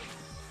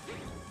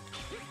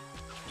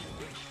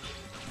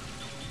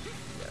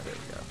 Yeah, there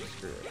we go.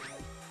 Screw it.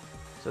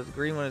 So the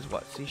green one is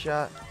what?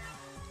 C-Shot?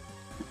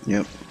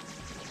 Yep.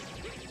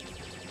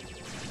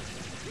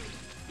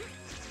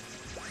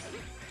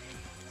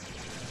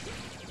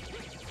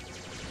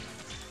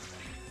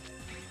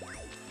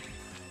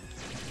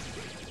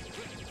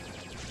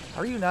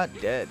 How are you not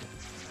dead?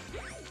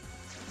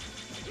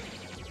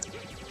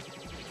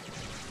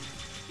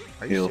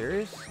 Are you Heal.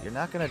 serious? You're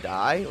not gonna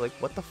die? Like,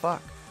 what the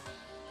fuck?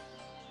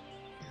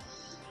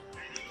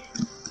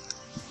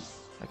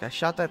 Like, I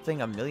shot that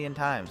thing a million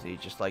times, and he's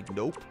just like,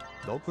 nope,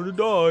 not gonna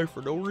die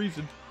for no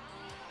reason.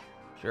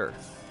 Sure.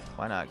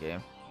 Why not,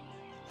 game?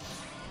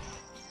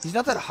 He's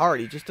not that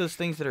hard, he just does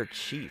things that are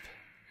cheap.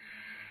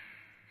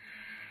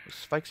 Those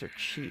spikes are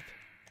cheap.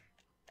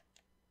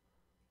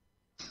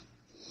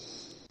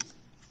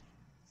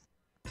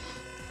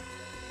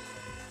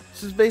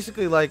 This is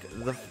basically like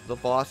the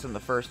boss in the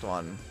first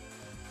one.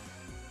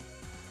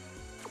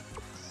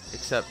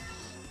 Except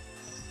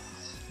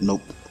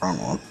Nope, wrong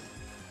one.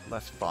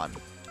 less fun.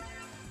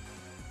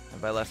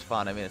 And by less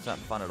fun, I mean it's not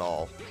fun at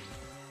all.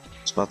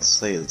 I was about to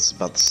say it's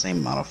about the same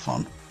amount of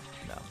fun.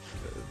 No.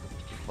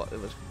 It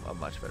was a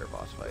much better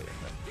boss fight, I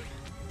think.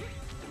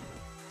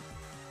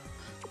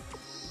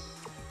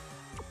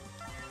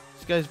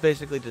 This guy's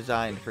basically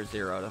designed for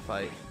Zero to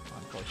fight,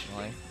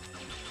 unfortunately.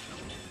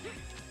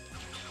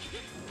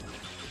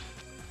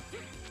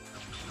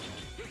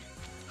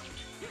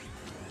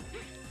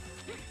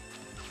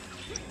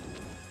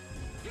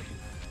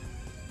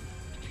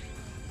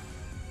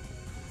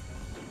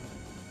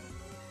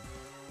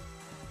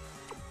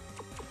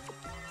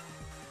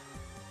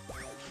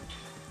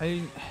 I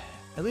mean,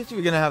 at least if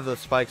you're gonna have those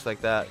spikes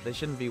like that, they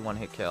shouldn't be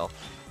one-hit kill.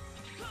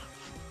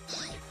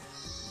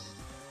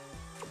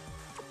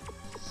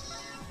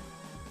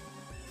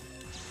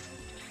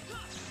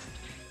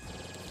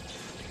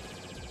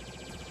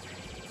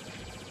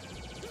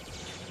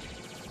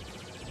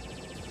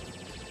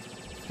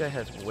 This guy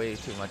has way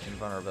too much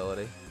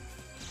invulnerability.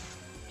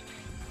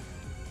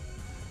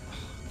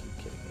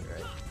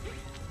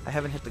 I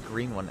haven't hit the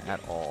green one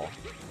at all.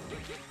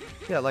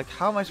 Yeah, like,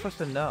 how am I supposed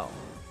to know?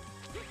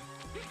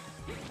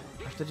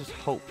 I have to just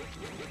hope.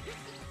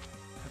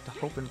 I have to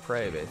hope and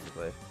pray,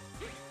 basically.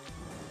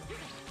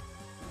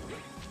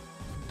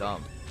 It's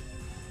dumb.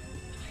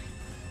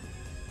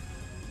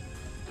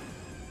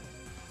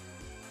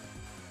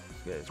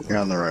 You're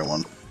on the right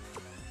one.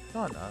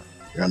 No, I'm not.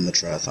 You're on the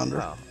Tri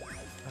Thunder. Oh,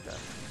 okay.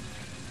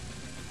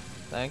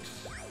 Thanks.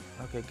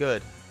 Okay,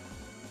 good.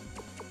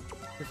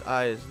 This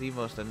eye is the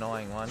most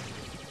annoying one.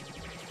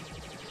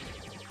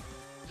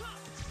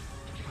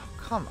 Oh,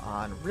 come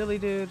on. Really,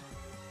 dude?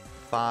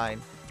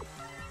 Fine.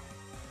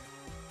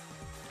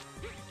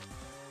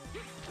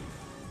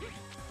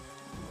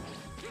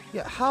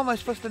 Yeah, how am I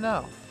supposed to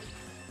know?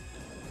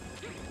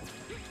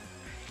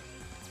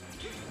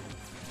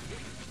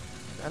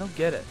 I don't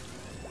get it.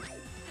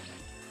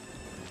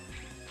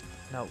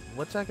 Now,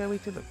 what's that guy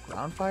weak to? The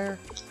ground fire?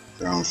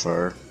 Ground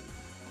fire.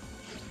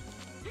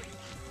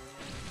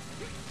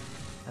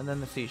 And then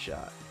the C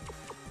shot.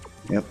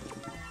 Yep.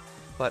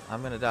 But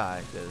I'm gonna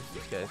die because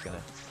this guy's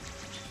gonna.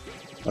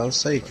 I would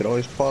say you could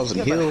always pause and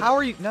Yeah, heal. but how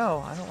are you?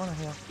 No, I don't want to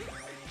heal.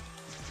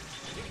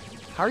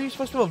 How are you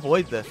supposed to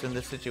avoid this in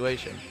this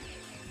situation?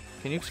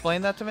 Can you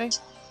explain that to me?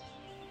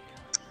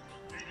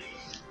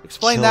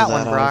 Explain Kill that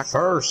one, Brock.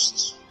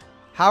 First.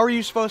 How are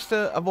you supposed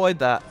to avoid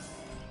that?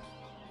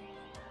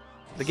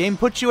 The game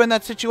puts you in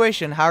that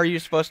situation. How are you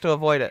supposed to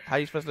avoid it? How are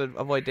you supposed to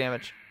avoid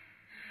damage?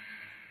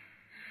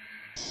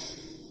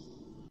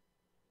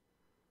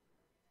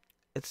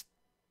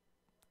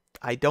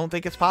 I don't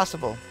think it's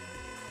possible.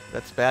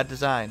 That's bad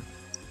design.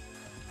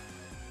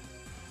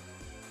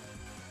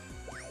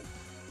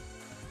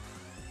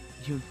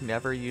 You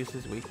never use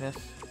his weakness?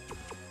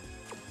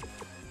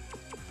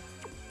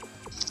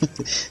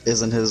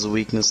 Isn't his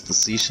weakness the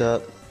C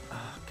shot?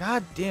 Oh,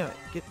 God damn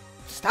it.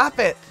 Stop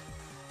it!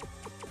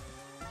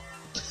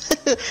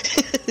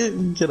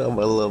 Get on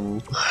my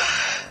level.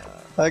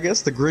 I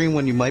guess the green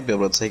one you might be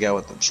able to take out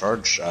with the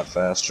charge shot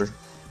faster.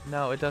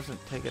 No, it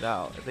doesn't take it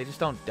out. They just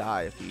don't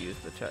die if you use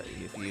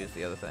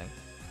the other thing.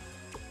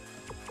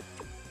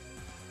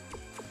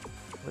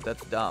 But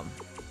that's dumb.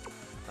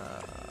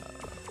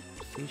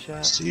 C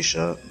shot. C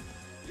shot.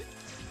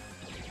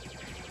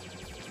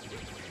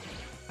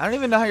 I don't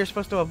even know how you're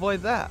supposed to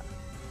avoid that.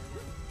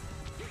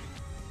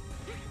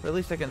 Or at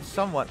least I can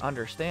somewhat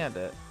understand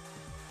it.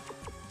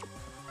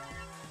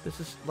 This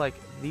is like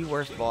the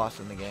worst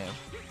boss in the game.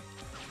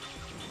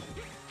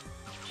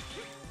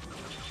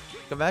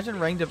 Imagine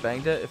Rangda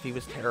Bangda if he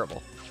was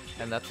terrible.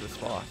 And that's this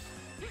boss.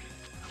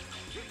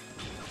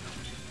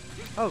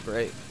 Oh,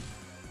 great.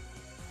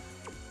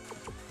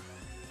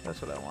 That's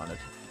what I wanted.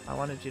 I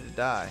wanted you to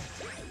die.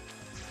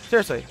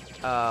 Seriously,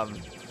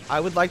 I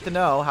would like to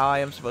know how I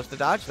am supposed to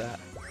dodge that.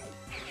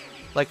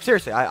 Like,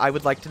 seriously, I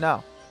would like to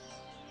know.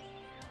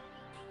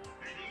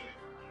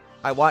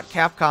 I want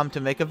Capcom to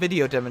make a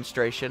video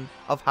demonstration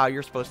of how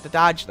you're supposed to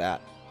dodge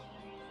that.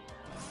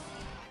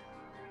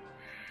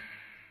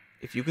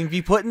 If you can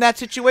be put in that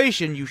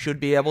situation, you should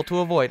be able to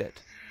avoid it.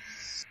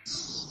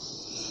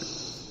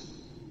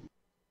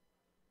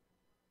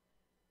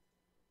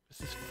 This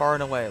is far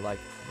and away, like,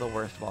 the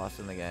worst boss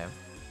in the game.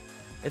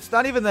 It's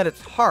not even that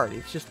it's hard,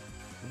 it's just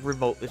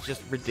remote, it's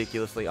just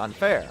ridiculously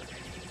unfair.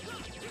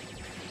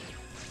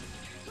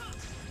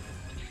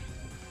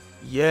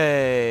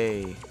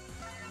 Yay.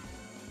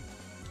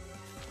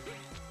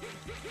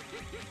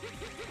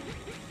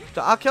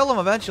 So I'll kill him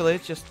eventually,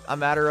 it's just a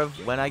matter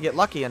of when I get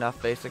lucky enough,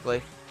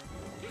 basically.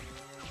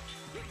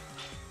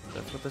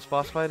 That's what this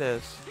boss fight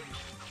is.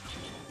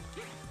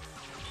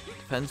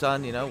 Depends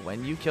on, you know,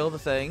 when you kill the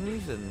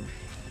things, and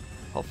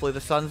hopefully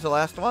the sun's the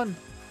last one.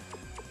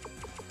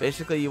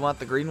 Basically, you want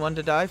the green one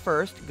to die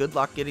first. Good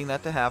luck getting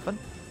that to happen,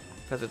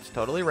 because it's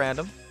totally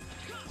random.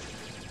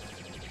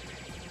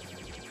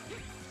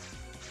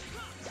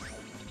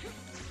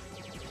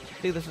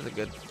 See, this is a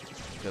good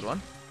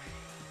one.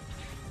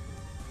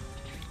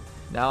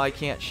 Now I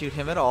can't shoot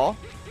him at all,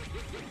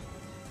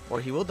 or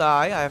he will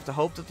die. I have to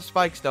hope that the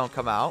spikes don't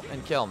come out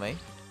and kill me.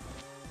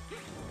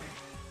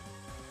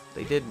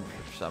 They didn't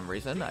for some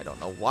reason. I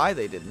don't know why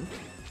they didn't.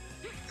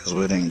 Because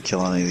we didn't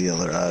kill any of the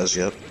other eyes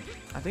yet.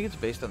 I think it's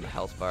based on the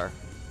health bar.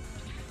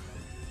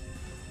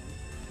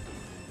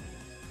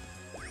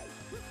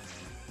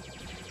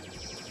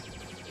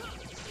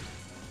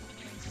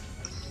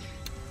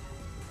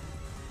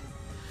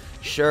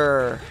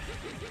 Sure.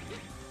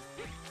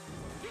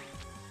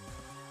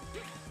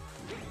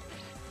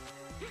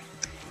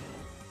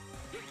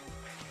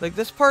 Like,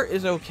 this part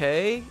is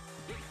okay,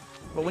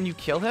 but when you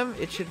kill him,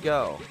 it should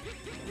go.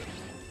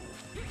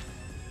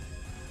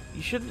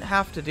 You shouldn't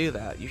have to do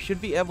that. You should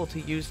be able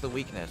to use the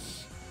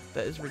weakness.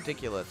 That is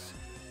ridiculous.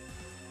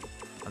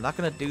 I'm not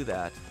gonna do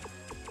that.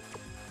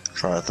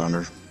 Try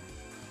Thunder.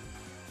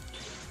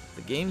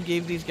 The game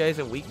gave these guys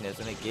a weakness,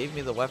 and it gave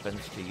me the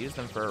weapons to use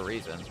them for a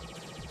reason.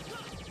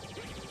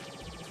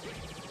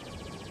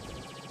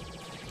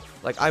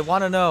 Like, I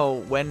want to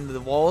know when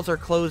the walls are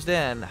closed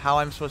in, how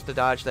I'm supposed to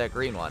dodge that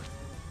green one.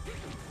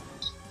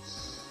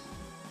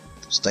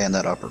 Stay in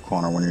that upper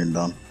corner when you're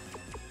done.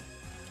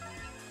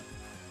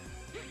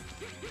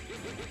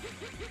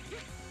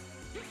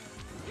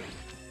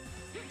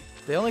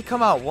 They only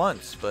come out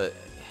once, but...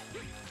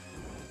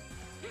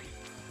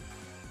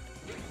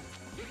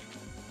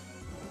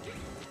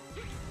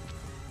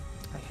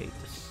 I hate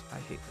this. I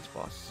hate this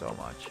boss so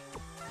much.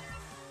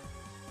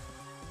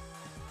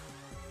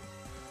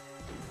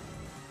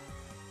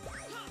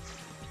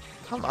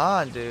 Come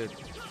on, dude.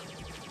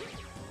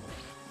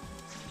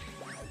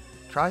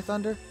 Try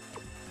Thunder?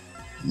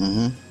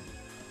 Mm-hmm.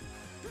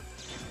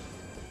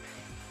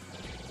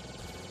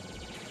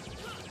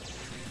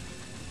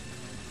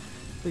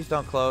 Please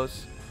don't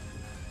close.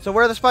 So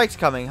where are the spikes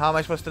coming? How am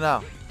I supposed to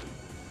know?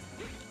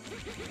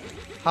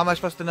 How am I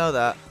supposed to know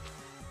that?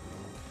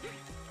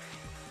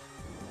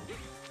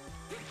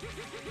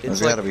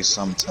 There's got to be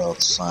some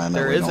telltale sign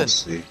that we don't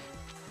see.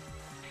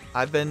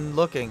 I've been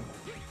looking.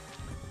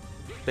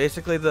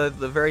 Basically, the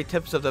very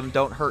tips of them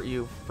don't hurt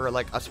you for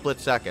like a split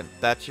second.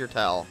 That's your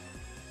tell.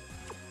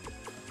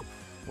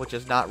 Which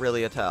is not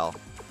really a tell.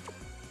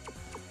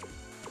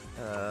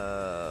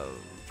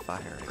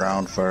 Fire.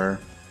 Ground fire.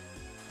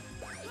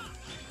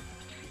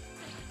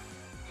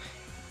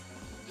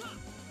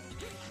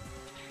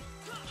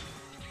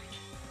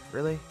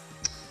 Really?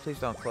 Please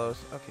don't close.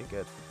 Okay,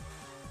 good.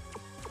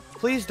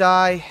 Please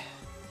die.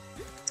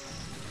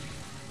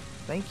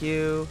 Thank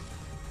you.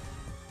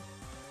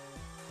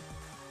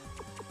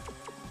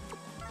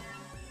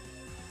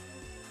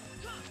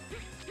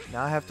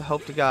 Now I have to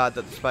hope to God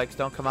that the spikes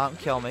don't come out and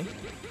kill me.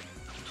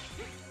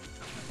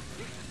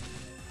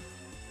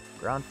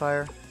 Ground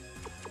fire.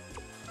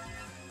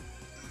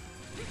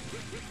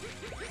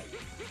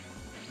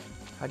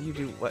 How do you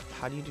do what?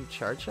 How do you do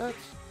charge shots?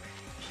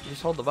 You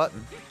just hold the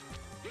button.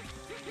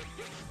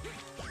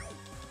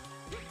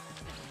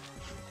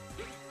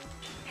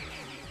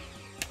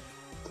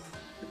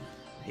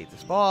 Hate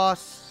this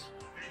boss.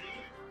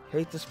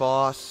 Hate this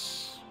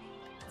boss.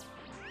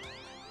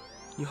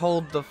 You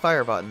hold the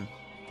fire button.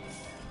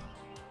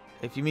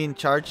 If you mean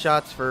charge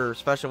shots for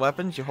special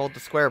weapons, you hold the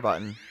square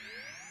button.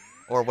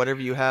 Or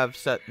whatever you have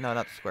set... No,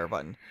 not the square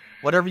button.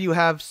 Whatever you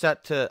have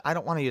set to... I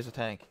don't want to use a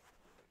tank.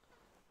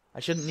 I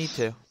shouldn't need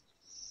to.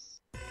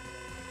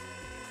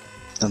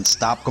 Then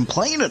stop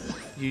complaining.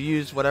 You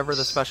use whatever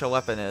the special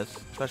weapon is.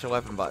 Special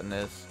weapon button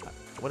is.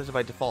 What is it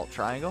by default?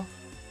 Triangle?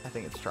 I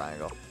think it's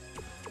triangle.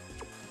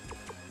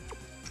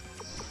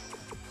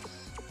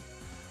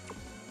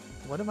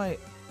 What am I...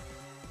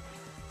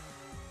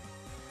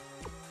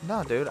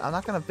 No, dude, I'm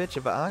not gonna bitch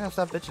about. I'm not gonna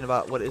stop bitching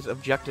about what is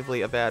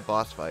objectively a bad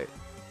boss fight.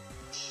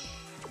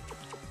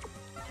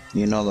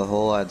 You know, the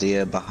whole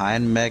idea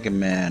behind Mega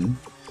Man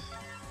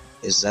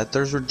is that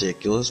there's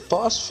ridiculous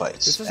boss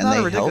fights. This is not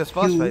a ridiculous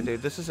boss fight,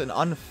 dude. This is an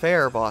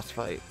unfair boss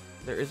fight.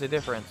 There is a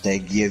difference. They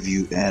give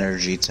you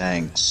energy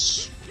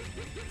tanks.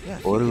 Yeah,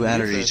 what do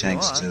energy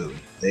tanks do?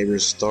 They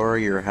restore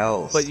your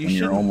health when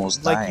you're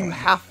almost dying.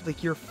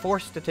 You're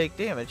forced to take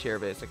damage here,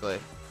 basically.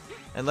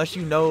 Unless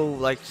you know,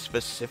 like,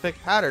 specific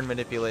pattern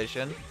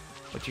manipulation,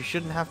 which you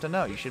shouldn't have to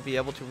know. You should be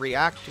able to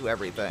react to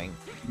everything.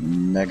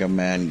 Mega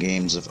Man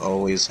games have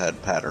always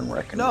had pattern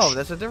recognition. No,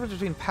 there's a difference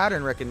between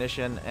pattern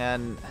recognition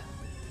and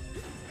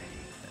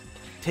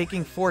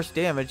taking force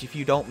damage if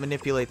you don't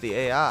manipulate the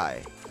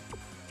AI.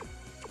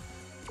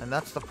 And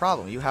that's the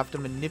problem. You have to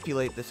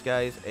manipulate this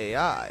guy's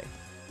AI.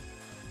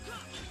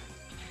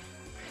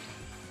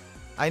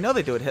 I know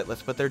they do it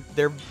hitless, but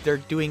they're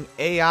doing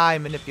AI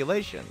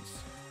manipulations.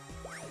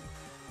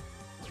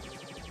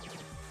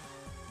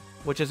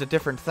 Which is a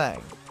different thing.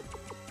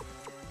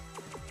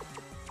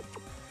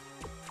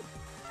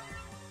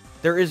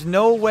 There is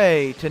no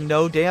way to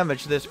no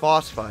damage this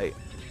boss fight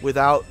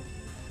without,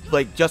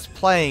 like, just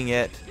playing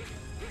it,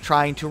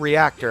 trying to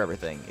react to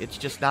everything. It's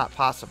just not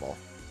possible.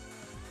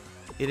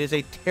 It is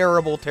a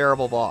terrible,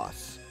 terrible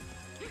boss.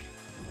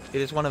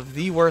 It is one of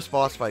the worst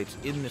boss fights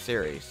in the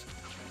series.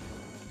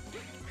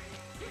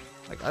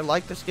 Like, I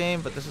like this game,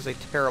 but this is a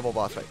terrible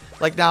boss fight.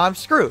 Like, now I'm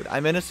screwed.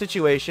 I'm in a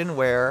situation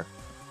where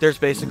there's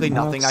basically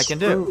nothing I can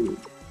do.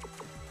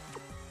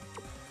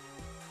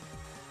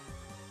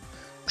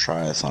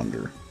 Try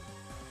Thunder.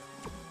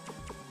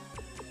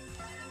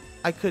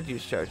 I could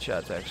use charge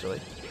shots,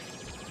 actually.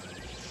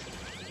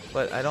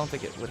 But I don't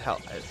think it would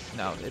help.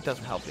 No, it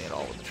doesn't help me at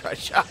all with the charge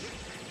shot.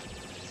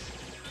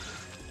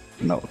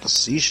 No, with the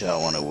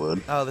C-shot one it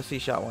would. Oh, the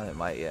C-shot one it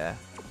might, yeah.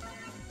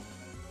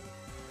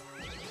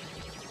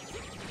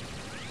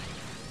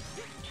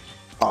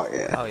 Oh,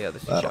 yeah. Oh, yeah, the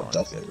C-shot one.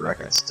 That'll definitely wreck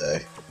its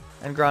day.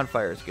 And ground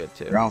fire is good,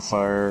 too. Ground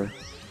fire,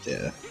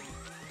 yeah.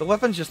 The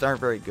weapons just aren't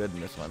very good in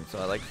this one, so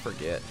I, like,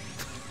 forget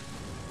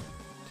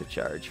to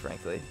charge,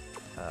 frankly.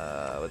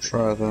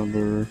 Try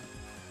Thunder.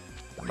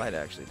 I might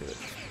actually do it.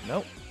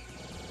 Nope.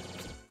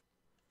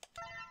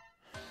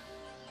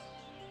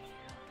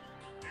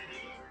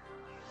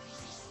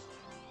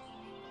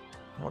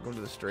 Welcome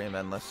to the stream,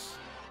 Endless.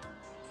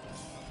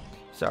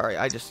 Sorry,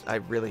 I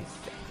really...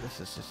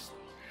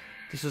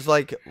 This is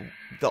like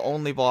the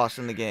only boss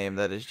in the game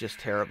that is just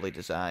terribly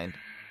designed.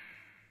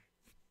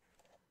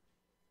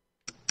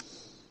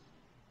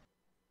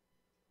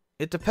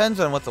 It depends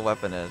on what the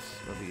weapon is,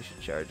 whether you should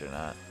charge or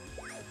not.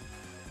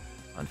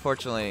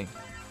 Unfortunately,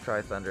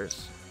 Try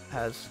Thunders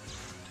has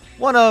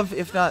One of,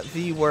 if not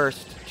the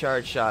worst,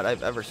 charge shot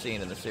I've ever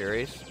seen in the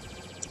series.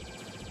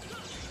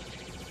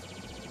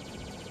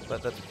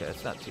 But that's okay,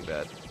 it's not too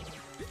bad.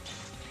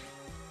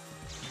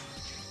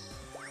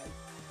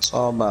 It's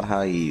all about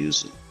how you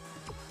use it.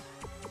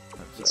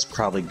 It's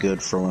probably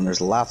good for when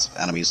there's lots of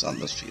enemies on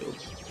this field.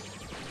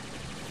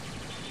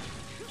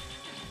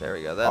 There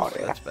we go,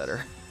 that's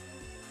better.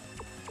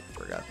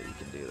 Forgot that you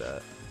can do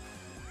that.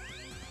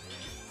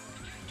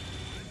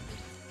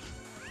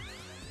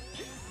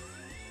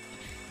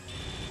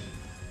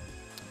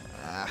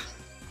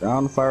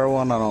 Down fire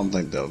one, I don't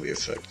think that'll be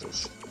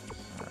effective.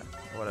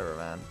 Right, whatever,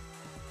 man.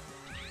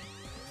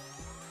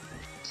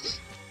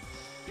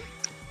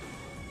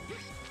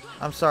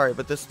 I'm sorry,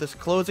 but this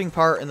closing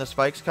part and the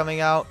spikes coming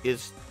out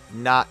is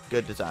not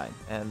good design,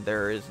 and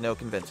there is no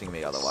convincing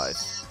me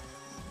otherwise.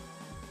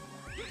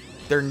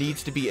 There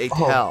needs to be a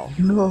tell.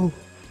 Oh, no.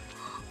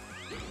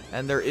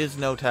 And there is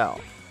no tell.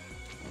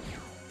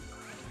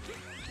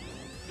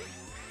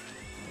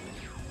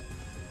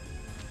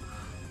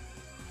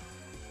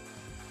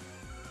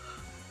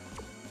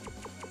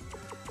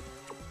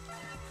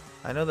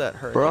 I know that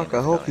hurt. Brock,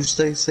 I hope you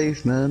stay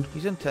safe, man.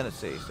 He's in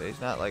Tennessee, so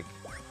he's not like...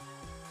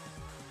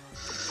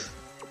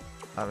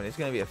 I mean, he's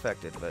going to be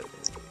affected, but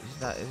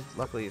he's not...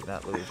 Luckily, he's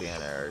not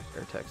Louisiana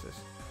or Texas.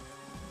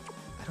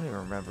 I don't even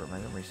remember. My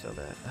memory's so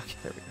bad. Okay,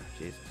 there we go.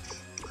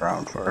 Jesus.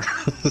 Ground fire.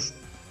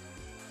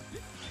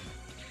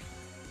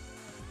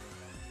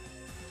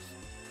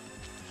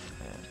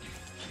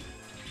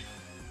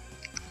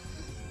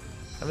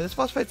 I mean, this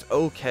boss fight's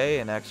okay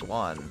in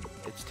X1.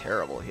 It's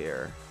terrible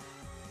here.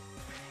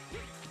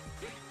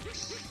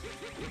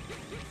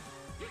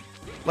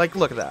 Like,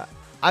 look at that.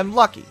 I'm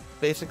lucky.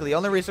 Basically, the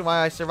only reason why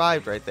I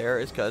survived right there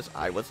is because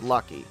I was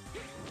lucky.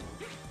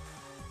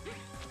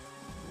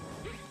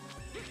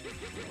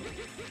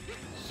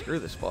 Screw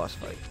this boss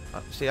fight.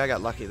 See, I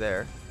got lucky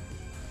there.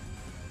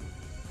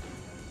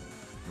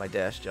 My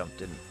dash jump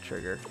didn't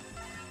trigger.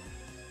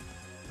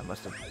 I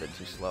must have been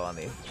too slow on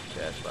the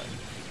dash button.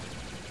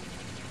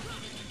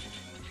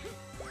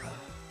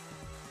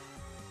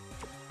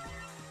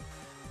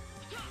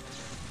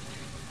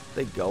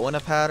 They go in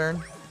a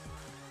pattern?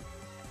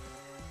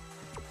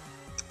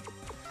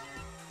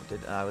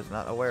 I was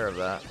not aware of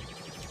that.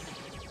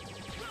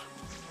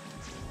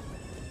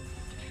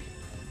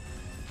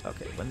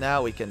 Okay, but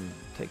now we can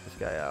take this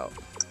guy out.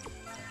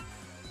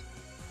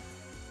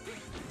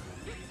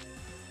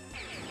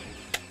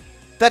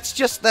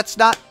 That's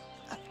not...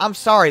 I'm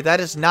sorry, that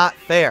is not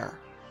fair.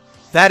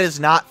 That is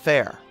not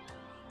fair.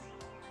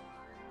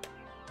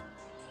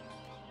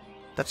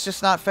 That's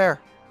just not fair.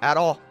 At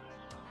all.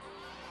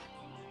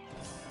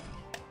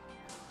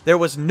 There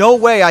was no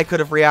way I could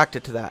have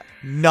reacted to that.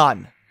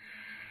 None.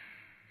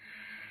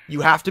 You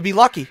have to be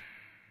lucky.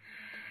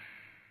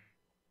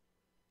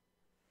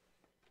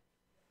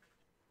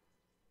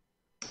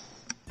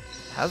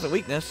 Has a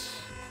weakness.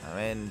 I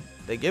mean,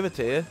 they give it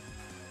to you.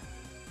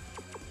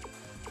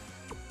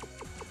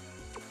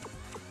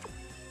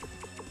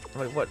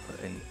 Wait, what?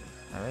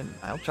 I mean,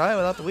 I'll try it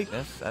without the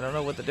weakness. I don't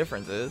know what the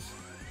difference is.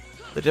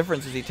 The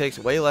difference is he takes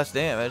way less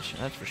damage,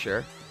 that's for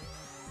sure.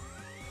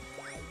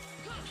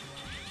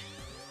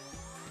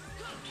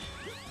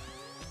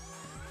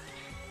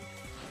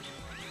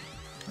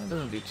 That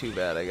doesn't do too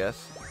bad, I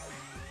guess.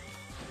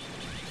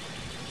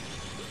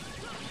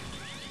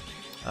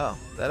 Oh,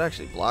 that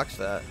actually blocks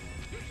that.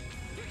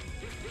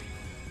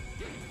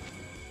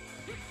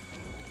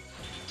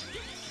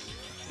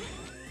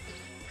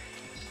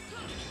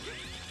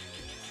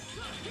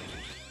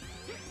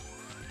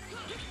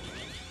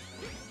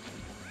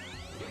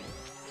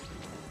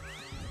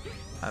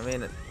 I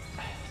mean,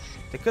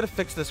 they could have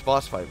fixed this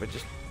boss fight by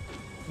just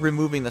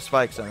removing the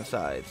spikes on the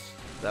sides.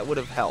 That would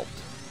have helped.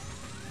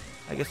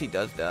 I guess he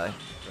does die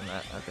from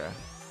that. Okay.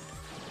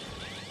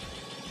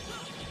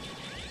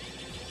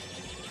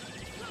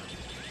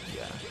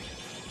 Yeah.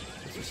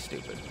 This is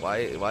stupid. Why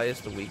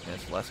is the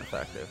weakness less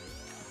effective?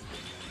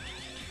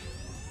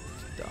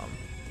 It's dumb.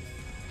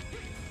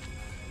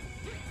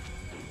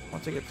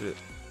 Once I get through...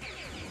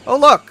 Oh,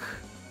 look!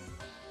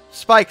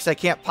 Spikes I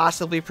can't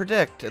possibly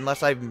predict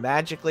unless I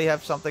magically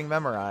have something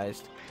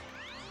memorized.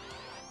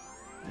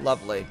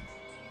 Lovely.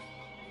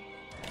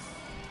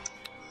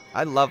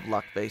 I love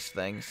luck-based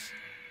things.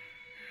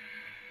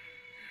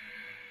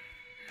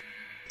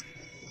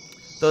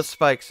 Those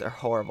spikes are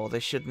horrible. They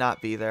should not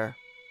be there.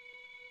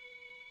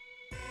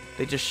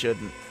 They just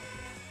shouldn't.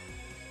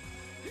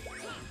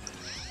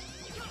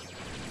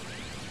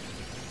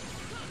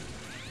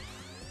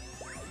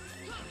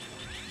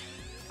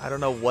 I don't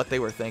know what they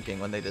were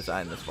thinking when they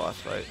designed this boss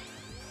fight.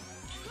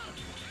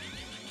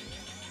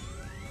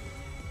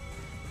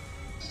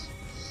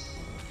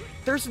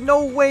 There's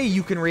no way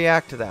you can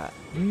react to that.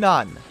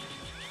 None.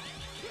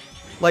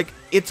 Like,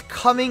 it's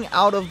coming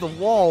out of the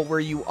wall where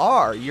you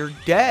are. You're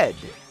dead.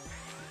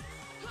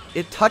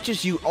 It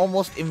touches you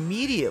almost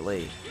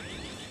immediately.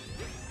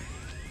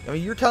 I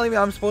mean, you're telling me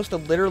I'm supposed to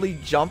literally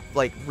jump,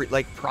 like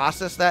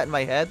process that in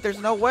my head? There's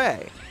no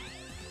way.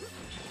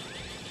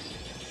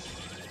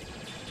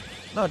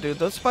 No, dude,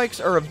 those spikes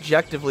are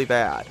objectively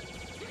bad.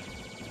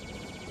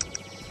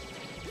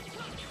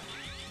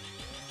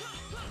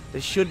 They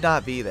should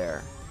not be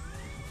there.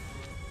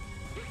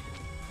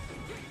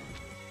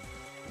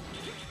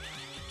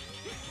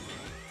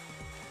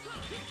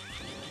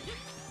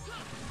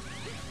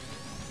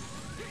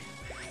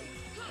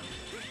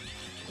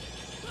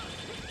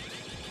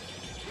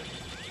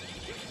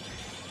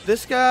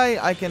 This guy,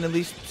 I can at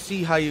least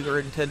see how you are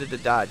intended to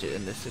dodge it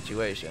in this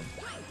situation.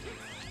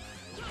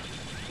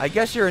 I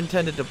guess you're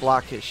intended to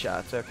block his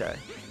shots. Okay.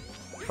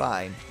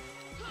 Fine.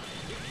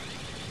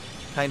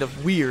 Kind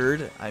of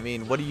weird. I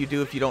mean, what do you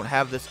do if you don't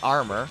have this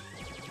armor?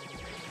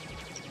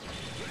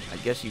 I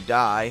guess you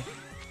die.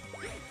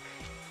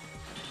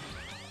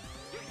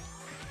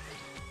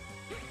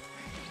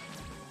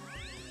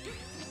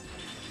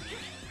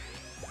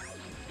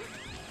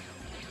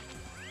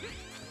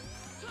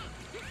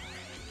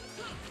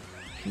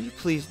 Can you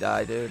please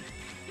die, dude?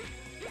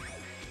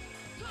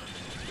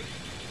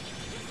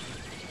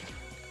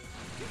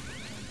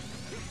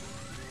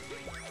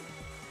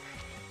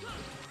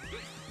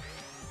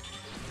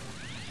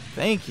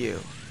 Thank you.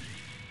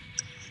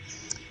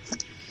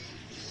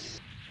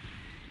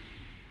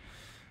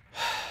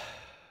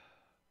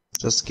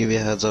 Just to give you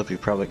a heads up, you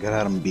probably could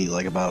have him beat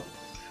like about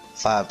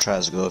 5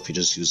 tries ago if you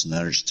just used an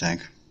energy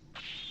tank.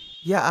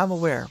 Yeah, I'm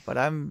aware, but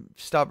I'm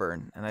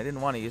stubborn, and I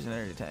didn't want to use an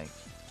energy tank.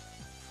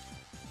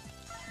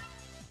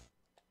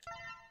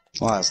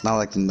 Well, it's not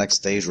like the next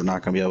stage we're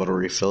not going to be able to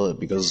refill it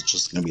because it's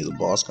just going to be the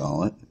boss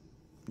gauntlet.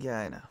 Yeah,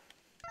 I know.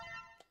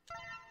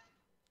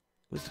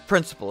 It was the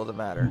principle of the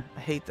matter. I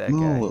hate that guy.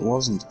 No, it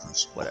wasn't the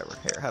principle. Whatever.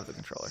 Here, have the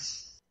controller.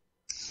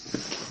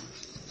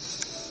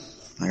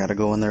 I gotta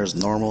go in there as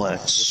normal Oh,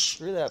 X. just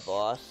screw that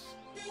boss.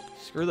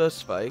 Screw those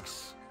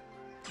spikes.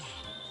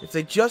 If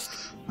they just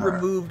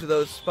removed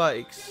those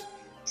spikes...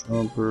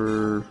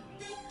 Jumper...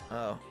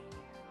 Oh.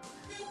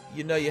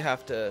 You know you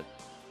have to...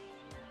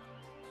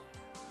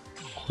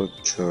 Quick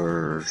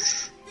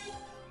charge...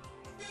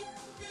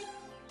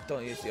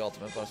 Don't use the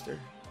ultimate buster.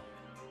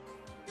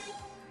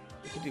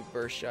 You can do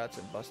burst shots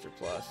and buster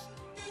plus.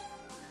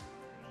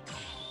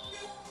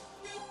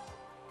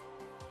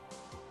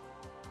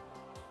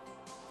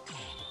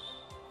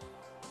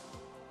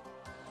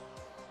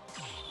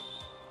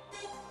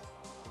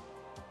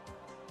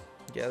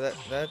 Yeah,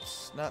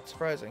 that's not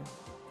surprising.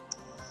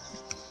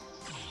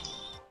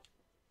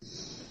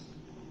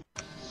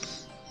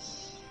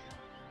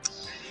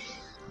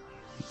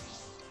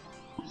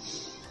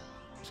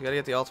 So we gotta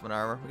get the ultimate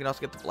armor. We can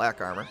also get the black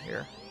armor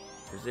here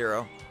for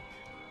 0.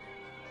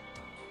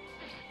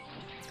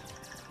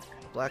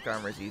 Black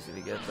armor is easy to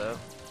get though.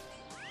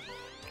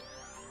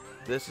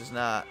 This is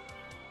not.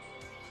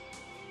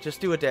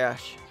 Just do a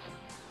dash.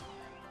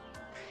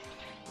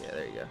 Yeah,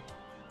 there you go.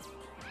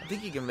 I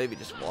think you can maybe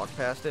just walk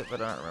past it,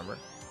 but I don't remember.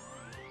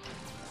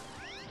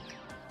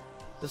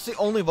 That's the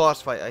only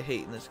boss fight I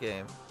hate in this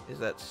game. Is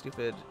that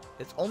stupid?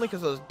 It's only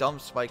because of those dumb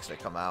spikes that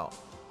come out.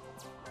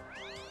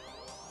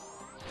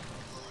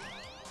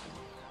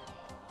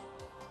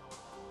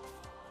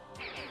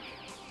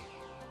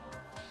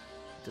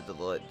 Did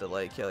the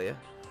delay kill you?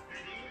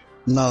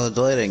 No, the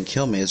delay didn't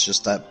kill me, it's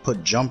just that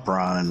put jumper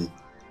on and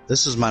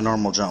this is my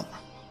normal jump.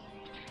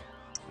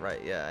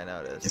 Right, yeah, I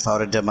know it is. If I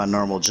would have did my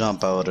normal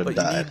jump, I would have But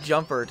died. you need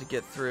jumper to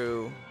get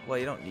through... Well,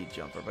 you don't need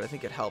jumper, but I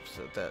think it helps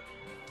with that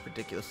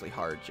ridiculously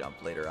hard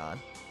jump later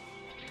on.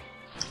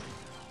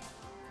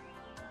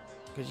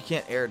 Because you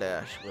can't air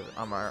dash with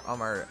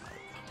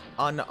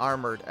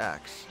unarmored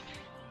X.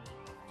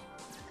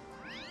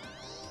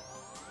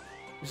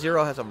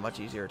 0 has a much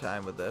easier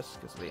time with this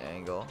because of the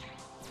angle.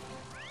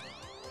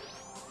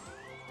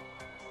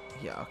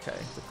 Yeah, okay.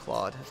 The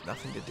Claude has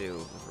nothing to do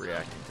with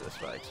reacting to the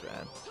spikes,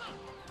 man.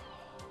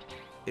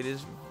 It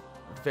is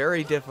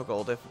very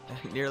difficult, if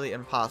nearly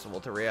impossible,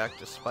 to react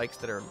to spikes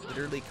that are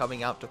literally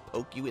coming out to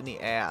poke you in the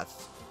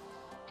ass.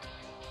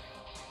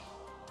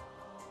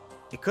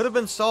 It could have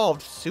been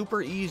solved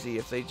super easy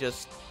if they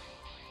just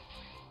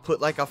put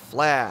like a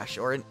flash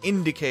or an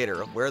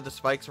indicator of where the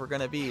spikes were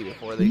going to be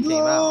before they came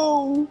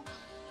out.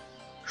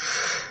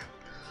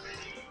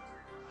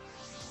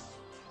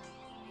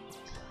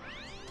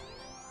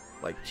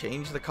 Like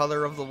change the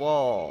color of the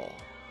wall.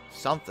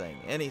 Something.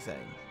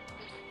 Anything.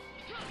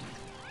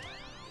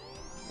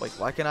 Like,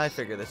 why can I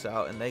figure this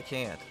out and they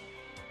can't?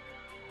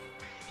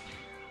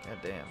 God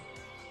damn.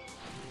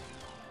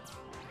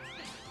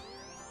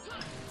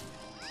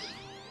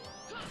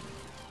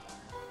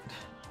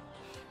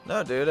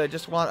 No, dude, I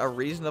just want a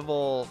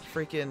reasonable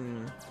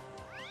freaking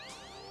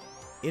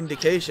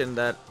indication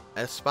that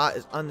a spot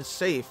is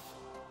unsafe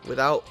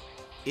without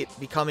it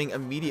becoming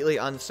immediately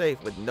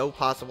unsafe with no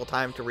possible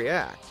time to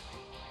react.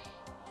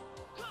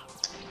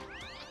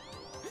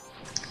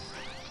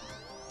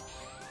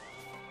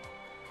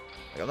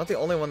 Like, I'm not the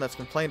only one that's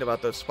complained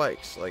about those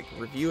spikes. Like,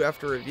 review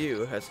after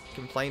review has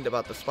complained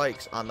about the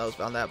spikes on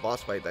that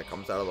boss fight that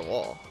comes out of the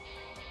wall.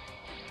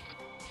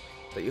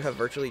 That you have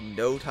virtually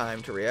no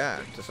time to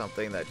react to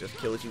something that just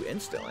kills you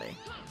instantly.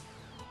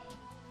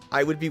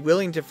 I would be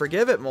willing to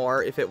forgive it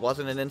more if it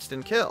wasn't an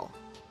instant kill.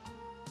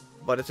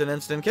 but it's an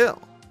instant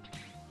kill.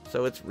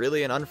 So it's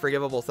really an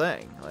unforgivable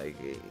thing. Like,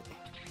 if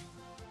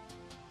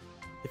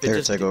it Here,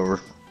 just take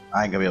over.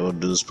 I ain't gonna be able to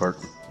do this part.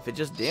 if it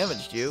just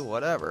damaged you,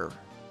 whatever.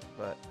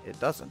 But it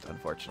doesn't,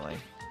 unfortunately.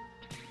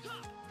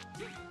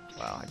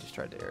 Wow, I just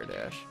tried to air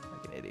dash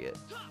like an idiot.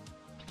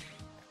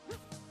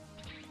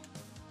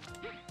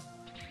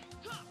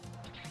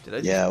 Did I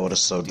just Yeah, I would have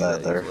sewed do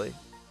that there. easily?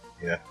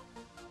 Yeah.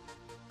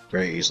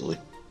 Very easily.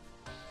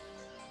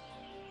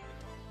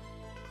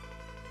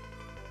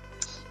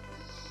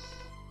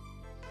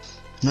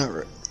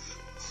 Alright.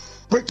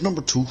 Break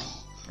number 2.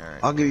 Alright.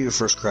 I'll give you a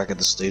first crack at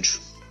this stage.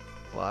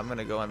 Well, I'm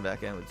gonna go on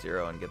back in with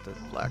 0 and get the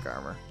black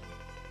armor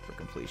for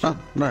completion.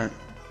 Oh, alright.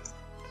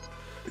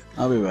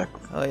 I'll be back.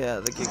 Oh yeah,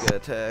 the Giga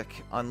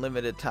Attack.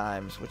 Unlimited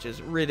times, which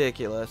is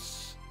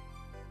ridiculous.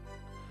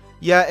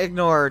 Yeah,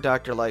 ignore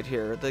Dr. Light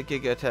here. The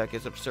Giga Attack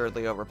is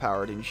absurdly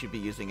overpowered, and you should be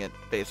using it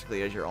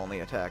basically as your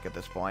only attack at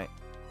this point.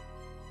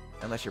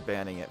 Unless you're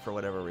banning it for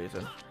whatever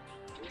reason.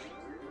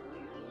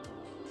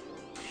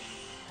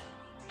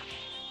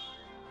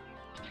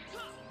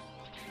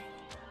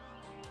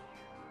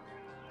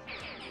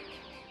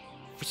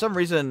 For some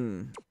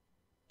reason,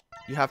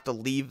 you have to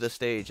leave the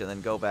stage and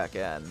then go back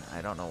in.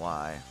 I don't know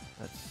why.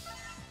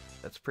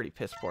 That's pretty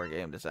piss poor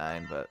game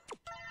design, but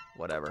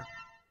whatever.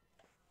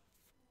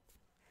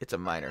 It's a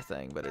minor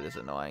thing, but it is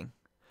annoying.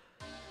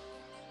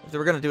 If they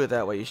were gonna do it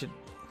that way, you should...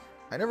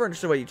 I never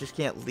understood why you just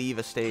can't leave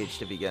a stage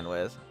to begin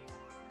with.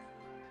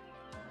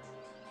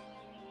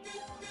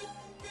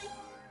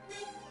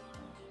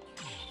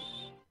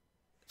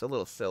 It's a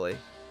little silly.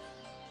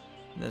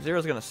 And the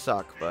 0's gonna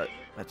suck, but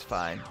that's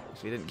fine.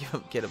 Because we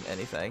didn't get him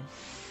anything.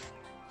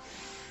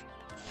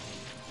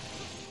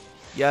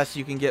 Yes,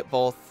 you can get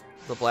both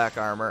the black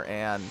armor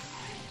and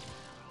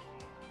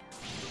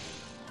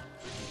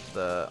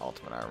the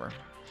ultimate armor.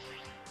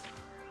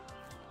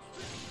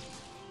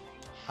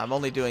 I'm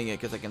only doing it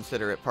because I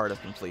consider it part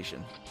of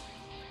completion.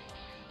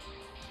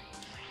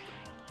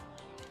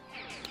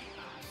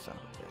 Son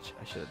of a bitch.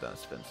 I should have done a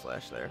spin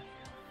slash there.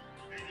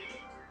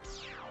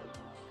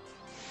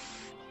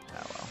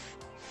 Ah, well.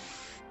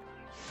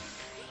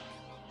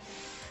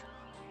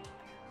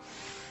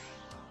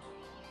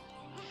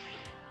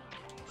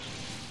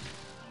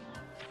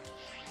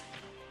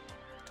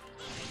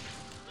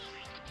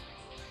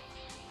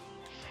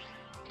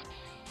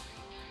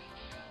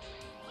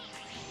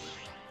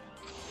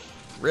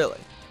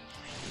 Really?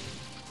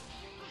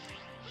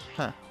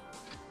 Huh.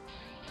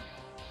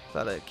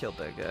 Thought I killed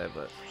that guy,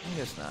 but I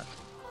guess not.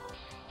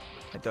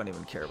 I don't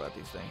even care about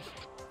these things.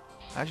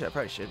 Actually, I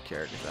probably should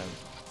care because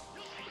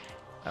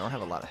I don't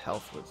have a lot of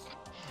health with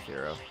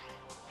 0.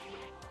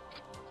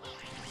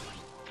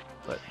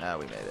 But now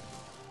we made it.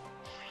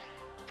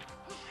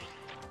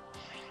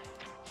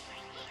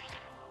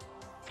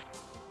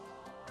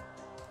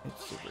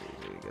 It's super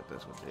easy to get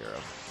this with 0.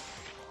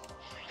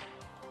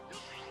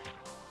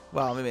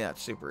 Well, maybe not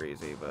super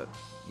easy, but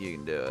you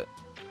can do it.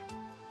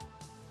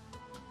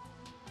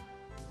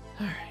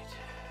 Alright.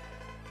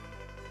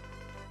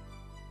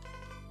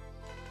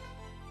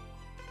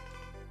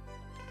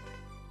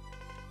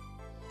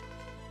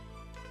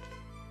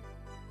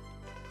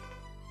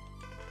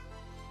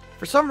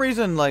 For some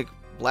reason, like,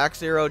 black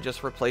 0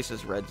 just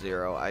replaces red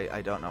 0.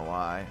 I don't know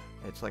why.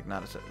 It's like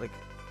not a...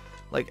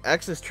 Like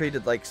X is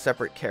treated like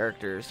separate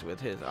characters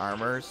with his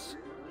armors.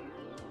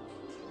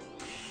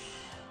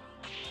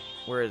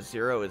 Whereas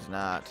 0 is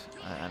not.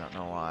 I don't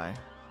know why.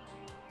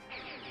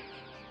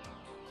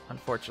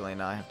 Unfortunately,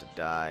 now I have to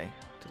die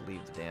to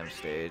leave the damn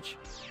stage.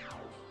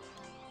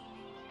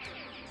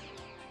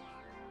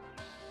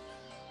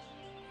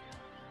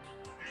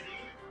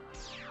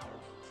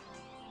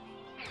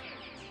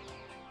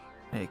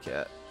 Hey,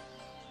 cat.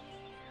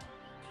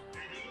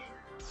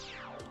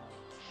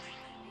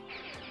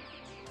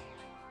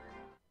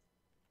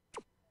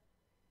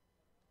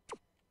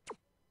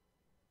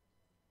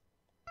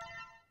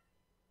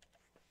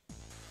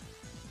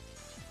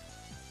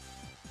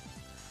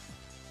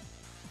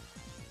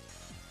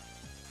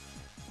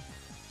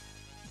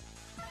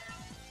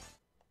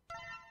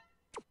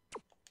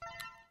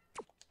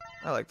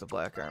 I like the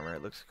black armor.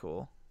 It looks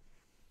cool.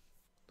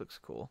 Looks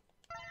cool.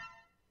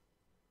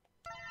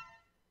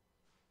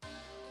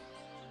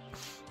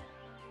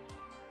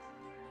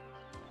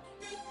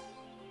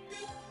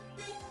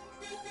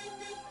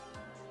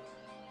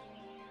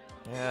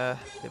 Yeah,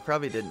 they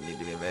probably didn't need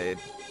to be made.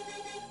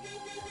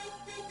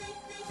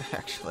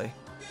 Actually.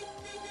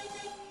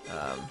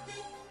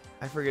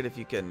 I forget if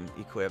you can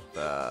equip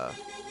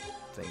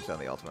things on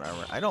the ultimate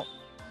armor. I don't...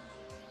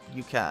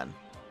 You can.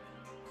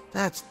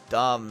 That's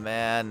dumb,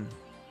 man.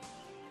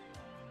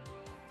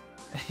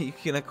 You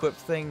can equip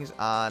things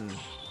on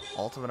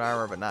ultimate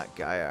armor, but not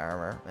Gaia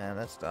armor. Man,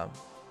 that's dumb.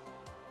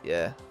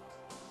 Yeah.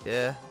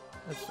 Yeah.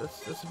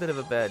 That's a bit of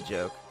a bad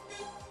joke.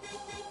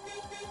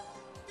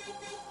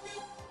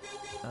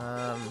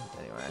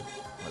 Anyway,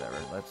 whatever.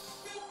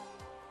 Let's...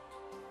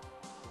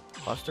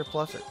 Buster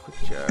Plus or Quick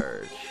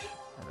Charge?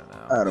 I don't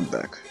know. Alright, I'm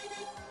back.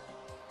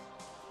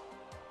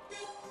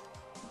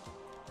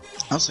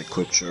 I'll say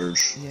quick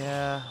charge.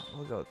 Yeah,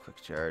 we'll go with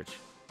quick charge.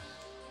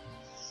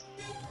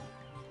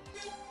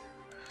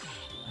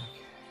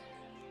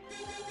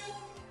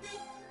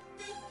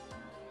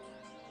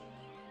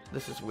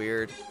 This is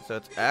weird. So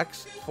it's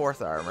X,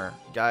 4th armor,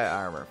 Gaia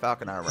armor,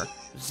 Falcon armor,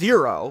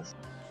 0,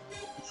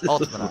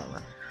 ultimate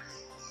armor.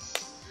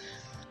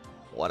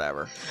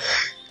 Whatever.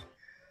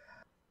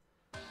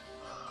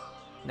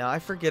 Now, I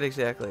forget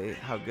exactly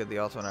how good the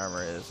ultimate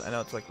armor is. I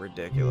know it's, like,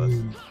 ridiculous.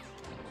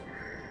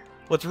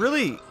 What's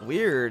really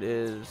weird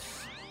is...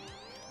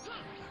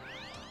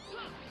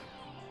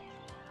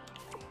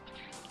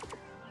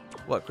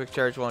 What, quick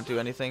charge won't do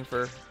anything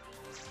for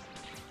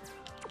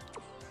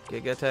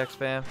Giga Attack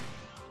spam?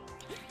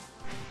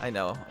 I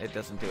know, it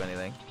doesn't do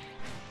anything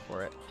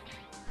for it.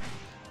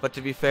 But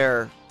to be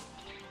fair,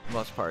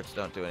 most parts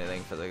don't do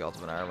anything for the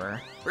ultimate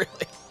armor, really.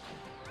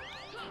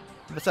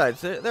 Besides,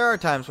 there are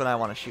times when I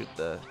want to shoot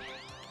the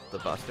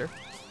buster.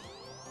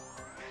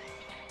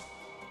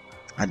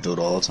 I do it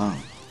all the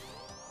time.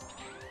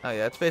 Oh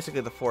yeah, it's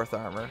basically the 4th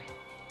armor.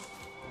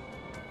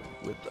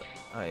 With the,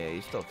 oh yeah,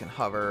 you still can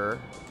hover.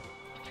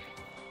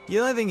 The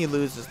only thing you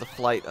lose is the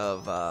flight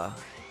of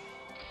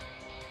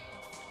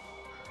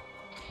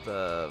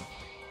the,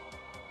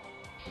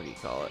 what do you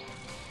call it?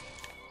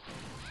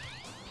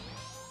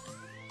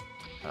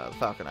 The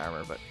Falcon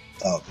armor, but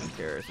who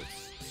cares?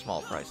 It's a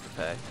small price to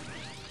pay.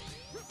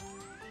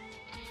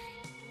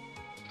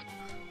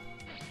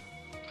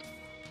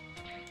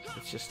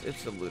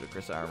 It's a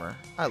ludicrous armor.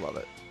 I love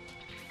it.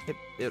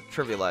 It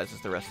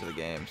trivializes the rest of the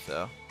game,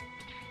 so.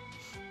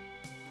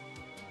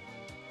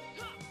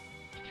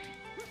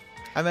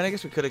 I mean, I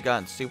guess we could have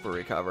gotten super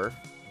recover.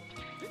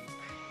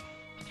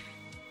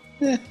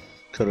 Yeah,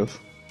 could have.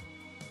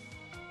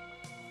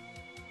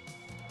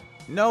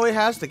 No, it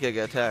has the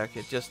Giga Attack.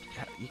 It just,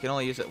 you can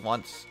only use it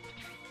once.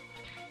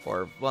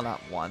 Or, well, not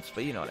once,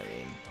 but you know what I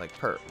mean. Like,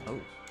 per. Oh.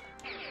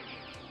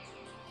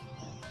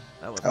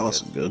 That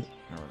wasn't good.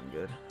 That wasn't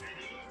good.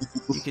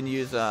 You can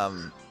use,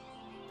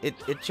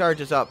 it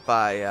charges up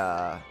by,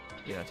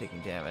 you know,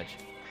 taking damage.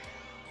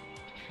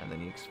 And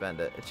then you expend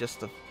it. It's just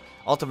the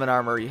ultimate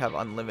armor, you have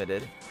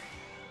unlimited.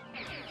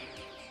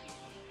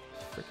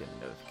 Freaking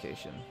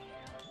notification.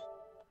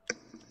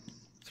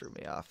 Threw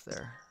me off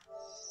there.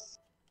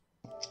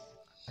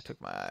 I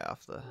took my eye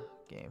off the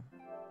game.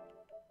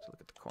 Let's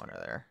look at the corner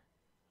there.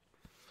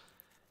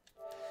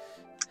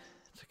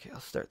 It's okay, I'll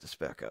start this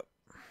back up.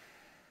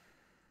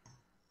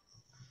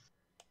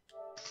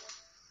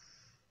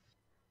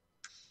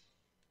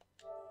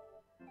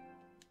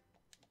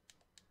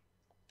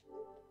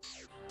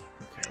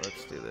 Okay,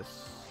 let's do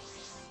this.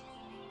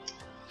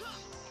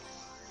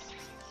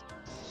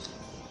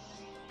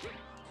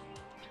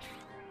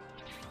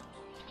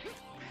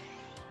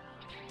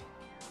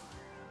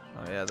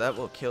 Oh yeah, that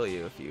will kill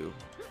you if you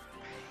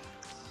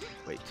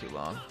wait too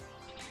long.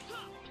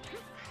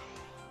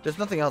 There's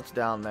nothing else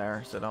down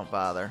there, so don't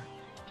bother.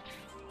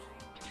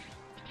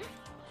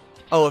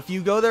 Oh, if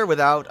you go there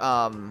without,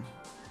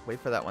 wait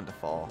for that one to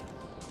fall.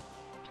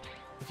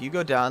 If you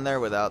go down there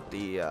without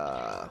the,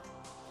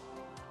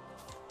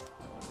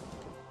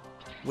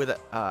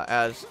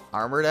 as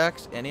Armored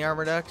X, any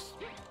Armored X,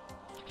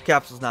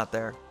 Capsule's not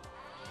there.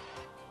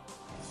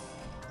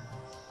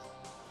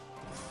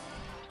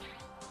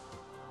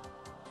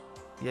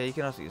 Yeah, you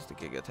can also use the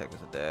Giga Attack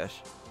as a dash.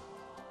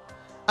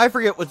 I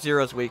forget what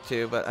Zero's weak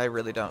to, but I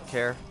really don't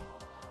care.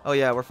 Oh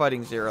yeah, we're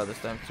fighting Zero this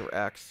time because we're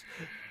X.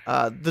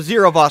 The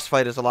Zero boss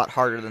fight is a lot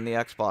harder than the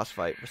X boss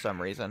fight for some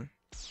reason.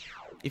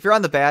 If you're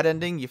on the bad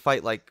ending, you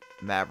fight like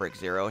Maverick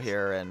Zero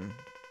here, and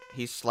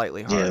he's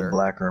slightly harder. Yeah,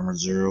 Black Armor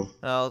Zero.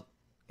 Well,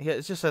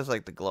 it just has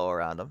like the glow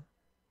around him.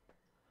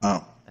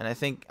 Oh. And I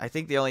think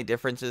the only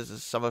difference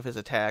is some of his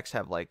attacks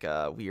have like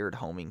a weird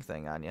homing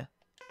thing on you.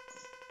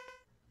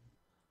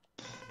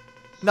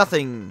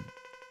 Nothing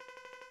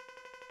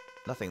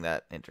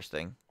that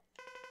interesting.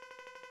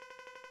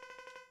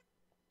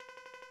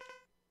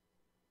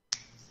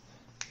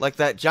 Like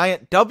that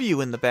giant W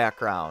in the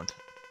background.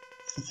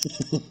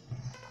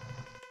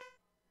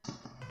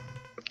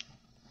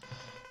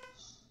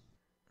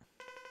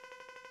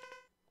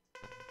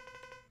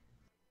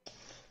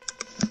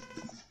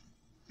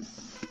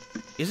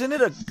 Isn't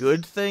it a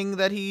good thing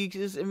that he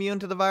is immune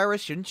to the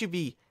virus? Shouldn't you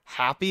be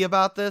happy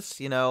about this?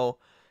 You know,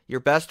 your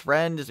best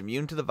friend is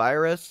immune to the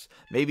virus.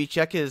 Maybe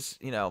check his,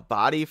 you know,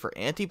 body for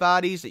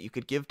antibodies that you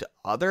could give to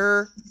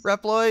other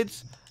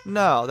Reploids.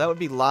 No, that would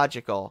be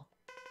logical.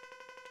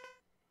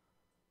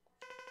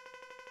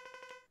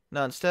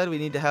 No, instead we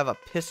need to have a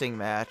pissing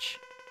match.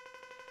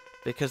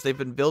 Because they've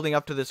been building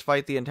up to this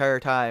fight the entire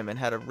time and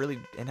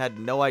had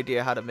no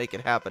idea how to make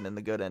it happen in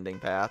the good ending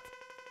path.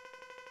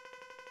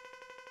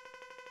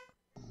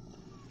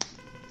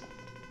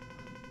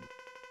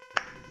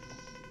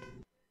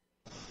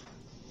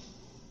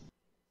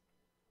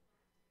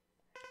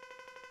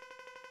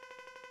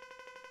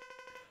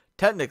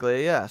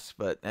 Technically, yes,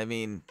 but, I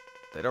mean,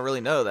 they don't really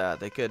know that.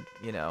 They could,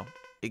 you know,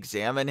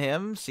 examine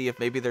him, see if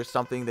maybe there's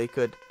something they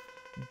could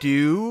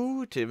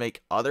do to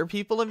make other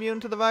people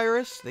immune to the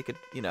virus. They could,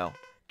 you know,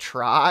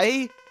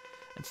 try.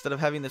 instead of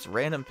having this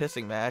random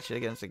pissing match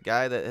against a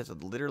guy that has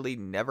literally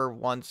never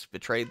once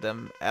betrayed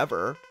them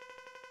ever.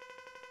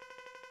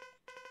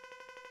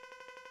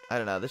 I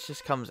don't know, this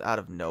just comes out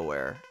of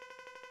nowhere.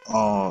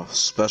 Oh,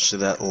 especially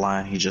that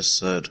line he just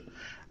said.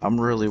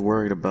 I'm really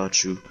worried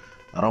about you.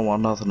 I don't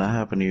want nothing to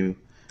happen to you,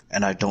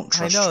 and I don't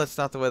trust you. I know that's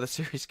not the way the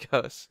series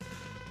goes.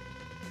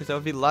 Because that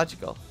would be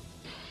logical.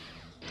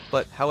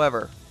 But,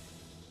 however,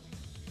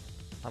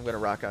 I'm going to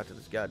rock out to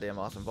this goddamn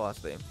awesome boss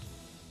theme.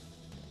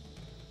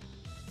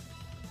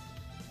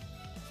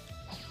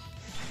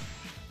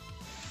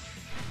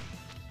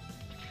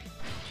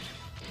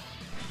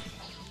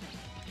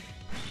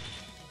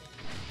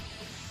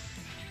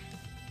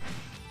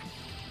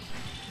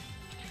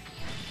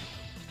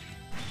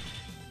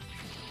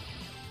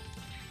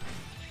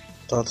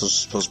 Thought this was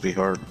supposed to be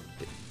hard.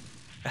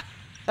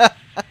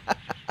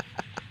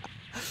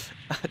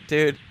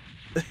 Dude,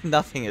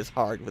 nothing is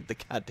hard with the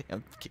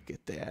goddamn Giga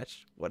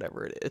Dash,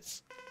 whatever it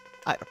is.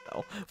 I don't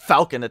know.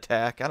 Falcon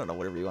attack. I don't know,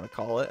 whatever you want to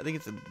call it. I think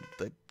it's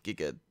the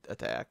Giga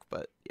attack,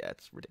 but yeah,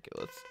 it's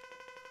ridiculous.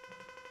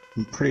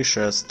 I'm pretty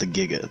sure that's the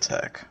Giga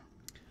attack.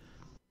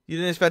 You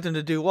didn't expect him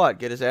to do what?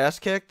 Get his ass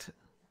kicked?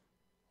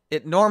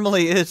 It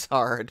normally is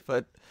hard,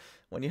 but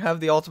when you have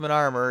the ultimate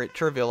armor, it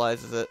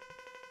trivializes it.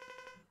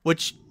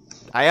 Which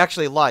I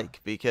actually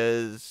like,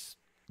 because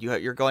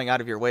you're going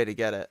out of your way to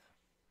get it.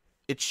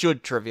 It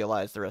should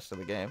trivialize the rest of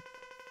the game.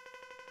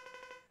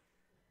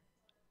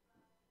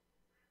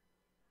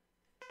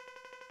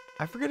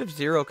 I forget if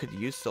Zero could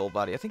use Soul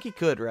Body. I think he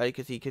could, right?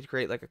 Because he could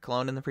create like a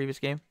clone in the previous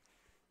game.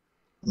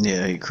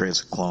 Yeah, he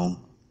creates a clone.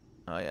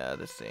 Oh yeah,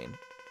 this scene.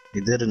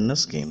 He did it in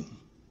this game.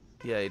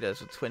 Yeah, he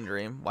does with Twin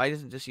Dream. Why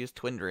doesn't it just use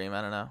Twin Dream?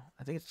 I don't know.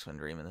 I think it's Twin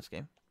Dream in this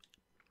game.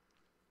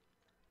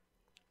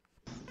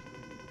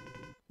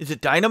 Is it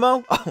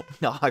Dynamo? Oh,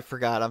 no, I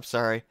forgot. I'm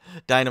sorry.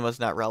 Dynamo's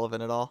not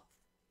relevant at all.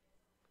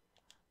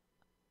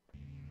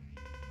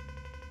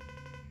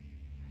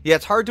 Yeah,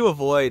 it's hard to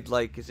avoid,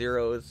 like,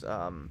 Zero's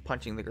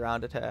punching the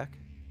ground attack.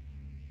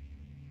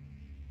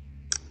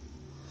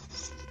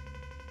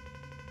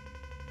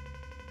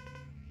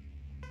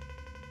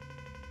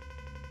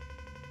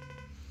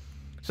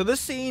 So this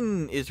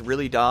scene is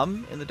really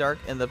dumb in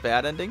the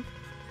bad ending.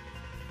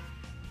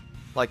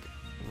 Like,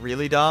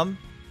 really dumb.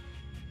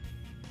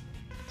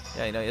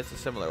 Yeah, you know, it's a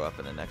similar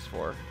weapon in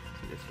X4.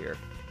 See this here.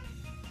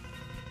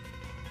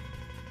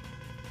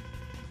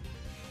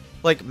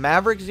 Like,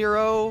 Maverick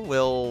Zero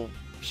will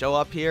show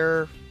up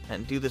here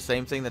and do the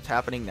same thing that's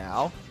happening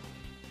now.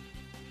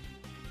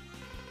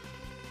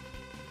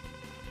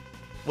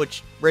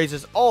 Which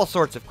raises all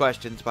sorts of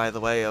questions, by the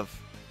way, of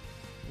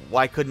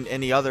why couldn't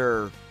any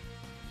other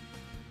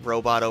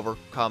robot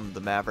overcome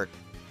the Maverick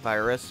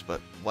virus,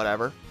 but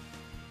whatever.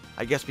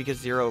 I guess because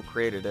Zero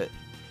created it.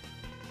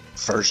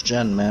 First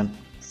gen, man.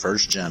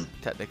 First gen.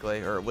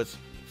 Technically, or it was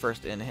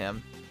first in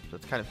him. So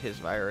it's kind of his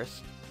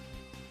virus.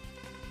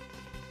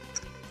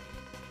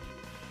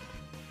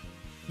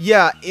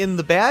 Yeah, in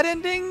the bad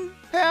ending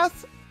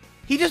path,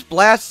 he just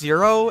blasts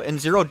Zero and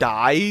Zero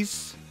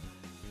dies.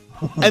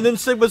 And then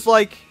Sid was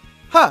like,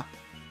 huh.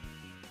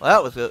 Well,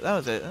 that was it. That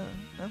was it.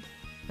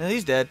 And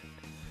he's dead.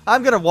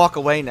 I'm going to walk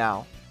away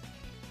now.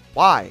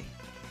 Why?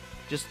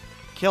 Just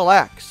kill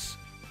X.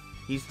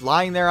 He's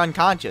lying there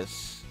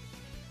unconscious.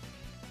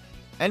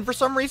 And for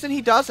some reason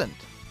he doesn't.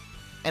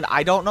 And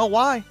I don't know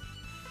why.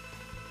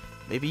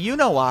 Maybe you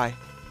know why.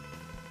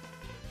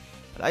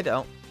 But I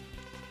don't.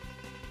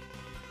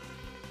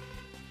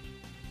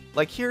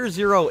 Like, here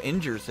Zero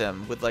injures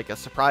him with, like, a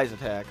surprise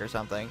attack or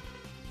something.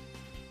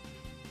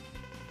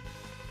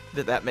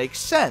 That makes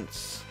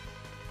sense.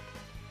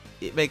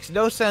 It makes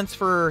no sense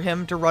for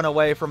him to run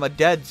away from a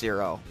dead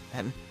Zero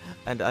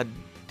and a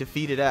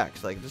defeated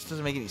X. Like, this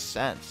doesn't make any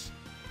sense.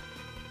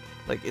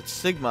 Like, it's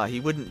Sigma.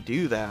 He wouldn't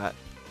do that.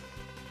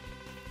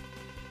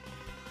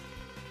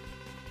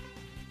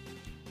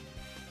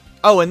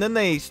 Oh, and then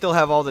they still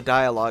have all the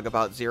dialogue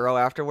about Zero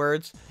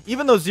afterwards.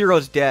 Even though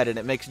Zero's dead and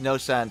it makes no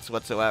sense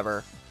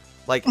whatsoever.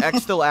 Like,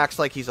 X still acts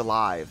like he's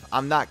alive.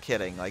 I'm not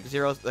kidding. Like,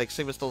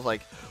 Sigma still's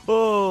like,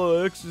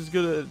 oh,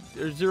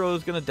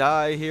 Zero's gonna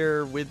die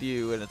here with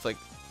you. And it's like,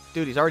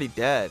 dude, he's already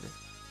dead.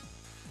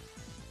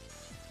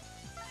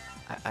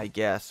 I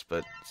guess,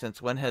 but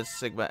since when has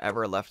Sigma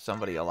ever left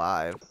somebody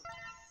alive?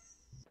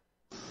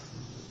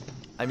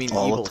 I mean,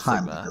 All evil the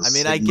time, Sigma. because I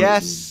mean, I Sigma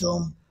guess is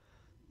dumb.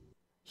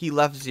 he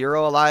left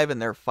Zero alive in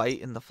their fight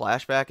in the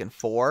flashback in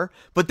 4,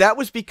 but that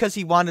was because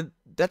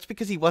that's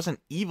because he wasn't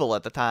evil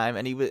at the time,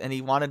 and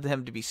he wanted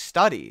him to be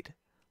studied.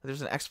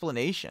 There's an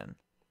explanation.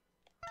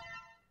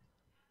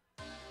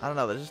 I don't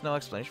know, there's just no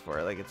explanation for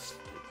it. Like,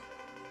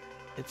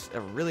 it's a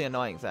really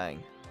annoying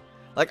thing.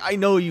 Like, I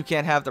know you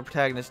can't have the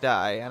protagonist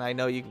die, and I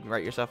know you can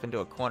write yourself into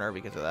a corner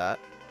because of that.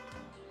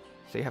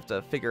 So you have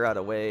to figure out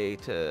a way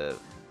to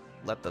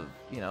let the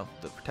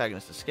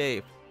protagonist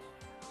escape.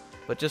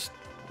 But just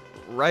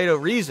write a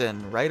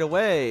reason, right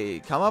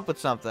away, come up with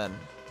something.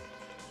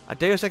 A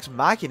Deus Ex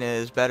Machina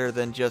is better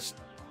than just,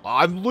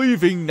 I'm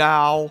leaving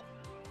now,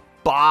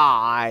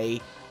 bye.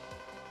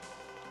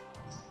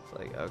 It's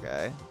like,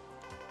 okay,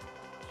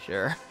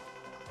 Sure.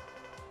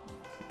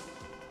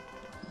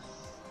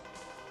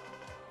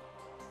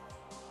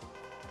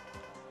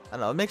 I don't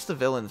know, it makes the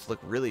villains look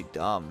really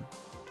dumb.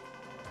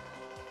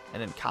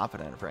 And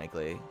incompetent,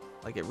 frankly.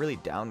 Like, it really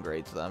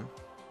downgrades them.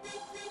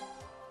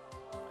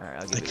 Alright,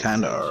 I'll give you They the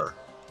kind of stage. are.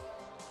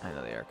 I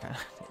know they are kind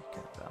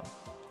of dumb.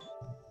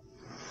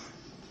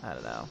 I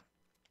don't know.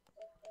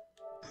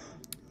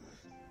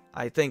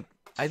 I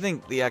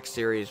think the X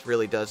series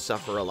really does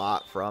suffer a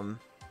lot from...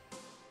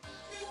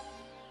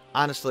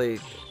 Honestly,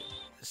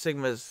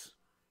 Sigma's...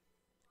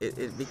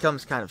 It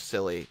becomes kind of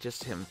silly,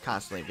 just him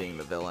constantly being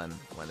the villain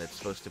when it's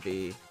supposed to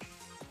be...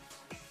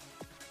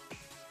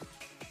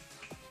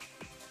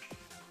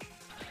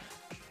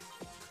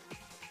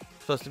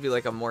 Supposed to be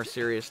like a more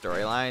serious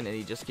storyline, and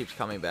he just keeps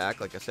coming back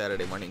like a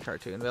Saturday morning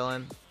cartoon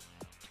villain.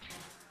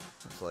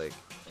 It's like...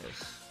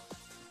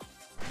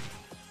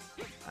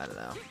 I don't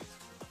know.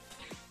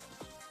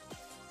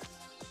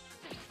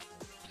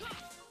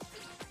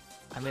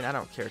 I mean, I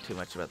don't care too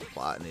much about the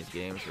plot in these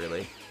games,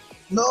 really.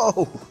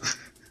 No!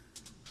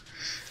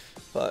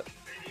 But,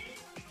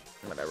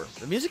 whatever.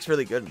 The music's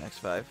really good in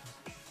X5.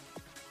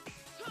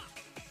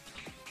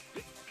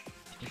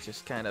 It's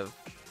just kind of...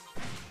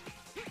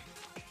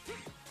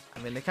 I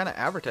mean, they kind of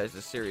advertise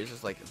this series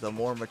as, like, the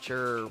more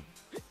mature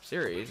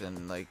series,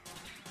 and, like,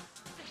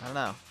 I don't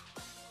know.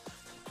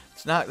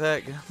 It's not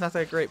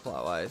that great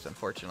plot-wise,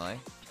 unfortunately.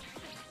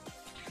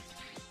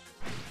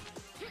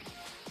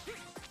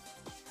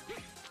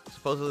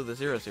 Supposedly the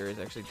Zero series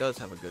actually does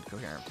have a good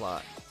coherent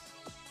plot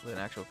with an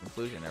actual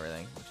conclusion and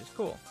everything, which is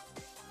cool.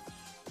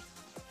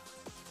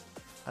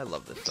 I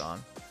love this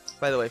song.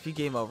 By the way, if you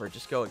game over,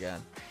 just go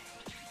again.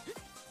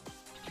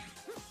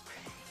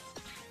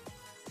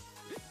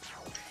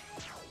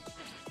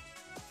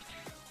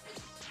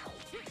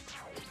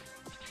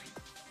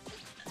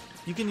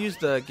 You can use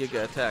the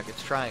Giga attack,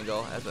 it's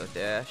triangle, as a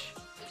dash.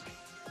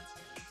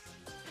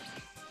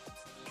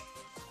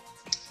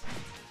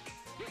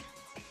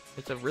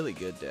 It's a really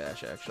good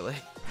dash, actually.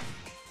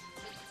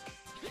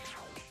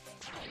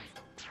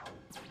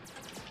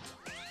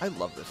 I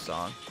love this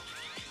song.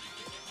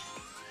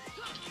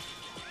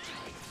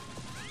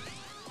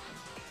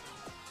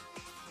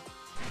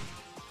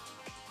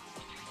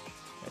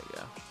 There you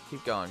go.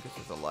 Keep going, because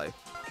there's a life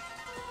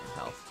and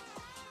health.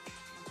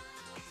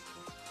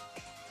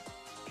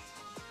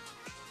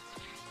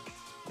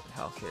 Get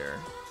health here.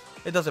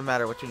 It doesn't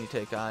matter which one you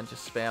take on,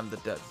 just spam the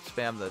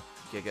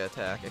Giga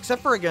attack,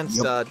 except for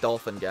against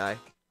Dolphin guy.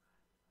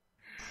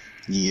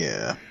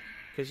 Yeah.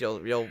 Because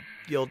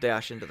you'll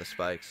dash into the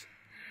spikes.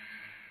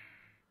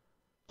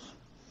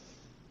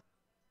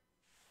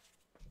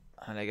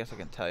 And I guess I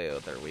can tell you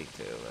what they're weak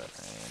to, but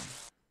I mean,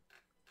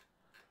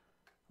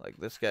 like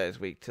this guy's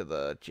weak to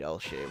the Gel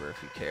Shaver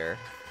if you care.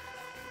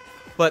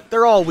 But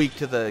they're all weak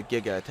to the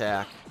Giga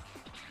attack.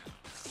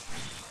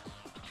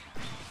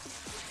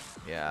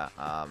 Yeah,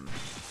 man.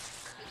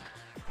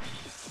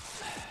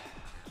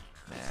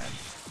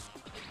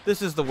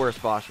 This is the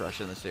worst boss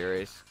rush in the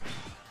series.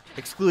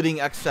 Excluding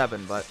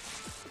X7, but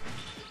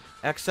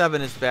X7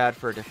 is bad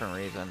for a different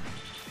reason.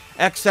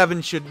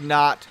 X7 should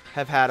not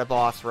have had a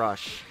boss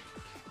rush.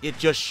 It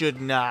just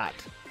should not.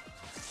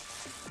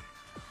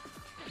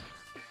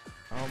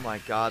 Oh my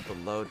god, the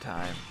load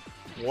time.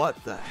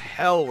 What the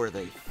hell were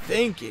they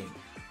thinking?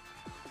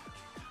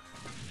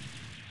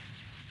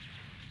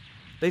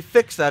 They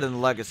fixed that in the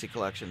Legacy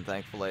Collection,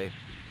 thankfully.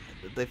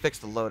 They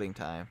fixed the loading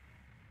time.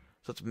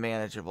 So it's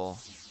manageable.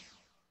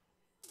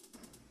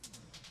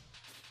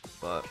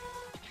 But,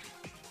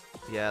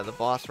 yeah, the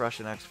boss rush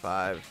in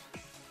X5.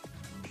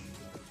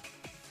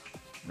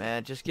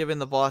 Man, just giving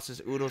the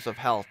bosses oodles of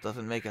health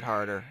doesn't make it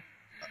harder.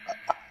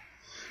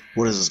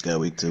 What is this guy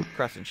weak to?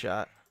 Crescent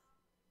shot.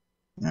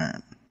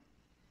 Alright.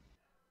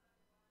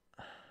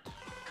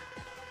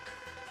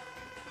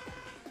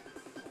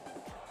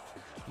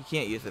 You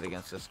can't use it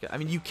against this guy. I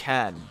mean, you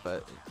can,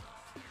 but...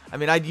 I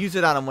mean, I'd use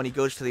it on him when he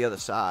goes to the other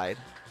side.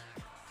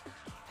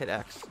 Hit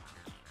X.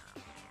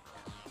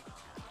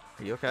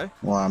 Are you okay?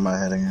 Why am I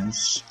hitting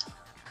this?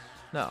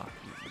 No,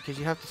 because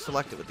you have to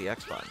select it with the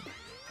X button.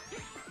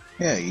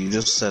 Yeah, you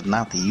just said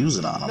not to use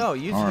it on him. No,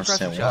 use the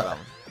crescent shot on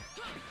him.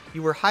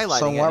 You were highlighting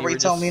so it. why were you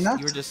telling me not?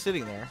 You were just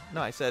sitting there.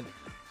 No, I said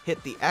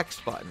hit the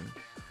X button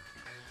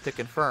to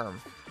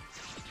confirm.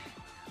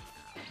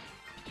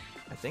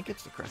 I think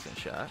it's the crescent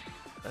shot.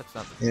 That's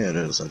not the... Yeah, it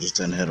is. I just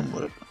didn't hit him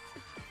with it.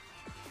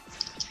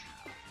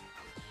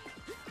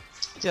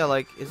 Yeah,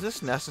 like, is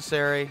this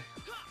necessary?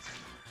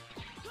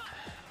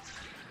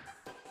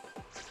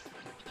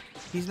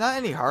 He's not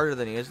any harder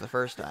than he is the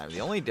first time.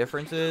 The only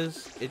difference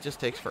is it just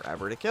takes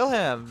forever to kill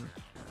him.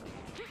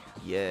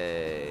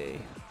 Yay.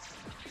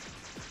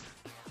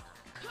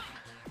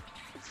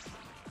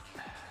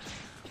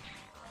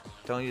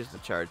 Don't use the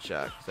charge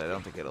shot because I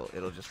don't think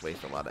it'll just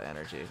waste a lot of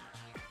energy.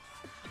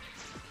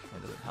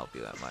 It doesn't help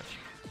you that much.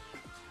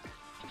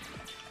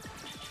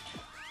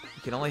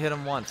 You can only hit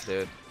him once,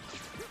 dude.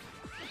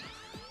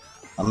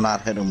 I'm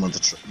not hitting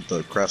with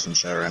the crescent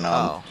shot right now.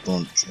 Oh. I'm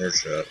doing the charge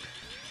shot.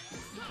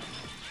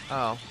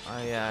 Oh,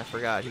 yeah, I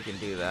forgot he can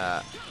do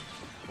that.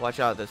 Watch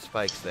out, there's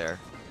spikes there.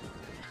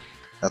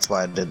 That's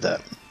why I did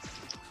that.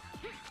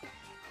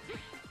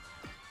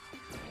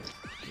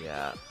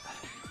 Yeah.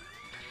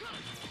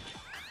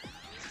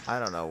 I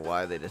don't know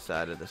why they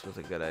decided this was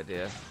a good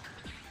idea.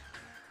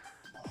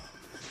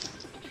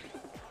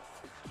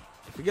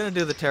 If you're gonna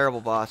do the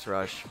terrible boss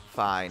rush,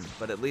 fine,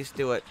 but at least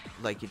do it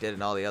like you did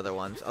in all the other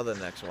ones, other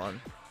than X1.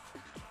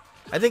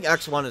 I think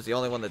X1 is the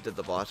only one that did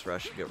the boss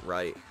rush get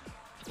right,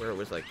 where it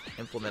was like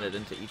implemented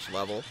into each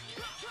level,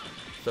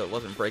 so it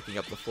wasn't breaking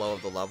up the flow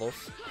of the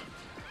levels.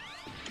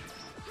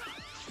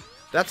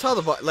 That's how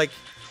the like.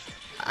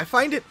 I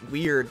find it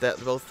weird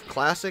that both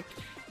classic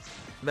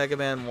Mega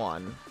Man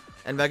 1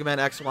 and Mega Man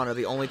X1 are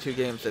the only two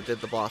games that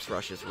did the boss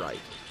rushes right.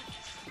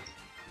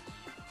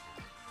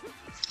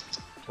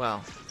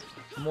 Well,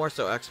 more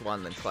so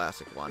X1 than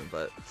Classic 1,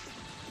 but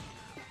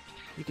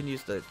you can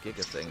use the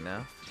Giga thing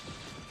now.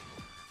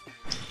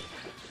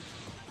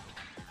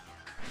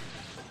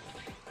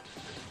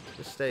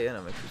 Just stay in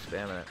them if you're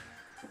spamming it.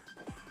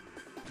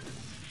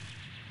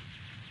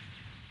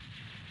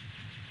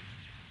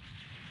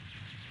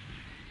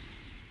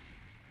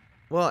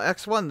 Well,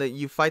 X1, that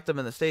you fight them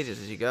in the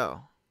stages as you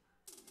go.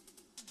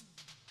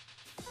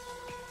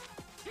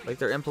 Like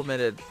they're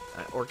implemented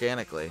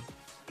organically.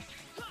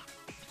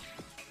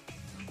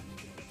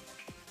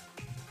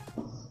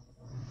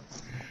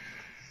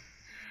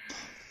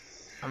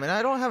 I mean,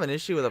 I don't have an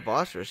issue with a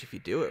boss rush if you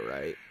do it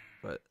right,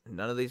 but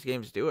none of these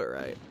games do it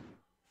right.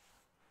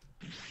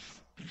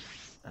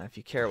 If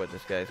you care what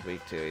this guy's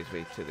weak to, he's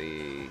weak to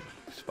the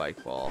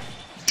spike ball.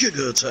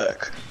 Giga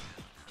attack.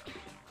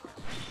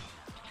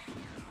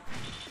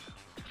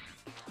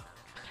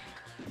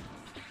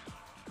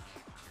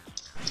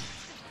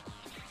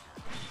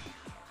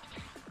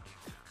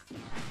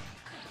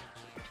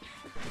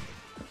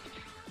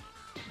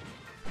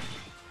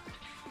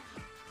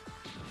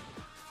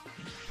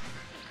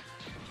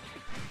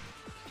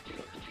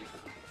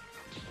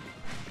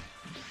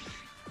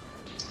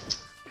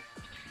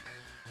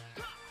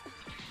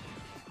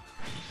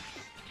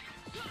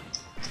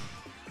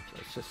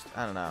 It's just,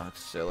 I don't know, it's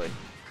silly.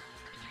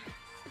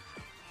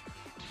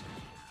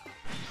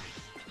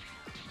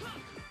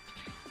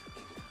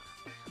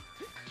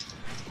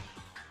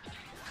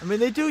 I mean,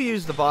 they do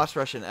use the boss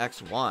rush in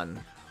X1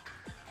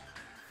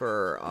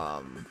 for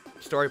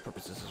story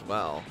purposes as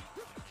well,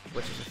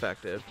 which is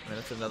effective. I mean,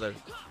 that's another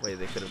way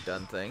they could have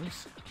done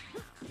things.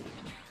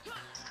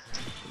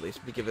 At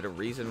least we give it a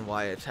reason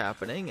why it's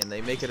happening, and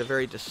they make it a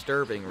very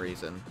disturbing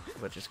reason,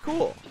 which is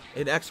cool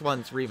in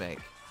X1's remake.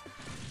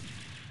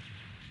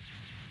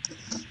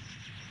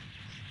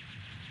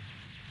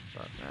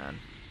 But man,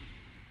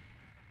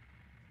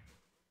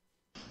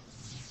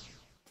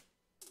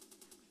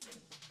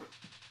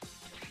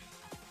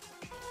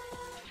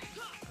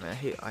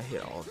 I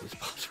hate all of these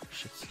boss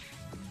rushes.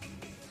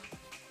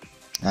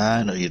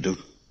 I know you do.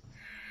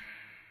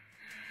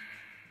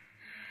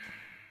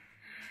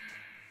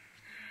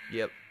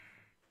 Yep.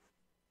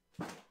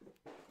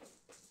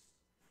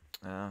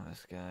 Oh,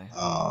 this guy.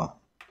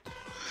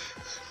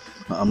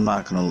 I'm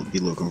not gonna be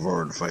looking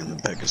forward to fighting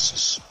the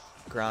Pegasus.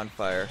 Ground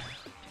fire.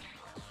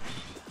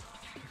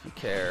 If you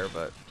care,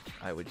 but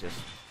I would just...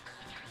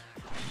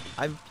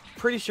 I'm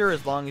pretty sure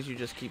as long as you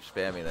just keep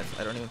spamming this,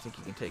 I don't even think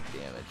you can take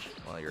damage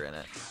while you're in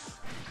it.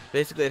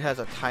 Basically, it has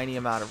a tiny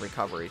amount of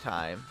recovery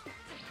time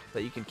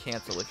that you can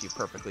cancel if you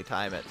perfectly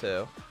time it,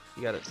 too.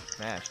 You gotta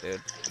smash,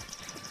 dude.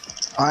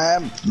 I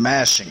am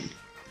mashing.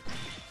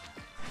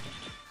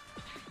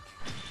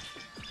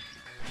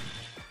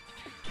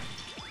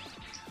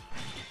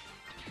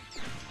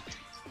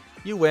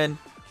 You win.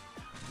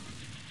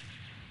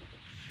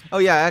 Oh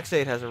yeah,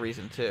 X8 has a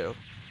reason too.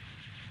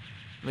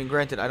 I mean,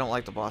 granted, I don't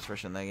like the boss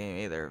rush in that game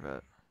either,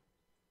 but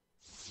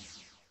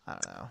I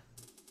don't know.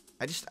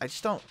 I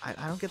just don't.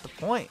 I don't get the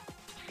point.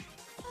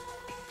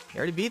 You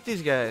already beat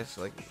these guys.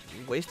 Like,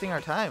 you're wasting our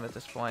time at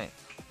this point.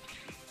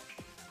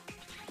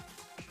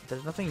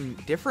 There's nothing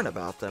different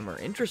about them or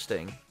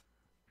interesting.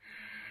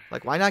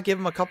 Like, why not give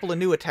them a couple of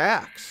new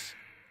attacks?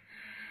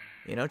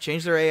 You know,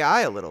 change their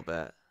AI a little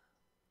bit.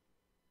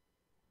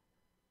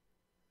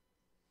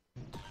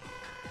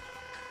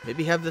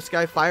 Maybe have this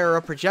guy fire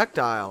a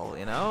projectile,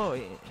 you know?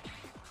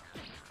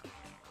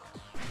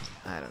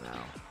 I don't know.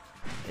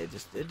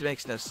 It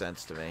makes no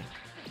sense to me.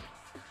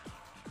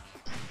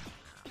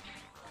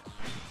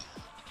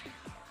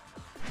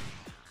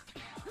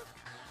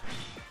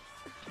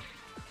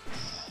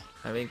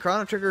 I mean,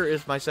 Chrono Trigger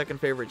is my second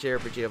favorite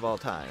JRPG of all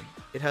time.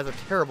 It has a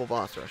terrible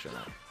boss rush in it.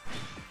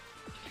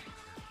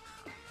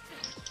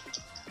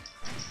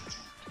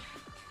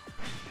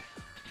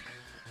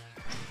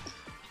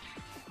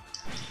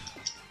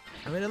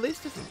 I mean, at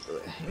least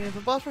if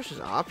the boss rush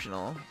is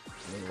optional,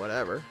 I mean,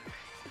 whatever.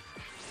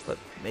 But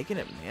making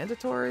it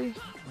mandatory?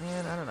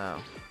 Man, I don't know.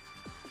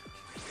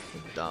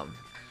 It's dumb.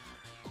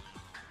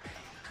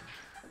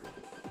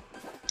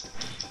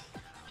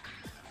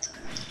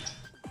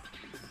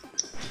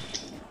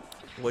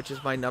 Which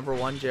is my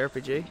 #1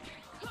 JRPG?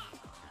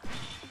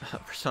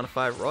 Persona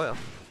 5 Royal.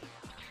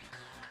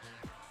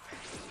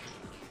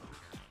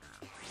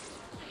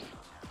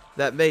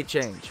 That may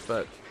change,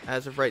 but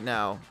as of right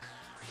now,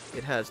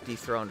 it has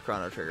dethroned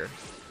Chrono Trigger.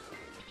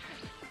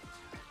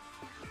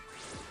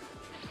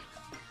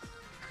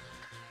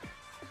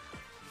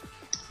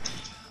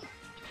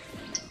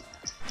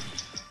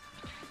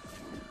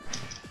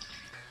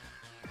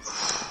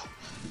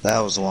 That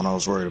was the one I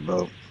was worried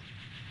about.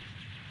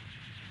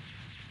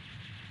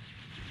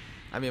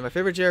 I mean, my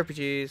favorite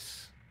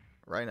JRPGs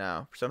right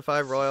now: Persona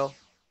 5 Royal,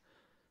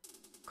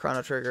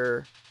 Chrono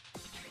Trigger,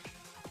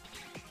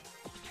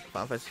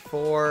 Final Fantasy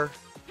 4,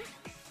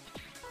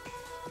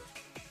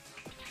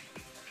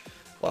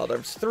 Wild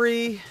Arms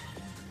 3,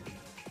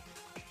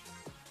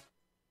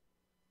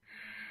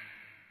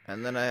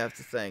 and then I have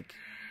to think.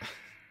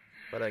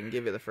 But I can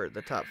give you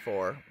the top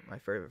four, my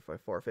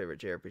four favorite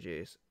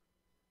JRPGs.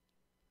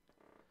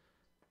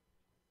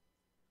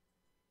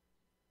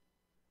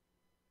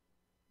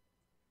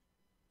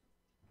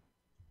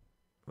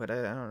 But I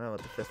don't know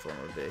what the fifth one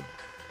would be.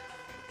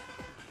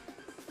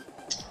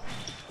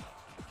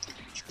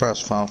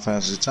 Surprised Final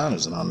Fantasy X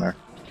isn't on there.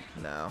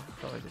 No,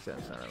 Final Fantasy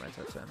X is not on my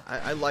top 10.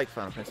 I like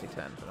Final Fantasy X,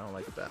 but I don't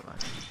like it that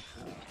much.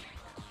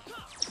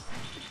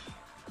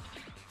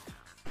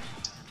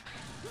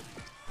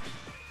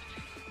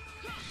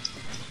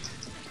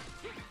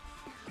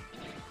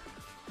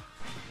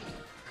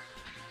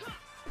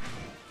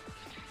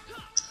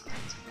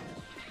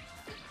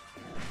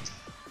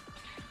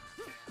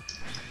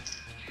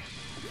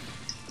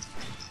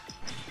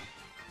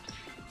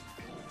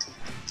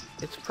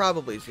 It's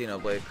probably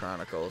Xenoblade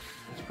Chronicles.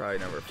 It's probably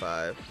number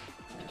 5.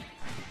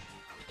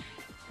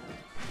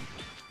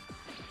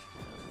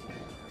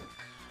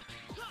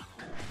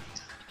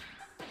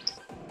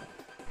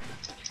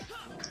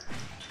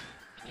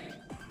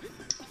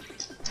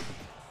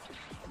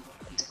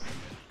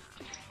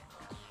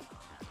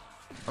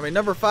 I mean,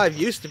 number 5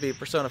 used to be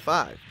Persona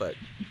 5, but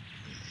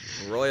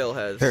Royal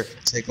has... Here,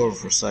 take over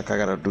for a sec. I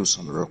gotta do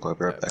something real quick.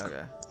 Right back.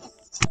 Okay.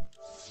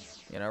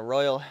 You know,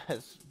 Royal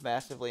has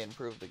massively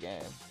improved the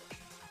game.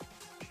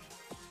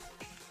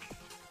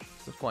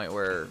 To the point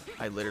where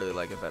I literally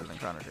like it better than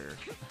Chrono Trigger.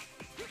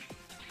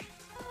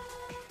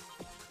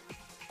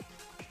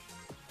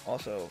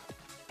 Also,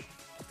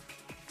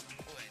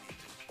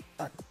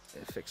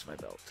 fix my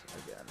belt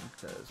again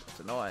because it's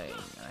annoying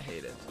and I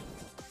hate it.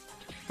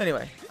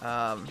 Anyway,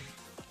 that's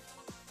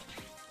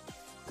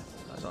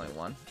only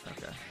one.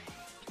 Okay.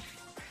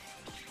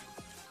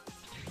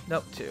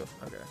 Nope, 2.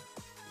 Okay.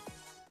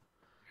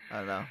 I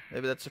don't know.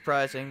 Maybe that's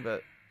surprising,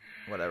 but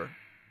whatever.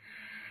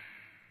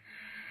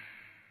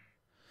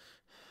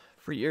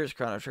 For years,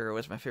 Chrono Trigger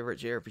was my favorite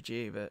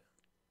JRPG, but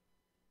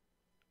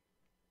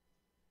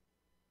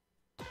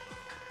I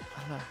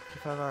don't know.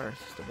 5 hours,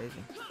 just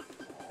amazing.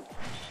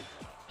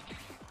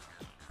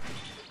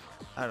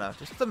 I don't know.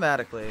 Just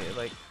thematically,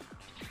 like,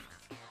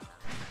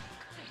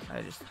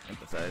 I just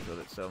empathize with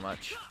it so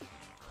much.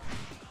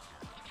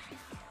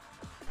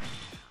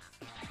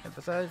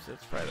 Empathize?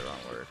 That's probably the wrong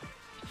word.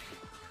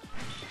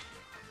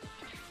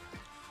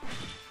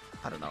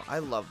 I don't know. I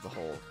love the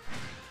whole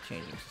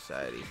changing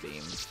society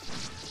theme.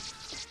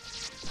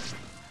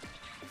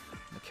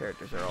 The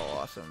characters are all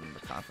awesome.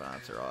 The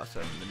confidants are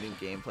awesome. The new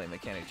gameplay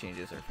mechanic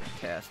changes are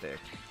fantastic.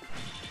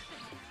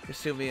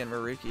 Kasumi and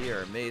Maruki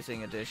are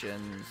amazing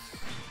additions.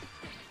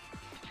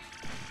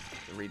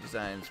 The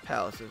redesigns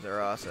palaces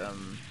are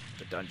awesome.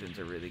 The dungeons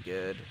are really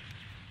good.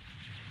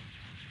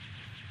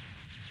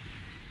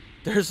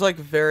 There's like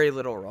very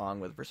little wrong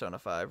with Persona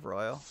 5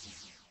 Royal.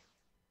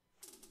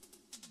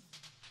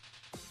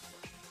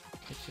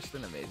 It's just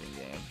an amazing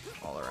game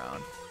all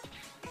around.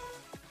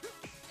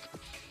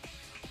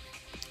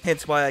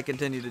 Hence why I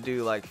continue to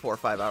do like 4 or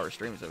 5 hour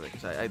streams of it,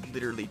 because I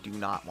literally do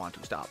not want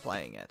to stop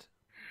playing it.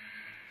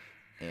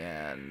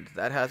 And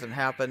that hasn't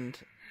happened.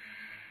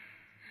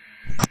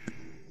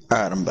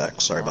 Alright, I'm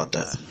back. Sorry about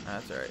that.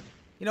 That's alright.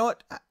 You know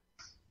what?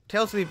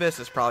 Tales of the Abyss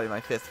is probably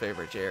my 5th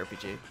favorite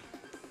JRPG.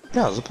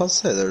 Yeah, I was about to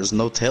say, there's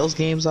no Tales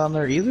games on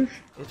there either?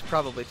 It's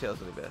probably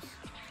Tales of the Abyss.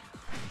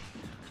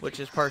 Which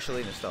is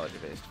partially nostalgia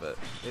based, but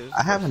it was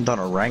I haven't done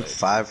a rank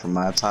 5 for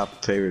my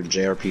top favorite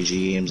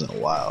JRPG games in a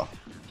while.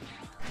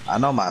 I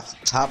know my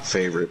top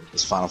favorite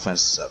is Final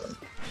Fantasy VII.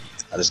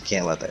 I just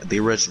can't let that. The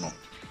original.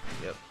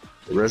 Yep.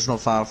 The original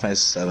Final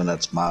Fantasy VII,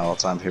 that's my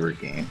all-time favorite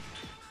game.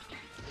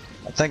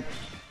 I think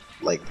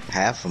like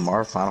half of them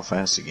are Final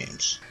Fantasy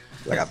games.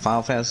 I got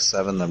Final Fantasy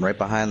VII, then right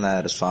behind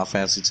that is Final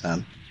Fantasy X.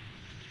 Then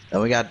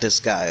we got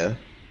Disgaea,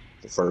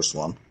 the first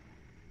one.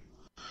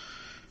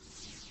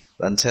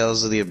 Then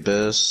Tales of the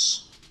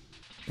Abyss.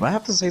 I might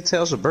have to say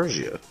Tales of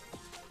Bergia.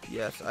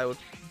 Yes, I would.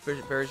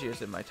 Bergia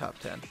is in my top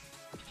 10.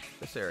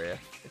 This area.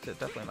 It's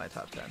definitely my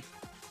top 10.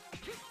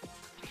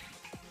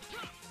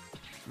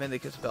 Mainly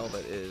because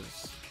Velvet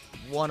is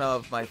one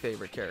of my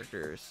favorite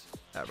characters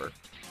ever.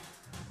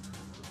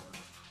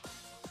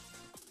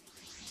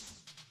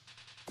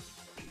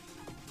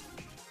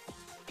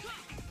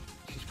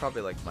 She's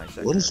probably like my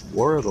second. What is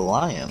War of the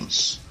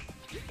Lions?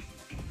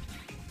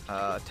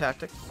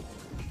 Tactics.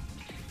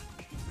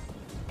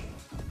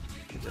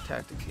 It's a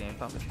tactics game,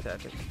 Final Fantasy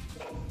Tactics.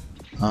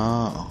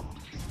 Oh.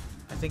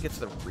 I think it's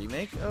the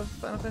remake of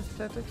Final Fantasy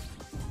Tactics.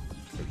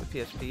 Like the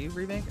PSP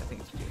remake? I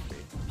think it's PSP.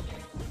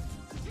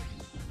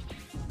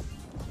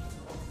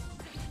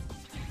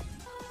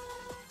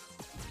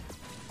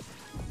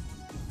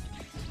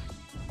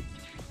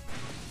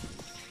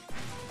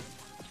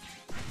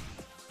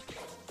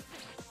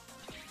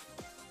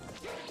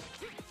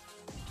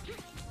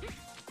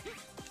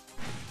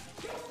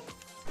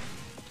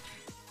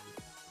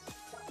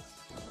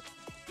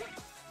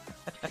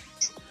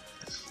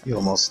 You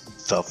almost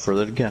fell for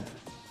it again.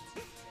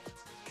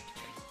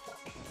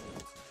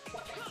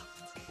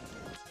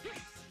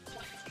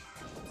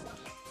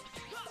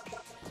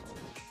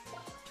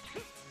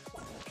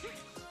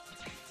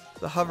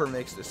 The hover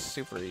makes this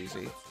super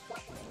easy.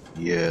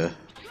 Yeah.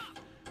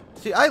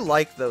 See, I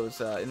like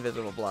those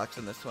invisible blocks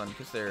in this one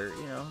because they're,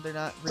 you know, they're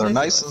not ridiculous. They're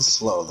nice and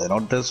slow. They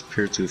don't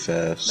disappear too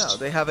fast. No,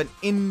 they have an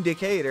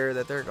indicator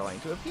that they're going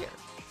to appear.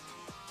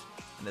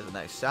 And there's a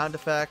nice sound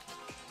effect.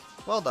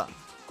 Well done.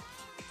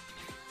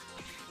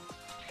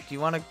 Do you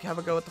want to have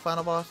a go at the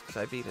final boss? Because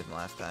I beat him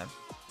last time.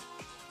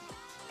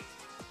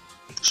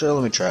 Sure,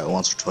 let me try it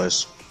once or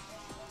twice.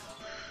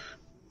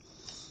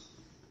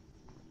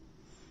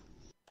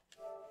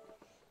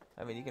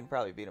 I mean, you can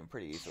probably beat him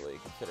pretty easily,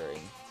 considering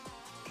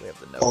we have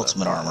the Nova.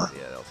 Ultimate armor.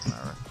 Yeah, ultimate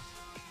armor.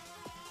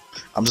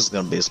 I'm just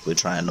gonna basically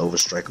try and Nova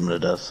strike him to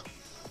death.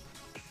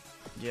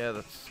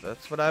 Yeah,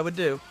 that's what I would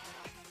do.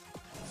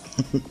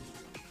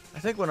 I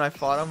think when I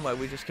fought him, like,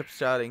 we just kept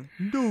shouting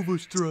 "Nova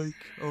Strike"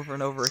 over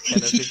and over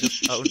again as we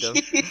just owned him.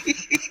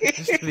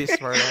 Just to be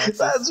smart asses.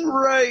 That's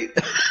right.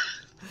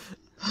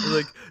 We're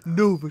like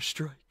Nova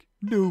Strike,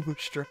 Nova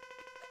Strike.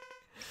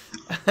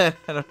 I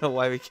don't know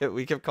why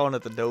we kept calling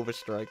it the Nova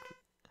Strike.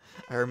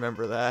 I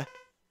remember that.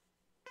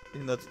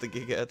 And that's the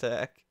Giga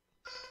Attack.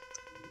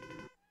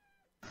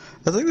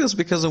 I think that's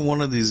because in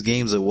one of these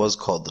games it was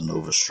called the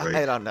Nova Strike.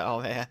 I don't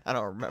know, man. I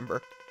don't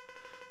remember.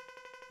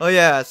 Oh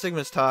yeah,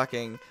 Sigma's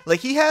talking. Like,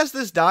 he has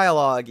this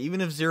dialogue,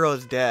 even if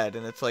Zero's dead,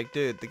 and it's like,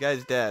 dude, the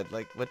guy's dead.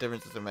 Like, what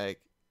difference does it make?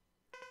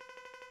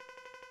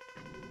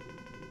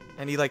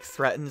 And he, like,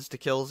 threatens to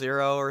kill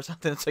Zero or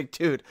something. It's like,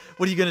 dude,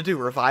 what are you gonna do?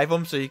 Revive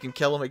him so you can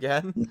kill him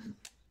again?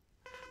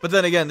 But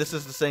then again, this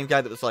is the same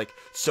guy that was like,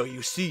 so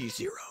you see,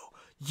 Zero,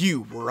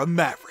 you were a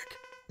Maverick.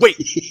 Wait!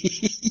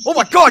 Oh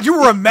my god, you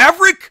were a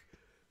Maverick?!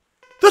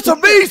 That's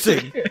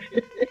amazing!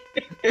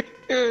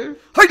 I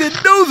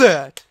didn't know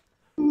that!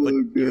 But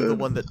you're the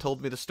one that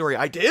told me the story.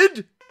 I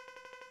did?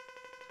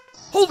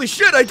 Holy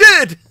shit, I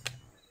did!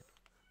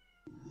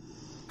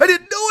 I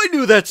didn't know I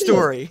knew that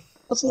story! Yeah,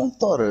 that's what I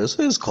thought it is.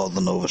 It is called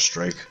the Nova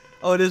Strike.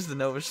 Oh, it is the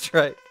Nova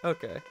Strike.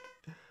 Okay.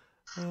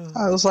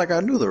 I was like, I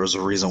knew there was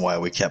a reason why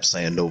we kept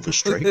saying Nova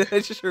Strike. I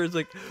just heard it's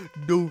like,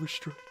 Nova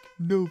Strike,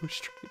 Nova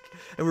Strike.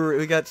 And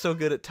we got so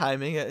good at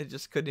timing, it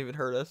just couldn't even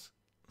hurt us.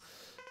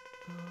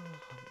 Oh,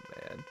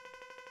 man.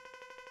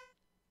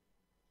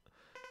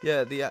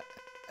 Yeah,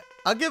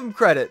 I'll give him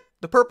credit.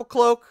 The purple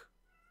cloak,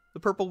 the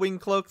purple wing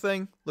cloak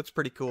thing, looks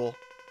pretty cool.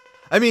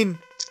 I mean,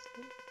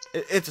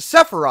 it's a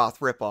Sephiroth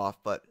ripoff,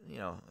 but, you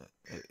know,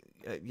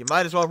 you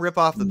might as well rip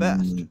off the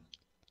best.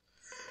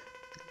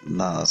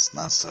 No, it's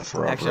not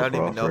Sephiroth. Actually, I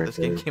don't even know if this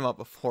game came out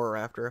before or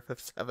after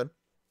FF7.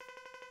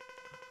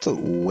 It's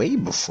way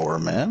before,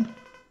 man.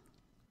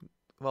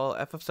 Well,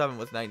 FF7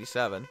 was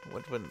 97.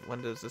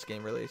 When does this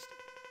game release?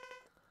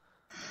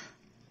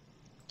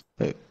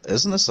 Wait,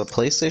 isn't this a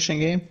PlayStation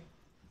game?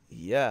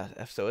 Yeah,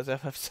 so is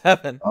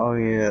FF7. Oh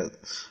yeah,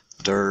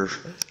 Durr.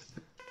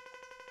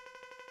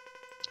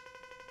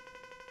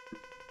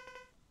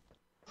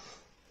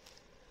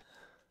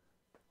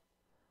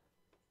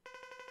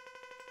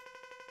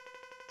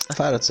 If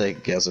I had to take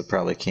a guess, it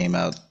probably came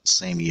out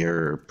same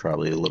year or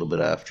probably a little bit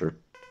after.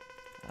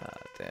 Ah,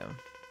 damn.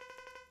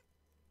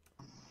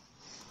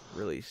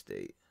 Release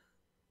date.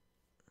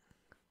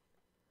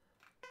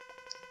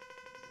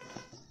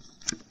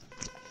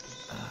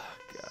 Oh,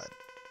 God.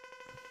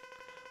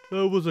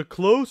 That was a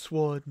close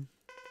one.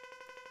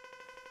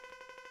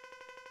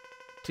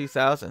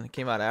 2000. It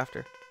came out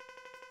after.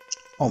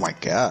 Oh my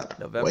god.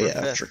 November Way 5th.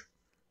 after.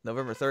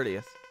 November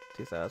 30th,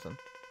 2000.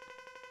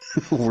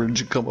 Where did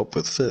you come up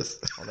with 5th?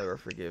 I'll never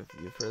forgive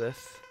you for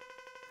this.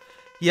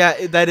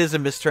 Yeah, that is a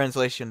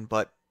mistranslation,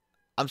 but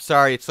I'm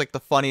sorry, it's like the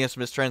funniest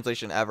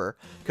mistranslation ever.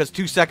 Because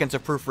 2 seconds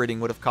of proofreading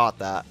would have caught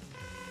that.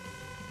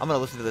 I'm gonna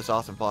listen to this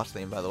awesome boss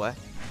theme, by the way.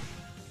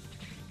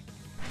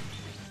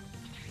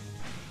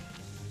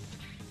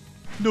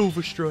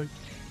 Nova Strike.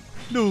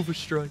 Nova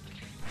Strike.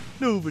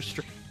 Nova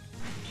Strike.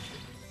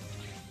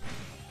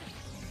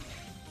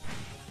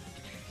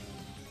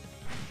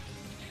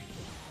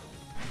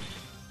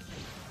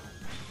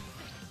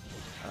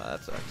 Oh,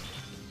 that sucks.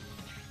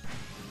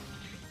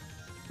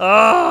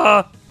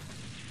 Ah!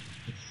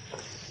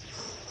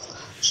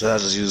 Should I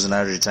just use an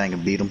energy tank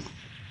and beat him?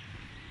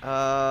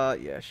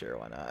 Yeah, sure,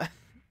 why not?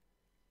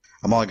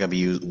 I'm only gonna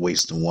be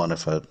wasting one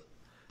if I.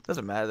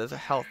 Doesn't matter, there's a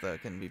health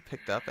that can be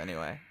picked up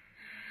anyway.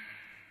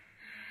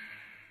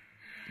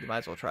 You might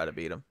as well try to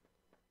beat him.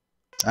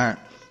 Alright.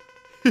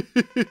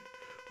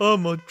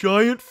 I'm a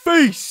giant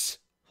face!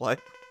 What?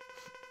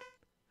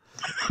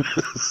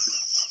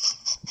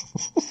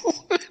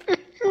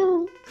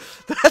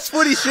 That's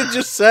what he should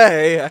just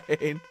say. I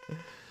mean,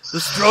 the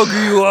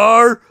stronger you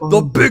are,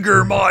 the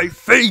bigger my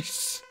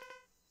face.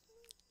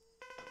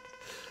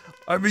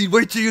 I mean,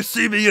 wait till you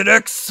see me in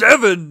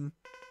X7.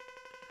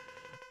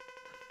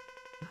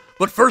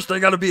 But first I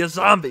gotta be a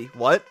zombie.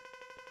 What?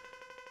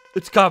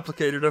 It's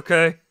complicated,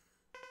 okay?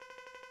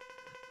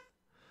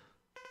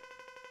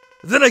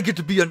 Then I get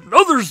to be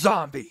another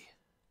zombie.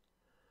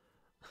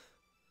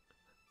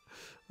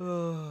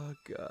 Oh,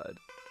 God.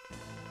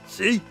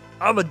 See?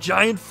 I'm a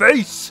giant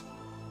face.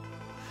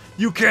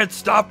 You can't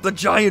stop the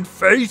giant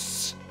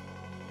face.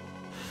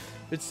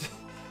 It's...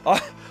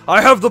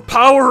 I have the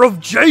power of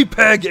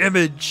JPEG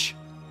image.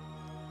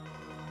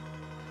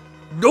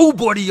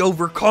 Nobody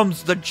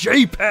overcomes the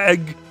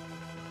JPEG.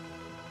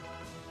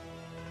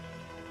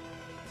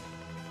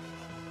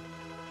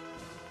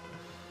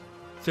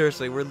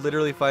 Seriously, we're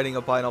literally fighting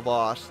a final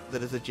boss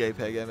that is a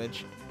JPEG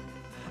image.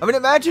 I mean,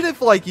 imagine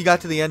if, like, you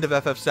got to the end of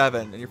FF7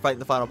 and you're fighting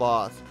the final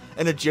boss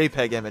and a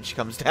JPEG image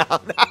comes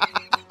down.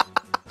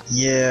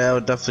 Yeah, I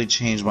would definitely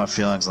change my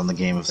feelings on the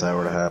game if that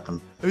were to happen.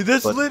 I mean,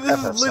 this is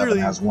literally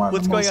has one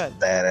what's of the going most on.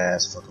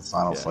 badass fucking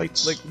final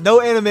fights. Like,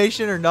 no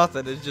animation or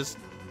nothing. It's just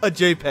a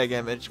JPEG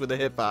image with a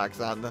hitbox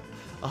on the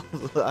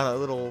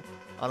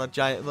on a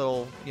giant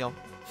little, you know,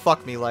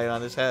 fuck me light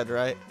on his head,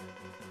 right?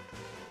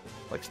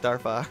 Like Star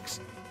Fox.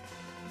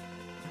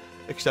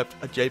 Except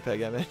a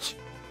JPEG image.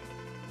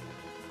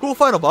 Cool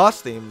final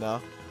boss theme,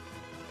 though.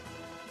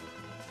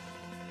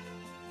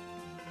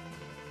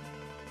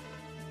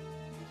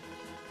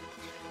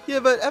 Yeah,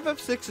 but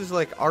FF6 is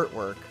like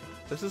artwork.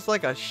 This is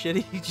like a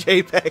shitty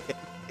JPEG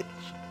image.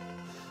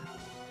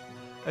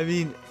 I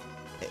mean,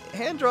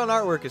 hand-drawn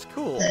artwork is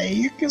cool. Hey,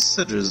 you can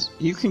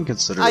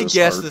consider I this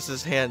guess art. this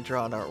is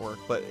hand-drawn artwork,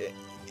 but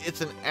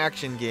it's an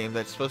action game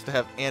that's supposed to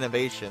have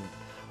animation.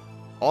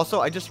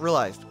 Also, I just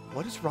realized,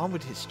 what is wrong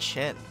with his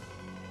chin?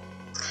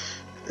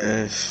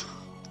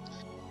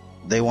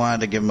 They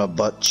wanted to give him a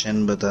butt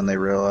chin, but then they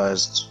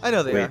realized... I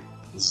know they wait, are.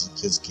 this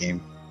is his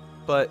game.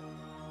 But,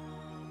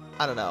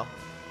 I don't know.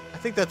 I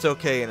think that's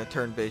okay in a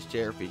turn-based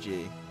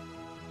JRPG.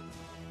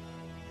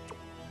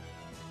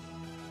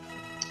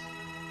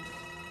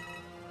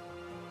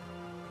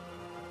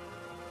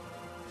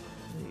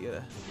 You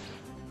gotta...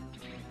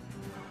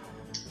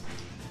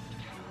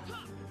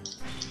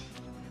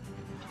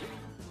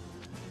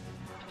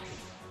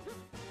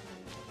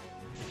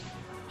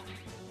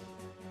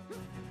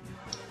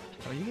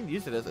 Oh, you can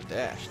use it as a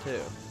dash, too.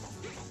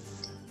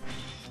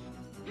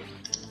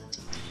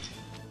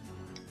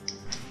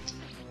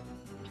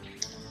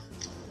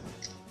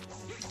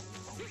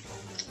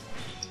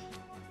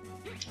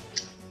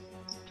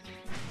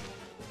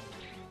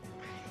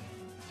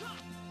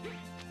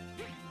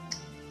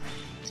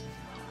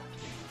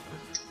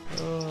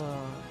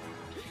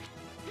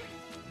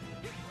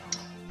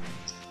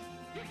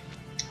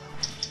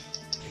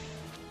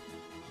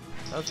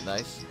 That was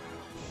nice.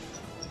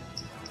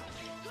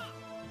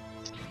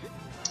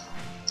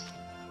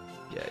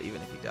 Yeah,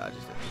 even if he dodges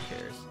it, who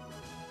cares?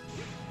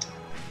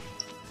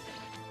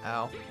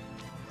 Ow.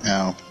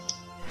 Ow.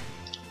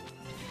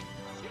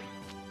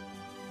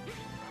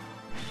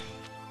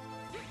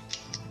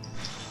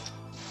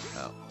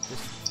 Oh,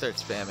 just start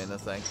spamming the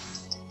thing.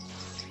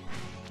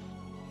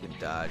 You can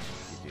dodge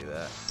if you do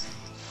that.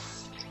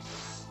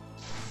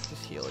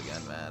 Just heal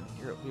again, man.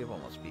 You've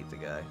almost beat the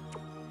guy.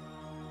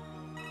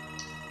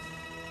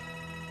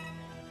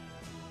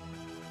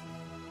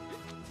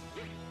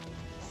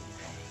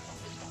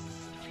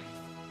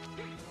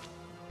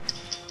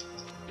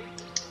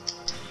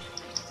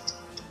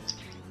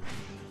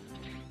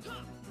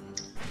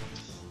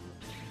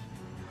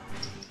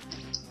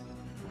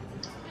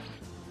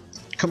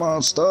 Come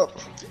on, stop.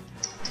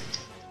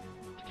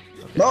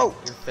 Okay, No!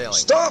 You're failing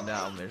Stop!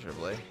 now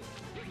miserably.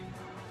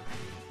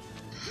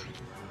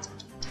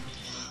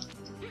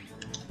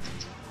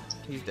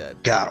 He's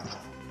dead. Got him.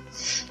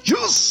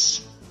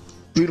 Yes!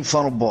 Beat the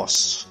final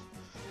boss.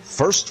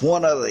 First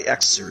one out of the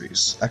X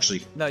series.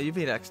 Actually, No, you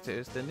beat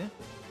X2s, didn't you?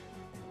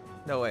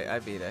 No, wait, I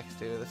beat X2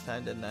 this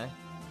time, didn't I?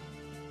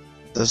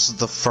 this is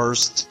the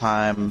first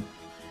time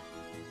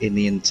in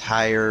the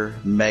entire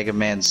Mega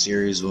Man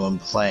series when I'm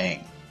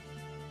playing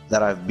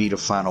that I've beat a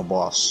final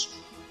boss.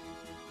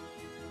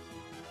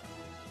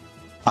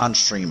 On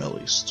stream, at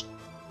least.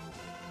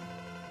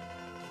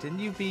 Didn't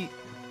you beat...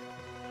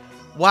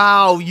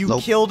 Wow, you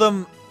Nope. killed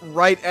him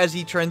right as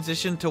he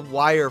transitioned to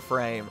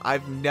wireframe.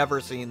 I've never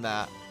seen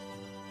that.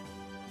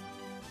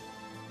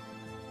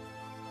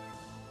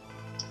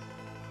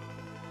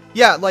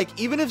 Yeah, like,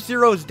 even if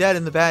Zero's dead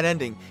in the bad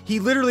ending, he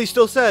literally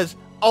still says,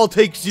 I'll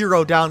take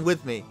Zero down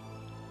with me.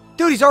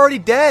 Dude, he's already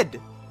dead.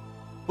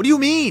 What do you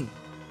mean?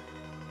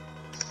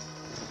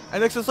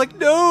 And Nexus like,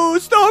 no,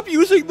 stop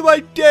using my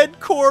dead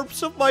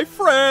corpse of my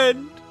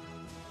friend.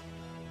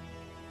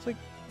 It's like,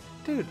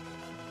 dude,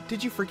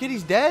 did you forget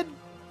he's dead?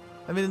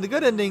 I mean, in the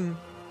good ending,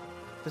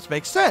 this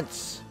makes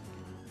sense.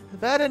 The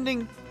bad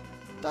ending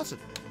doesn't.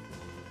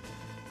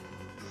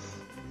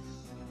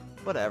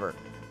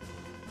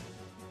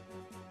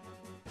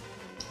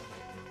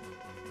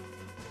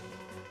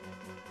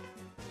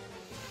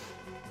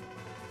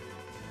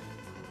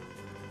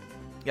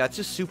 Yeah, it's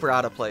just super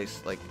out of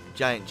place, like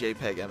giant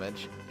JPEG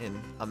image in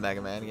a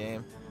Mega Man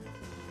game.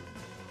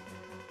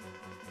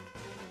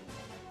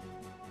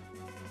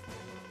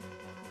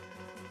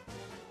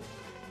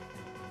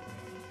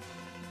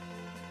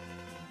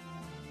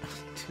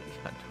 To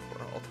the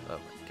underworld. Oh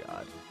my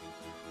god.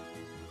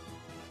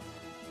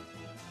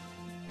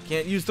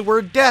 Can't use the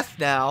word death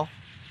now.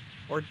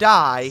 Or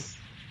die.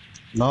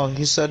 No,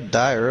 he said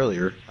die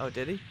earlier. Oh,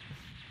 did he?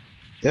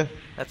 Yeah.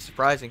 That's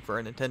surprising for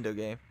a Nintendo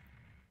game.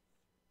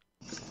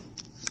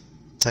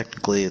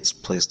 Technically, it's a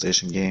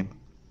PlayStation game.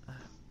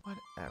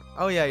 Whatever.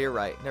 Oh yeah, you're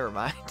right. Never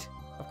mind.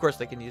 Of course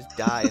they can use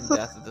die and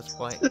death at this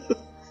point.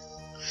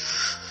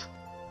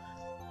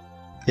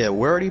 Yeah,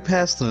 we're already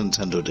past the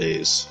Nintendo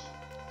days.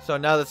 So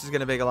now this is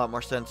going to make a lot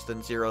more sense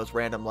than Zero's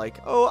random like,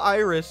 oh,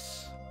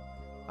 Iris,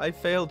 I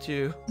failed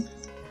you.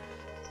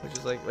 Which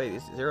is like, wait,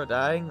 is Zero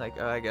dying? Like,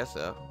 oh, I guess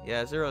so.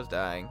 Yeah, Zero's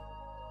dying.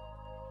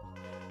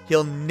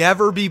 He'll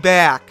never be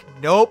back.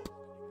 Nope.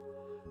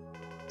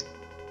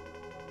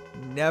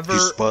 Never, You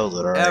spoiled it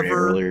already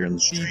ever earlier in the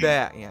stream. be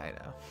back. Yeah, I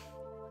know.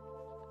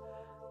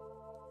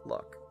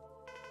 Look.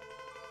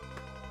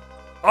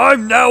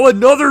 I'm now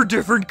another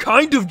different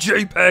kind of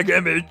JPEG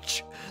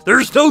image.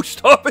 There's no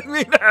stopping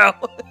me now.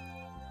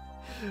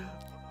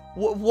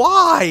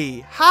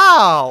 Why?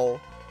 How?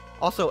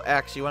 Also,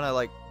 X, you want to,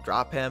 like,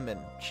 drop him and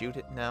shoot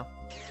it now?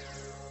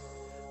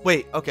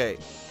 Wait, okay.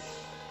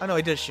 Oh, no,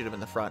 he did shoot him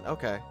in the front.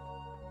 Okay.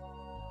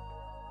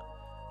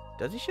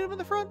 Does he shoot him in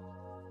the front?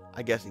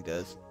 I guess he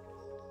does.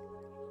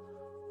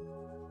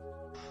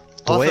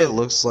 The way it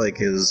looks like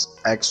his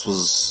ex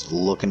was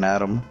looking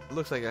at him. It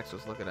looks like X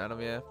was looking at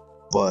him, yeah.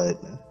 But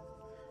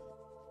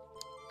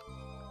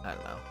I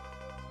don't know.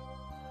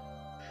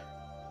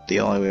 the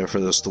only way for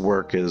this to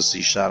work is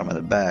he shot him in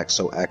the back,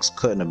 so X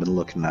couldn't have been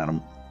looking at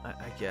him. I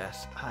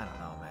guess. I don't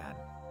know,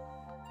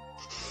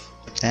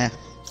 man.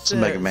 It's a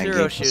Mega Man Zero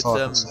game. shoots That's all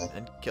I him can say.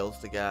 and kills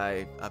the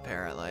guy,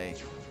 apparently.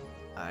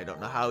 I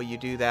don't know how you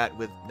do that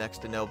with next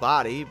to no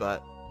body, but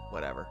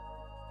whatever.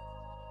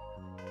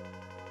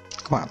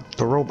 Come on,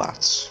 the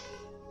robots.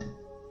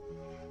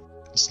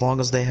 As long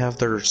as they have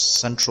their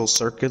central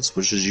circuits,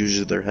 which is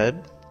usually their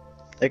head,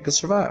 they can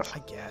survive. I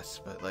guess,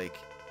 but like...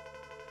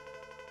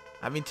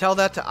 I mean, tell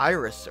that to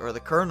Iris, or the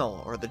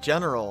Colonel, or the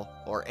General,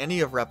 or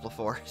any of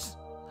Repliforce.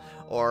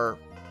 Or,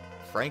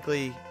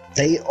 frankly...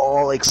 They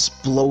all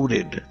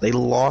exploded. They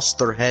lost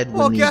their head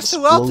Well, when the guess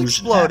who else explosion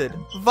exploded?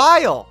 happened.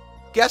 Vile!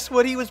 Guess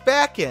what he was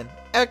back in?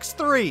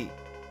 X3!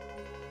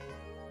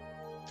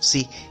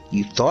 See,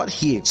 you thought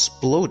he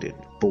exploded,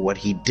 but what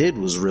he did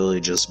was really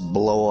just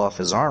blow off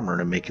his armor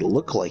to make it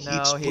look like he No,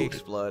 exploded. he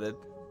exploded.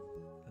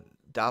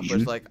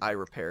 Doppler's like, I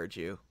repaired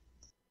you.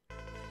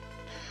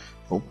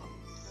 Oh,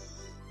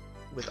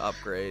 With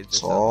upgrades.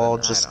 it's or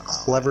all something. I just don't know,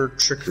 clever man.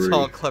 trickery. It's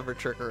all clever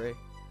trickery.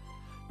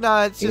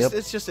 No, it's just Yep.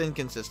 it's just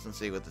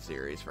inconsistency with the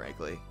series,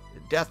 frankly.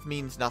 Death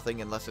means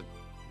nothing unless it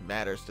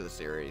matters to the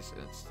series.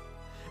 And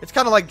it's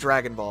kind of like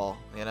Dragon Ball,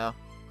 you know?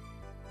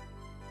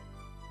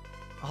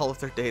 All of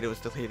their data was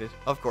deleted.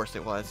 Of course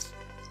it was.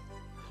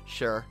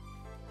 Sure.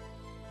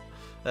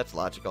 That's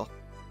logical.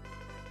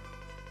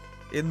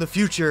 In the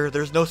future,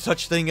 there's no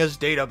such thing as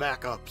data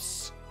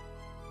backups.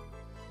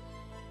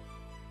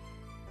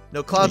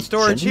 No cloud Hey,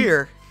 storage Jenny?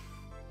 here.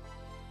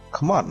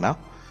 Come on now.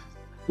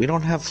 We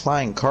don't have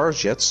flying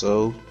cars yet,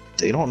 so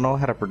they don't know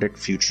how to predict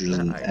futures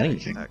in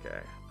anything. Okay,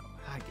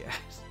 I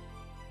guess.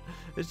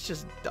 It's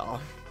just dumb.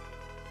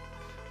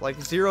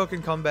 Like, Zero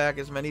can come back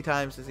as many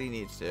times as he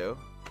needs to,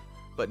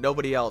 but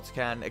nobody else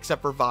can,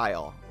 except for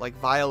Vile. Like,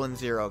 Vile and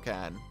Zero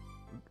can.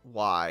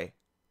 Why?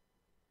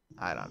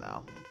 I don't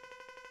know.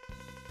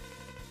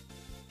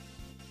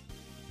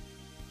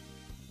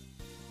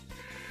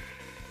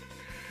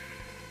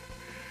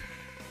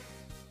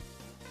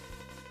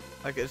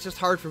 Like, it's just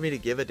hard for me to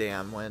give a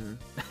damn when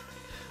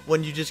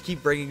when you just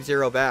keep bringing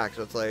Zero back.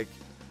 So it's like,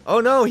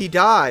 oh no, he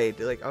died.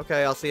 Like,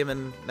 okay, I'll see him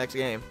in next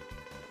game.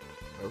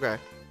 Okay.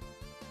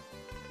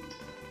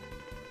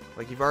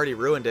 Like, you've already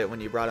ruined it when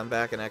you brought him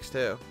back in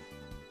X2.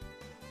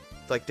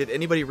 It's like, did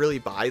anybody really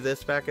buy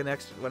this back in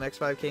when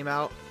X5 came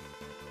out?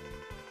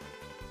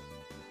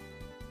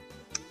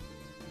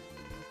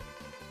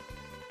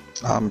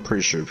 I'm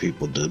pretty sure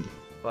people did.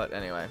 But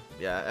anyway,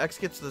 yeah, X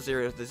gets the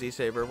Z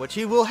Saber, which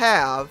he will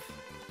have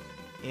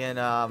in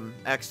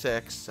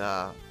X6.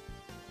 A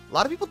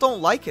lot of people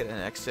don't like it in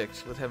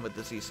X6 with him with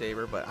the Z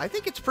Saber, but I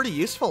think it's pretty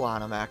useful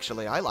on him,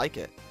 actually. I like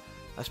it.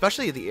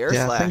 Especially the air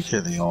Yeah, slash. I think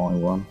you're the only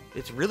one.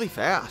 It's really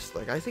fast.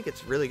 Like, I think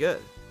it's really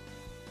good.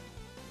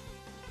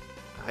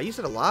 I use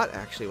it a lot,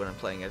 actually, when I'm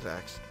playing as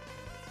X.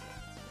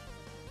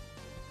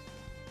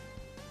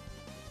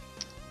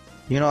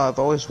 You know, I've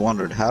always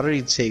wondered, how did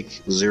he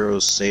take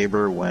Zero's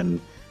saber when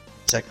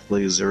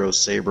technically Zero's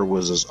saber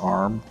was his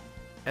arm?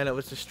 And it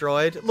was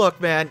destroyed. Look,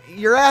 man,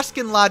 you're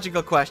asking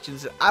logical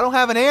questions I don't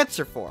have an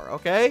answer for,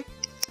 okay?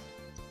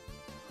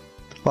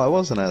 Well, I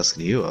wasn't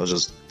asking you, I was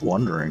just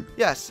wondering.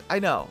 Yes, I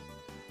know.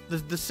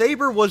 The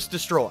saber was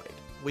destroyed.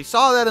 We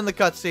saw that in the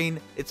cutscene.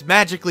 It's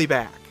magically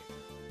back.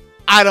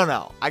 I don't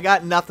know. I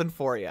got nothing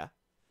for you.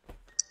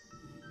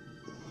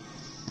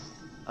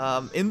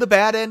 In the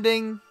bad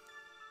ending,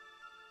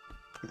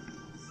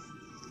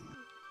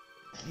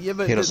 yeah,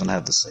 but He doesn't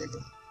have the saber.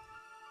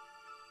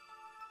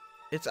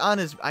 it's on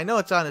his. I know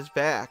it's on his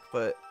back,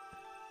 but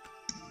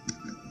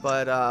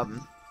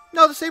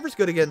no, the saber's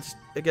good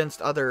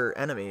against other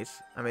enemies.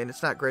 I mean,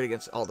 it's not great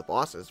against all the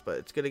bosses, but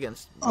it's good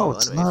against Oh,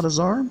 it's enemies. not his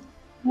arm?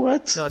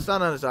 What? No, it's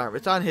not on his arm.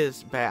 It's on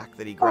his back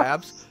that he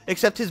grabs.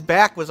 Except his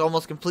back was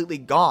almost completely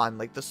gone.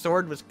 Like, the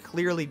sword was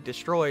clearly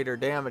destroyed or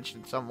damaged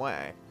in some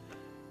way.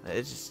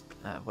 It's just,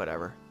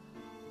 whatever.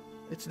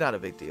 It's not a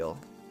big deal.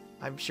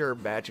 I'm sure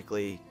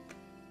magically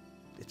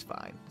it's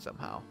fine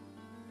somehow.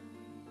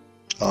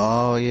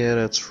 Oh, yeah,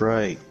 that's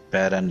right.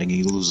 Bad ending,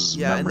 he loses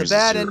Yeah, in the memories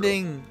bad of Zero.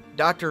 ending,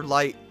 Dr.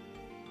 Light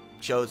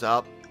shows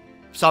up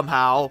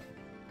somehow.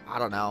 I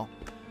don't know.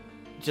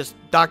 Just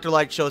Dr.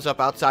 Light shows up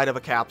outside of a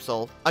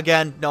capsule.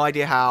 Again, no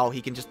idea how.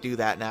 He can just do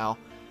that now.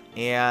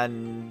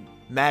 And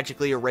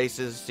magically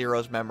erases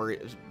Zero's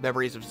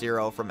memories of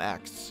Zero from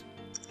X.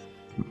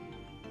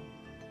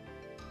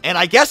 And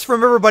I guess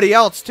from everybody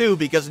else, too,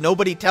 because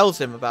nobody tells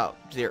him about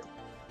Zero.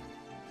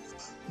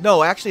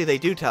 No, actually, they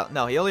do tell.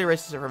 No, he only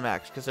erases it from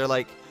X, because they're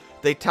like,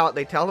 they tell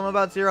him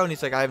about Zero, and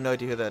he's like, I have no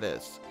idea who that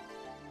is.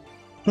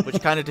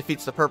 Which kind of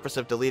defeats the purpose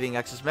of deleting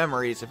X's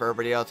memories if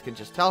everybody else can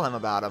just tell him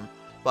about him.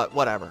 But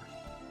whatever.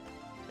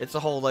 It's a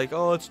whole like,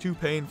 oh, it's too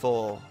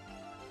painful.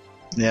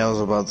 Yeah, I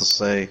was about to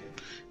say,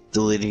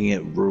 deleting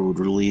it would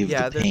relieve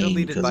the pain,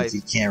 because if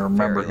you can't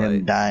remember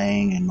him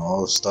dying and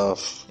all this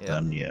stuff,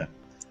 then yeah.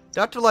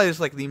 Dr. Light is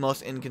like the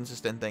most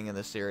inconsistent thing in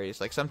this series.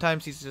 Like,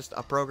 sometimes he's just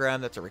a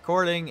program that's a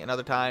recording, and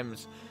other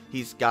times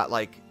he's got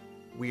like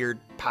weird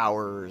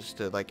powers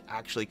to like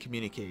actually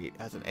communicate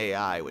as an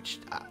AI, which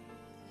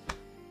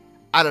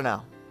I don't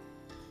know.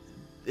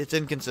 It's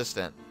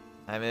inconsistent.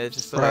 I mean, it's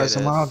just the way it is.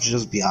 Why don't you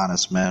just be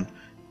honest, man?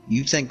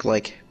 You think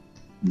like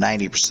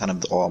 90%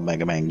 of all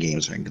Mega Man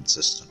games are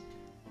inconsistent.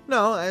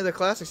 No, the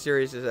classic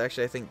series is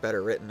actually, I think,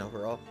 better written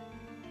overall.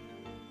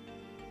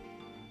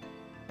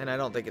 And I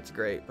don't think it's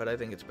great, but I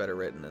think it's better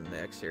written than the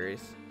X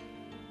series.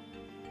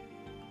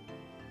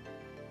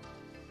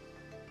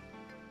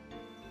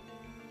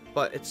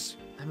 But it's,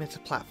 I mean, it's a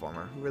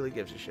platformer. Who really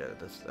gives a shit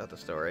at the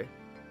story?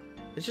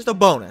 It's just a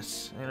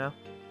bonus, you know?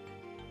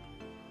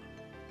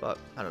 But,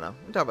 I don't know.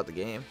 We talk about the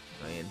game.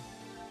 I mean...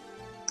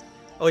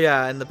 Oh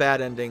yeah, and the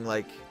bad ending,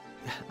 like,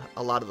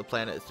 a lot of the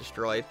planet is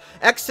destroyed.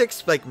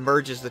 X6, like,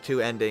 merges the two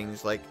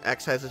endings. Like,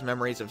 X has his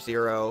memories of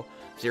Zero.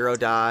 Zero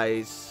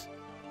dies.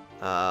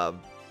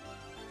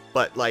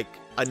 But, like,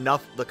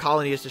 enough... The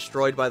colony is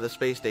destroyed by the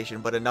space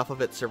station, but enough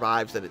of it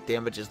survives that it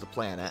damages the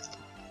planet.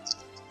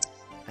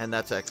 And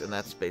that's X, and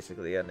that's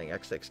basically the ending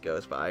X6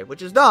 goes by.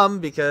 Which is dumb,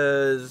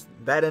 because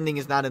that ending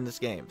is not in this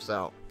game,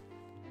 so...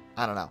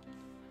 I don't know.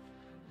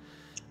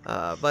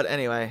 But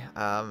anyway,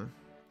 I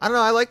don't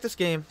know, I like this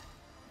game.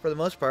 For the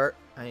most part.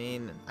 I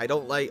mean, I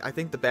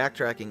think the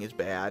backtracking is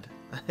bad.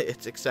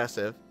 It's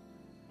excessive.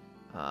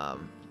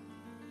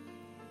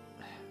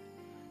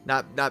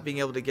 Not being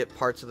able to get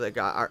parts of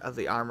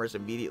the armors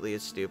immediately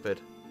is stupid.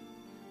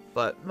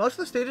 But most of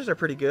the stages are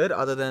pretty good,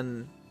 other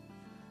than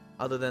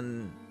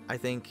I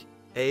think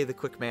the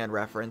Quick Man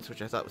reference,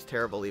 which I thought was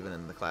terrible even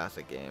in the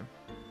classic game.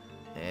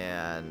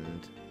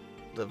 And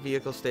the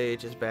vehicle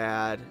stage is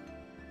bad.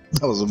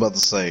 I was about to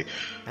say.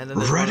 And then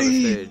there's another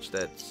stage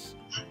that's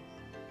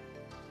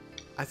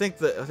I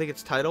think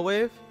it's Tidal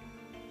Wave.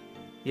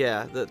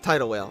 Yeah, the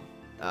Tidal Whale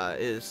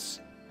it's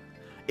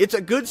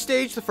a good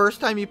stage the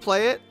first time you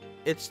play it.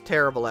 It's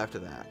terrible after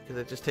that because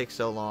it just takes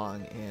so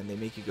long and they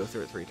make you go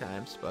through it 3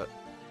 times. But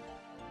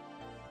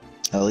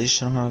at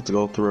least you don't have to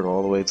go through it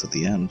all the way to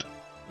the end.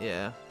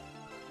 Yeah.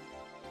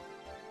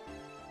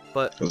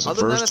 But because the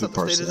first 2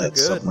 parts of that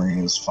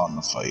submarine is fun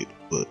to fight,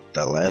 but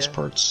that last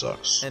part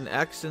sucks. And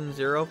X and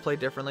Zero play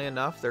differently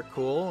enough. They're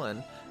cool,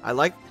 and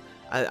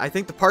I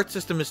think the part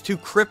system is too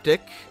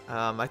cryptic.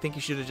 I think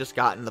you should have just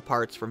gotten the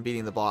parts from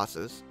beating the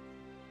bosses.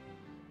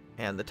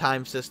 And the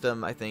time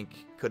system, I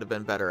think, could have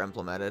been better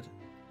implemented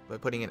by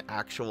putting an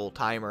actual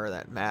timer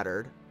that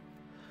mattered.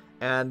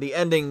 And the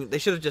ending, they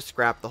should have just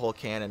scrapped the whole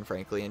canon,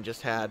 frankly, and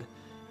just had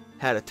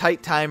a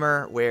tight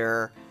timer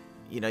where,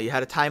 you know, you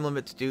had a time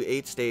limit to do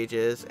 8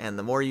 stages, and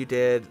the more you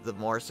did, the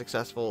more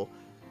successful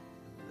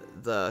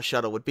the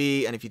shuttle would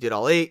be. And if you did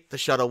all 8, the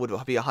shuttle would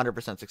be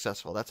 100%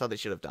 successful. That's how they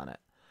should have done it.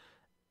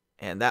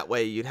 And that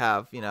way you'd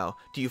have, you know,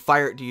 do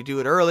you do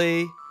it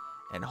early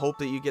and hope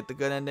that you get the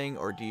good ending,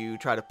 or do you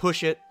try to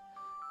push it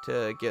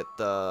to get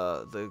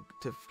to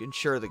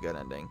ensure the good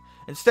ending?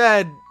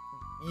 Instead,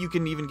 you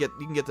can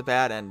get the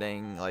bad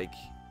ending, like,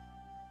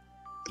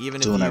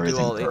 even if you do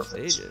all 8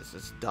 stages.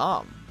 It's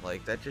dumb.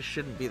 Like, that just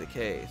shouldn't be the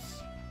case.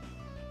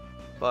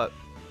 But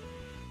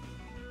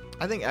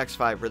I think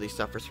X5 really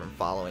suffers from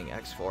following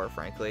X4,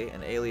 frankly,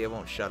 and Aelia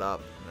won't shut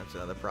up, and that's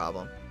another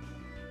problem.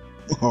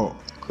 Oh,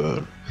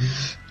 good.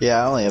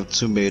 Yeah, I only have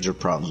 2 major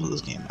problems with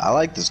this game. I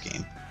like this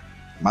game.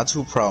 My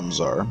 2 problems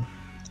are,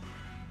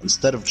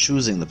 instead of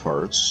choosing the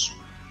parts,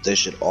 they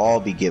should all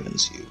be given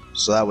to you.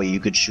 So that way you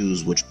could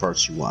choose which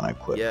parts you want to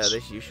equip. Yeah,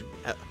 you should.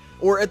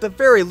 Or at the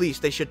very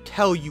least, they should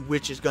tell you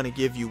which is going to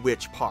give you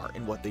which part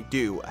and what they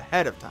do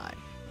ahead of time.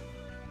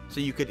 So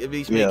you could at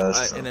least make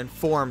an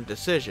informed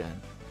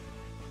decision.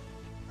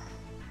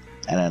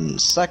 And then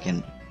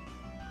second,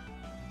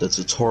 the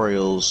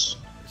tutorials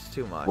it's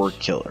too much. Were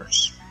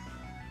killers.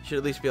 You should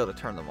at least be able to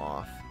turn them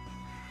off.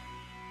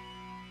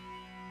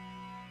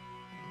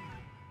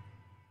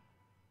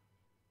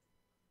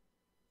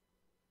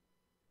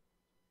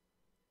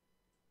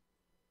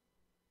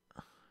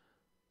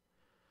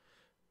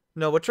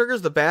 No, what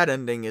triggers the bad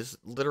ending is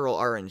literal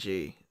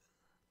RNG.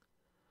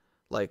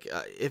 Like,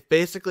 if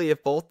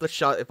both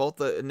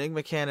the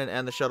Enigma Cannon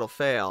and the shuttle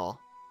fail,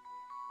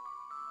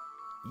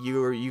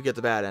 you get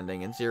the bad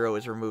ending, and Zero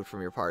is removed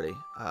from your party,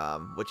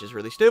 which is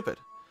really stupid.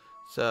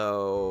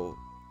 So,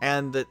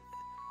 and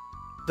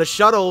the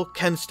shuttle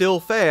can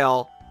still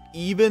fail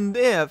even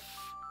if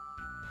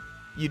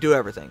you do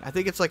everything. I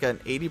think it's like an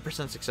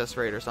 80% success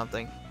rate or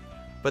something.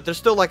 But there's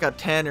still like a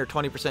 10 or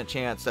 20%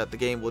 chance that the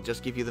game will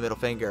just give you the middle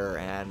finger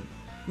and...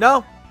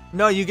 No,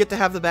 you get to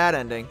have the bad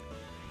ending.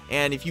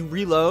 And if you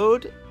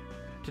reload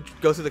to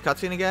go through the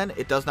cutscene again,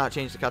 it does not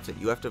change the cutscene.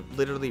 You have to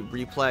literally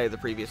replay the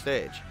previous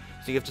stage.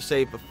 So you have to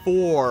save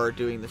before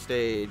doing the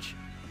stage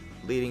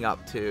leading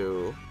up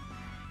to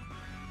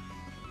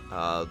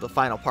the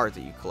final part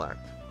that you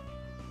collect.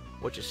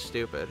 Which is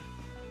stupid.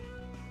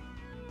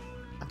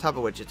 On top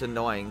of which, it's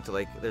annoying to,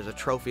 like, there's a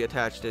trophy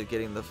attached to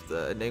getting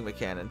the Enigma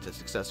Cannon to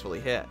successfully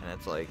hit. And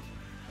it's like,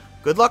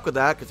 good luck with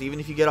that, because even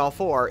if you get all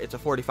 4, it's a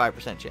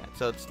 45% chance.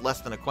 So it's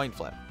less than a coin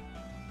flip.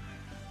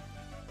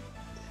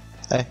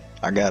 Hey,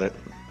 I got it.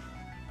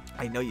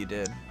 I know you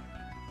did.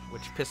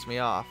 Which pissed me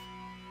off.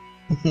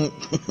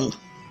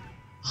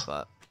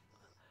 But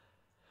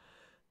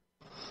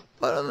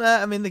other than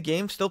that, I mean, the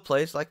game still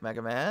plays like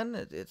Mega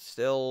Man. It's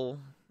still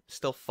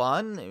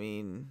fun. I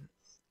mean...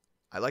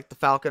 I like the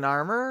Falcon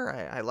armor.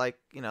 I like,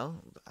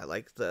 I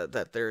like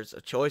that there's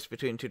a choice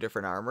between 2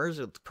 different armors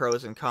with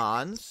pros and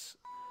cons.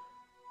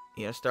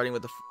 Starting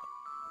with the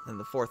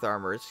 4th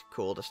armor is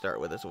cool to start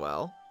with as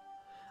well.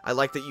 I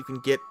like that you can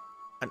get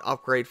an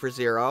upgrade for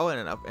Zero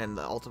and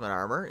the ultimate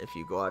armor if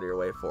you go out of your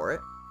way for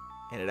it.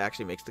 And it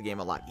actually makes the game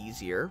a lot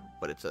easier,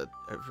 but it's a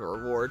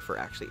reward for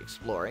actually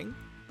exploring.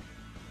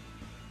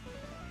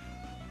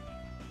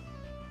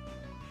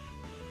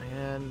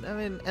 And, I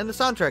mean, and the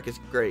soundtrack is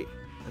great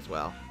as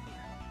well.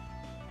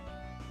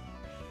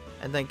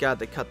 And thank God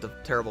they cut the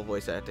terrible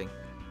voice acting.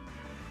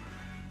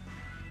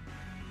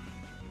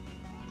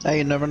 Hey,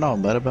 you never know.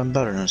 Might have been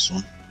better than this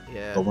one.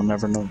 Yeah. But we'll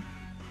never know.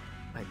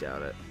 I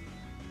doubt it.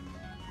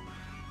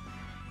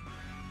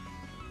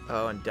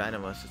 Oh, and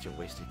Dynamo's such a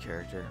wasted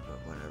character, but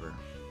whatever.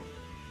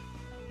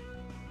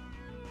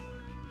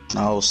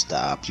 Oh,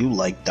 stop. You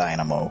like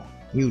Dynamo.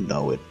 You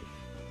know it.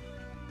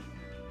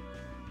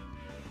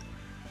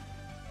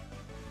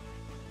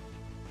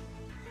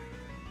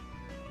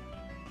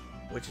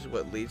 Which is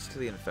what leads to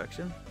the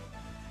infection?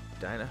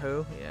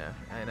 Dynaho? Yeah,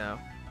 I know.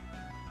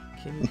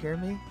 Can you hear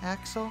me,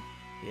 Axel?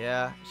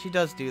 Yeah, she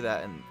does do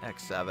that in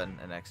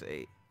X7 and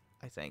X8,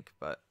 I think,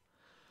 but...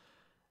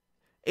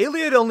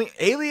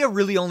 Aelia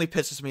really only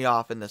pisses me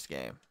off in this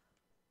game.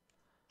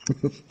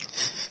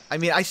 I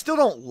mean, I still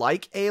don't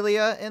like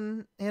Aelia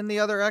in the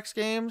other X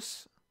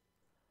games.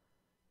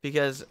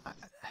 Because,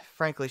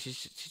 frankly, she's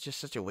just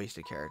such a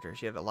wasted character.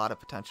 She had a lot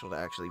of potential to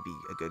actually be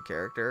a good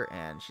character,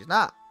 and she's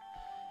not.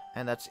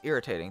 And that's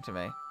irritating to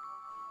me.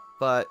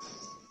 But,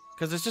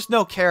 because there's just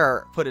no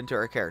care put into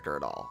her character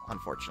at all,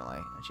 unfortunately.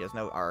 And she has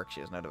no arc,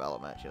 she has no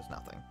development, she has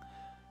nothing.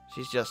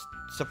 She's just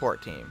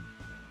support team.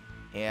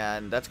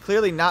 And that's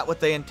clearly not what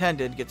they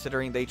intended,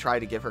 considering they tried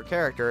to give her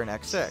character an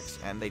X6.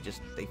 And they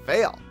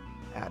fail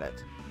at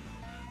it.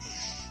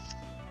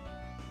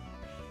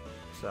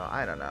 So,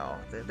 I don't know.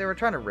 They were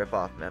trying to rip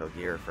off Metal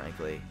Gear,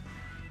 frankly.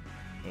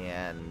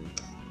 And...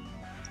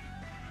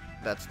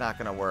 that's not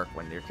going to work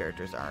when your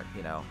characters aren't,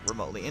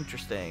 remotely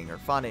interesting or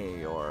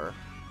funny or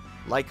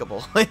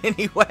likable in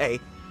any way.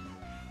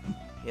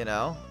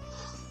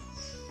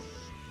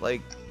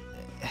 Like,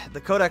 the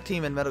Kodak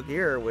team in Metal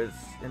Gear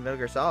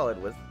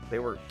Solid they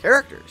were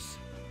characters.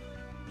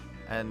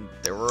 And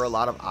there were a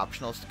lot of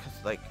optional,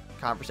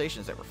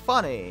 conversations that were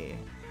funny.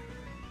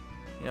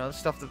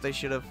 Stuff that they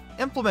should have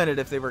implemented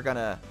if they were going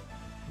to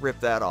rip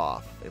that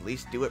off. At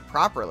least do it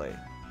properly.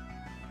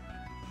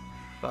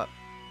 But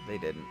they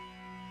didn't.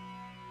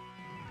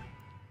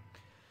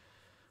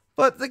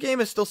 But the game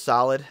is still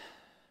solid.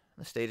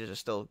 The stages are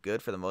still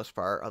good for the most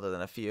part, other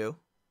than a few.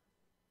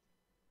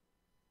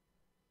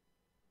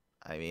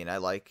 I mean, I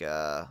like,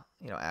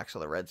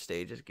 Axel the Red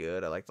stage is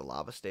good. I like the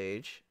lava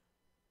stage.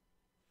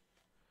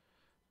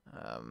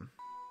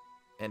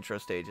 Intro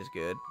stage is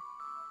good.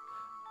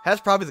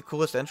 Has probably the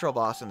coolest intro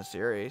boss in the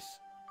series.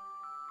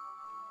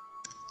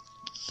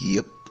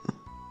 Yep.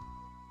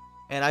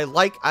 And I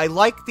like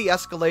the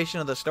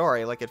escalation of the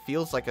story. Like, it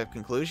feels like a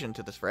conclusion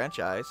to this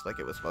franchise, like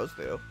it was supposed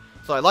to.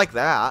 So I like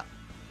that.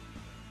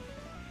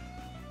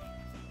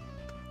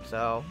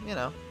 So,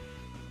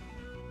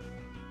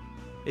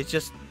 it's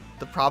just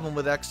the problem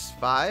with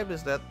X5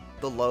 is that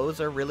the lows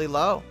are really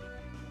low.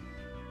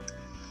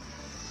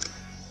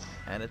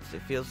 and it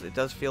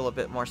does feel a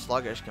bit more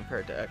sluggish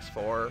compared to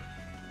X4,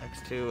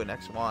 X2, and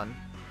X1,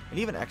 and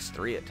even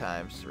X3 at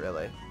times,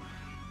 really.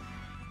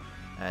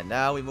 And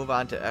now we move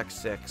on to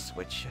X6,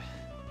 which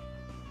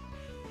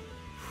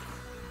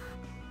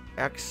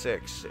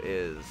X6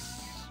 is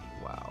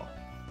wow.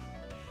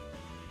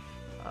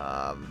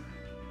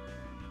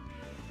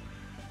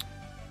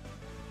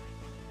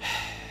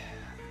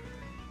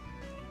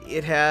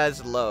 It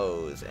has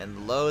lows, and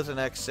the lows in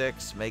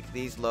X6 make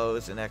these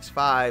lows in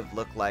X5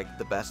 look like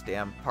the best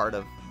damn part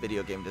of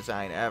video game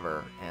design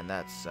ever, and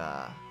that's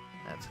a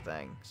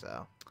thing.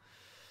 So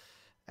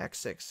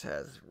X6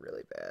 has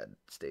really bad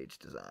stage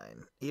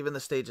design. Even the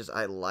stages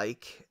I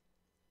like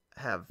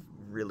have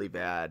really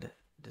bad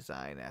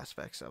design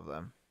aspects of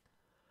them.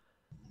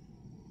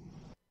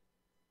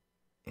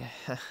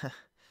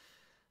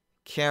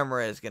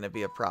 Camera is going to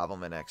be a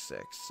problem in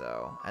X6,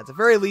 so at the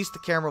very least the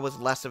camera was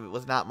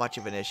not much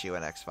of an issue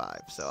in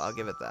X5, so I'll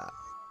give it that.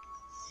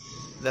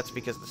 That's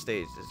because the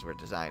stages were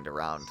designed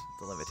around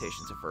the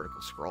limitations of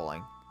vertical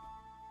scrolling.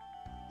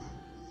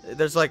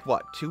 There's like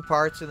what, 2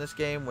 parts in this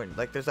game when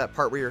like there's that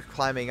part where you're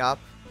climbing up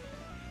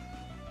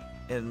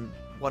in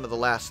one of the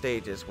last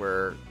stages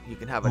where you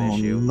can have an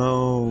issue. Oh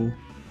no.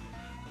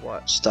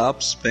 What? Stop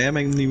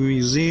spamming the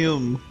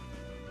museum.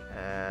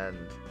 And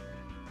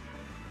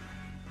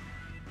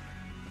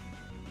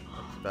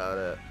about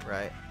it,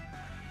 right?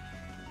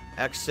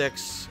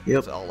 X6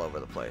 is all over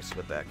the place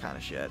with that kind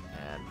of shit,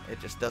 and it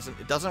just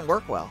doesn't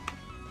work well.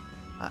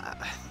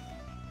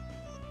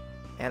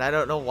 And I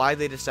don't know why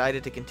they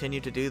decided to continue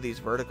to do these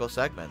vertical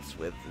segments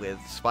with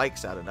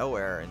spikes out of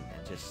nowhere, and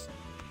just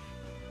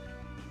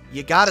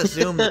you gotta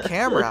zoom the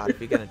camera out if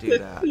you're gonna do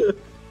that.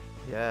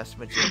 Yes,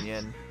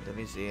 Maginian, the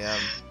museum.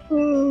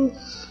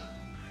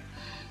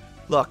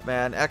 Look,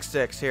 man,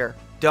 X6 here,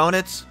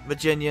 donuts,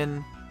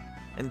 Maginian,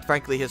 and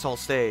frankly his whole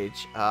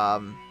stage.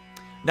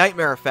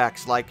 Nightmare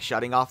effects like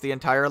shutting off the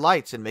entire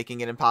lights and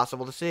making it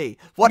impossible to see.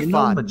 What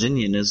fun!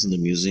 Maginian is in the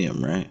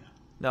museum, right?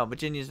 No,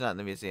 Maginian's not in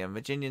the museum.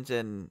 Maginian's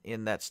in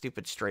that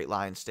stupid straight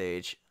line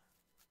stage.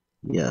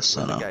 Yes,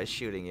 I know. The guy's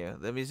shooting you.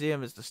 The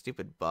museum is the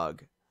stupid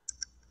bug.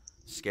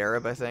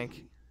 Scarab, I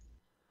think.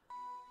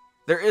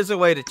 There is a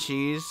way to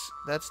cheese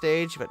that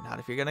stage, but not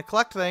if you're gonna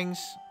collect things.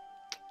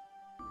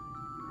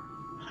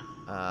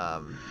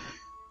 Yeah,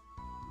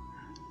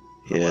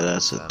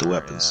 that's it. The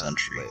weapons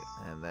century.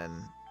 And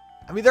then,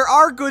 I mean, there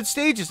are good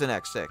stages in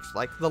X6.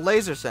 Like the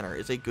Laser Center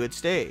is a good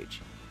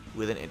stage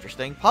with an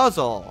interesting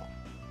puzzle.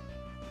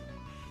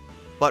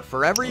 But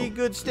for every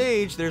good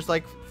stage, there's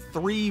like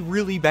 3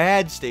 really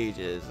bad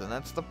stages, and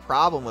that's the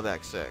problem with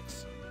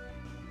X6.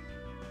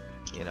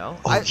 You know?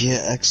 Oh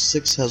yeah,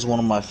 X6 has one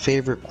of my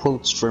favorite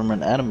quotes from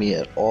an enemy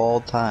at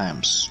all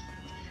times.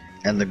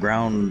 And the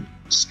ground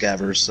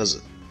scaver says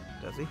it.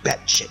 Does he?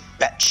 Bat shit,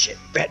 bat shit,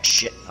 bat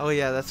shit. Oh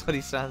yeah, that's what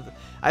he sounds.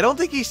 I don't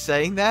think he's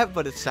saying that,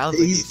 but it sounds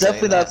like he's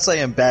definitely not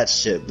saying bat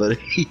shit, but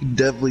he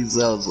definitely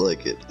sounds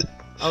like it.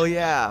 Oh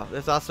yeah,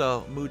 there's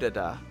also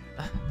Mudada.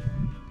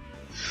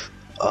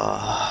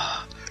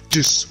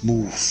 Just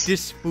move.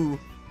 Just move.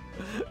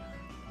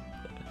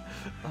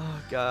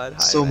 Oh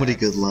god. So many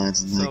good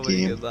lines in that game. So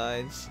many good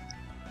lines.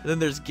 And then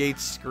there's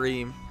Gates'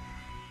 scream.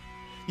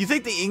 You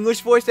think the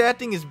English voice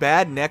acting is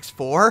bad in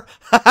X4?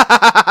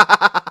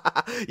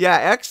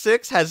 Yeah,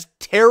 X6 has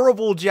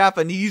terrible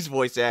Japanese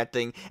voice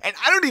acting, and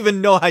I don't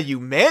even know how you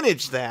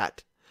manage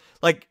that.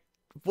 Like,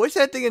 voice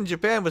acting in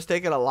Japan was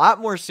taken a lot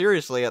more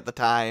seriously at the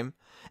time,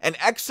 and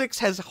X6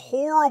 has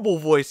horrible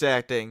voice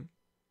acting.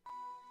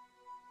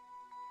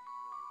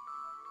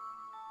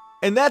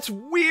 And that's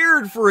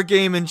weird for a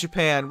game in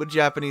Japan with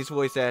Japanese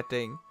voice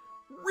acting.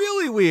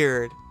 Really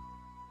weird.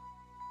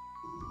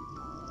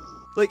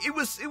 Like it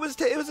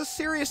was a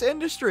serious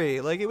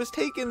industry. Like it was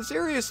taken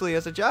seriously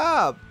as a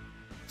job.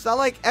 It's not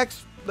like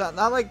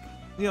not like,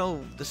 you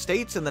know, the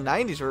States in the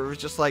 90s where it was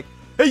just like,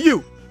 "Hey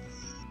you,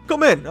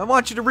 come in. I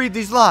want you to read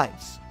these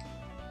lines."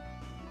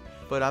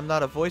 But I'm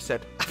not a voice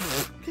actor.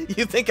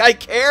 You think I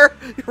care?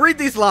 Read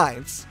these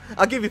lines.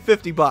 I'll give you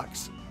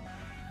 $50.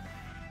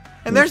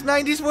 And there's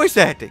 90s voice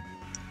acting.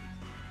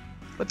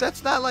 But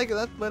that's not like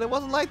that. But it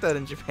wasn't like that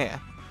in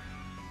Japan.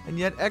 And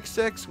yet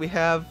X6 we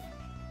have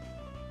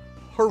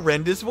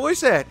horrendous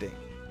voice acting.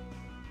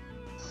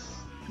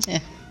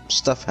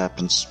 Stuff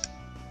happens.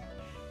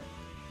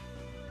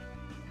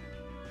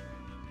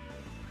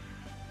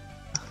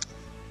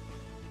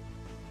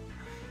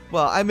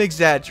 Well, I'm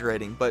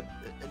exaggerating, but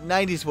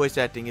 90s voice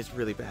acting is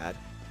really bad.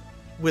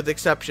 With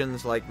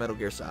exceptions like Metal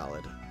Gear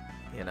Solid,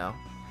 you know?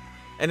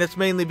 And it's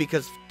mainly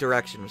because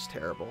direction was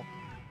terrible.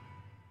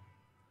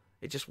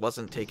 It just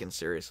wasn't taken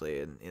seriously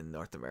in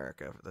North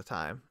America at the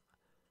time.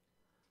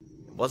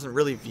 It wasn't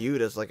really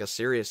viewed as like a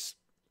serious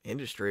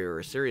industry or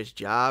a serious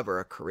job or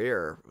a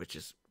career, which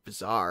is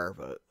bizarre,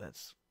 but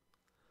that's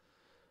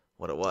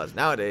what it was.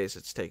 Nowadays,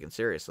 it's taken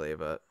seriously,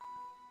 but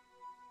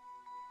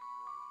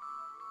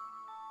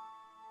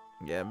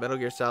yeah, Metal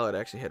Gear Solid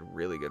actually had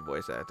really good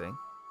voice acting.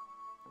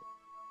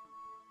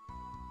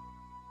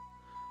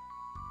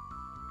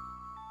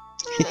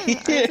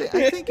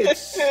 I think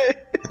it's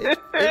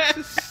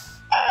just...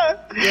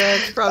 Yeah,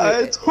 it's I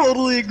probably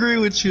totally agree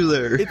with you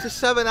there. it's a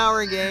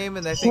 7-hour game,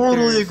 and I think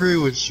Totally there's agree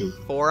with you.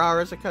 4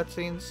 hours of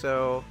cutscenes,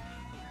 so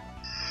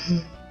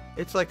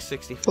it's like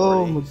 60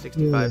 Oh 40, my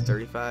 65 God.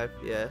 35,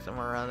 yeah,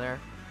 somewhere around there.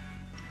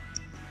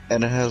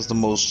 And it has the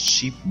most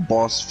cheap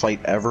boss fight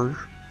ever.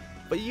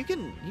 But you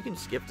can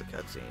skip the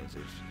cutscenes.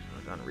 There's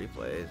like on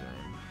replays.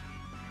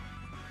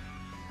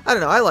 I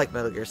don't know. I like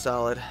Metal Gear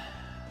Solid.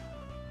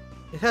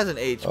 It hasn't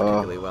aged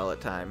particularly well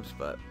at times,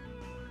 but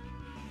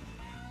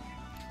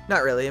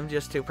not really.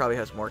 MGS2 probably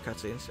has more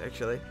cutscenes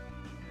actually.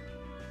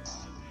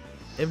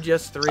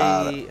 MGS3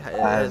 I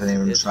haven't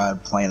even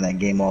tried playing that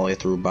game all the way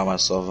through by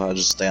myself. I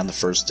just stay on the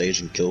first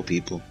stage and kill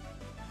people.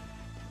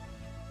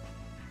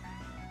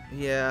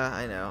 Yeah,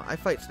 I know. I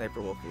fight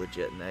Sniper Wolf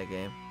legit in that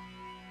game.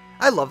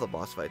 I love the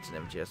boss fights in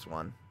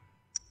MGS1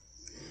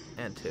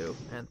 and 2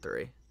 and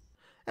 3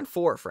 and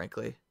 4,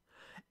 frankly,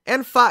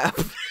 and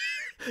 5.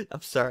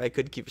 I'm sorry, I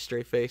couldn't keep a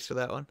straight face for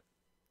that one.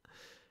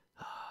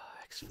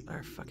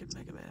 Or fucking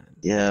Mega Man.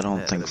 Yeah, I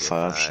don't think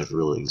 5 should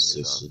really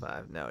exist.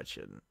 5. No, it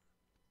shouldn't.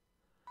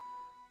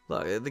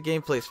 Look, the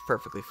gameplay's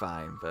perfectly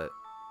fine, but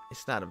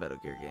it's not a Metal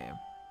Gear game.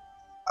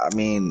 I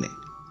mean,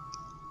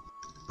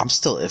 I'm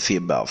still iffy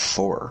about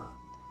 4.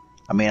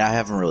 I mean, I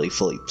haven't really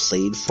fully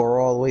played 4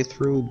 all the way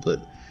through,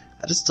 but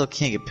I just still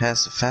can't get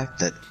past the fact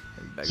that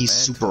he's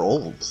super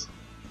old.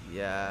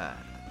 Yeah.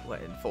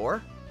 What, in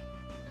 4?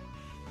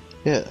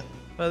 Yeah.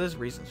 Well, there's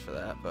reasons for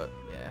that, but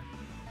yeah.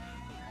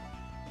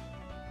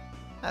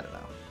 I don't know.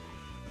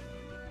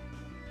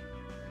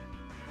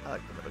 I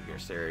like the Metal Gear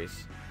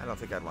series. I don't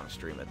think I'd want to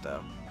stream it,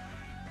 though.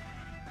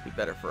 Be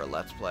better for a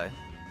Let's Play.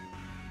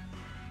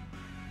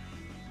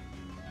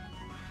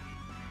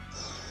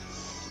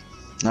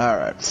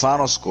 Alright,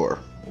 final score.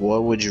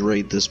 What would you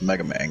rate this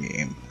Mega Man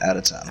game out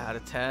of 10? Out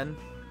of 10?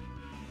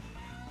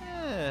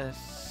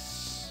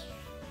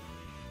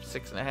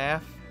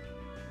 6.5.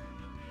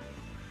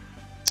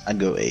 I'd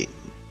go 8.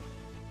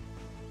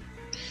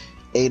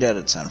 8 out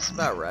of 10 for me.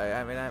 About right.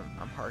 I mean,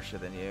 I'm harsher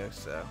than you,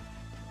 so.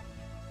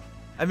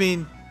 I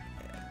mean,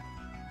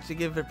 to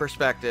give it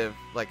perspective,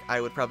 like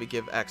I would probably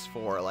give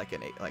X4 like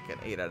an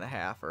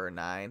 8.5 or a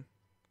 9.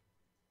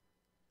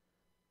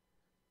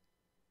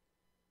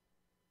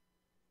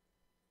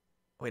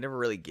 We never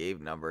really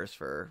gave numbers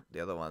for the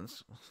other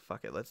ones.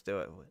 Fuck it, let's do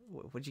it.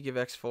 What'd you give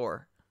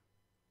X4?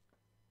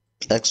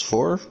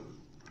 X4?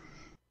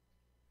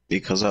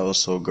 Because I was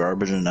so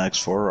garbage in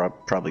X4,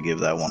 I'd probably give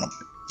that one a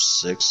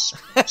 6,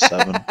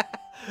 7.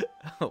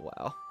 Oh,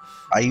 wow.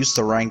 I used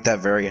to rank that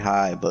very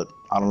high, but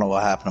I don't know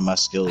what happened to my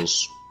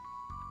skills.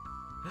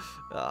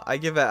 I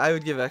would give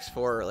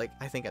X4 like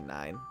I think a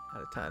 9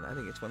 out of 10. I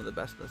think it's one of the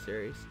best in the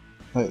series.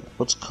 Wait,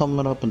 what's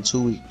coming up in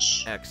 2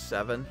 weeks?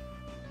 X7.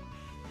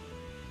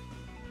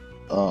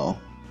 Oh.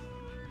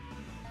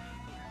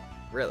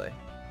 Really?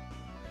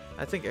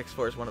 I think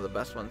X4 is one of the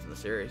best ones in the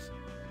series.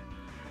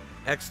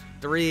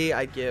 X3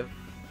 I'd give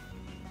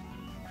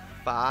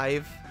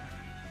 5.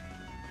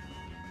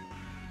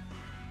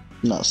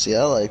 No, see,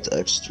 I liked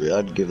X3.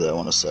 I'd give that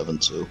one a 7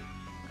 too.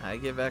 I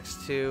give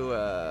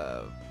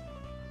X2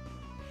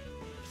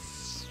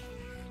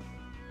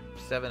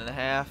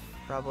 7.5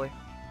 probably.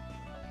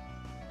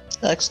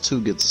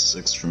 X2 gets a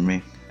 6 for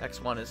me.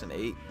 X1 is an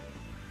 8.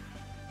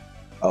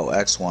 Oh,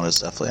 X1 is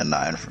definitely a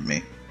 9 for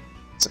me.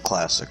 It's a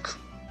classic.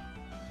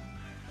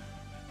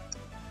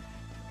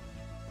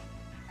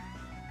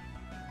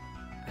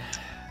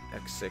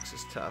 X6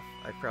 is tough.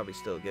 I'd probably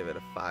still give it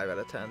a 5 out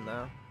of 10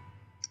 though.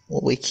 Well,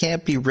 we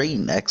can't be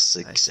rating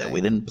X6 yet. We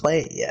didn't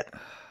play it yet.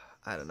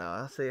 I don't know.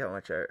 I'll see how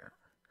much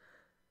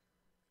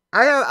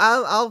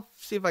I'll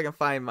see if I can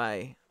find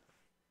my.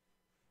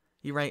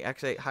 You rank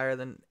X8 higher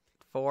than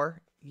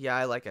 4? Yeah,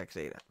 I like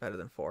X8 better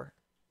than 4.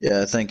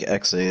 Yeah, I think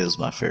X8 is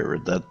my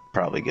favorite. That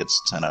probably gets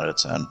 10 out of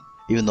 10,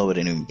 even though we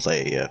didn't even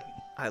play it yet.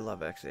 I love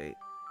X8.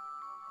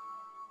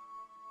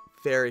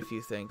 Very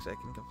few things I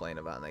can complain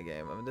about in that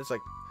game. I mean, there's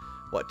like,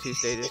 what, 2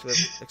 stages with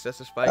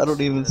excessive spikes? I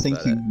don't even think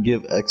you can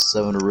give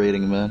X7 a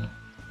rating, man.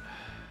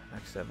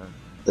 X7.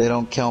 They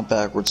don't count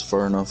backwards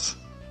far enough.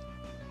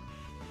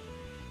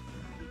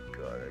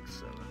 God,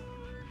 X7.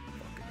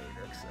 Fucking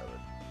hate X7.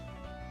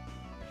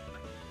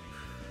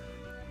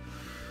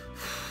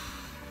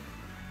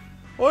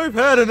 I've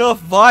had enough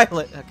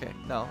violent. Okay,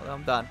 no,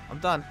 I'm done. I'm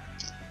done.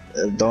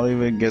 Don't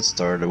even get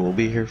started. We'll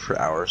be here for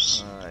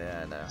hours.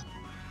 Yeah, I know.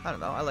 I don't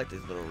know. I like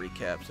these little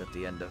recaps at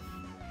the end of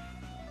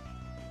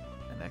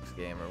the next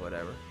game or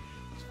whatever.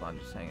 It's fun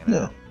just hanging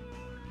out.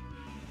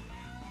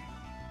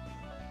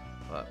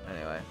 But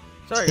anyway,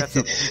 sorry I got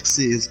so.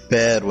 See, it's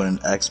bad when an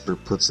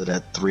expert puts it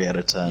at 3 out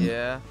of 10.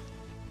 Yeah.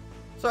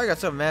 Sorry I got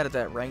so mad at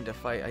that Rang to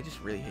fight. I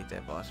just really hate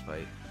that boss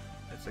fight.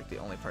 It's like the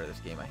only part of this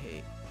game I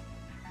hate.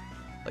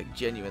 Like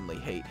genuinely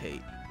hate.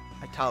 I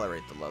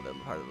tolerate the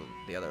part of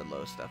the other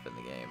low stuff in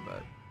the game,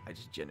 but I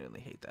just genuinely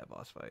hate that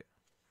boss fight.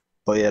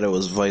 But yet it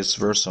was vice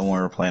versa when we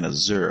were playing as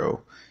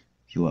Zero.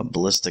 You went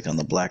ballistic on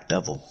the Black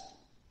Devil.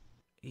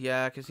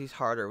 Yeah, because he's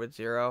harder with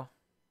Zero.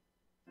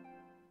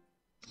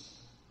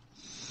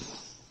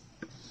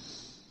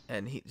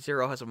 And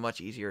Zero has a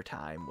much easier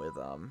time with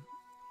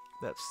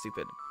That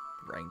stupid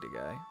Rangda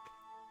guy.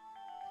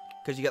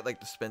 Because you got like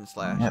the spin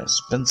slash. Yeah,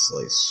 spin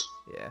slice.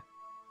 Yeah.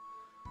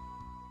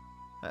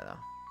 I don't know.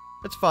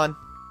 It's fun.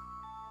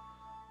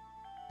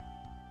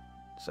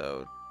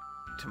 So,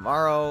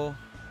 tomorrow,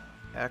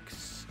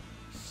 X6.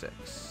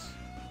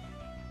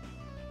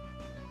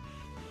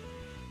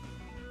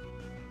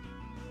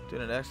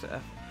 Doing an X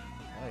F.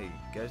 Oh, you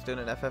guys doing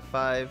an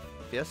FF5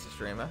 Fiesta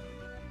stream, huh?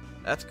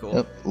 That's cool.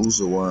 Yep,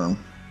 who's a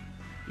worm?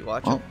 You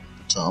watching? Oh,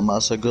 tell him I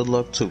said good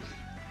luck too.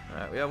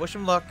 Alright, yeah, wish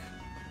him luck.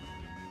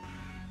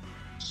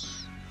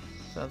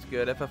 Sounds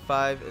good.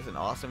 FF5 is an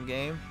awesome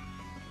game.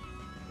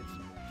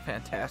 It's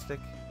fantastic.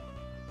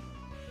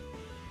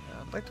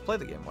 I'd like to play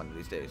the game one of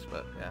these days,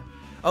 but yeah.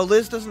 Oh,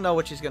 Liz doesn't know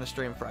what she's going to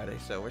stream Friday,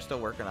 so we're still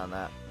working on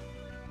that.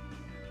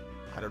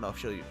 I don't know if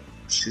she'll...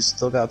 She's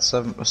still got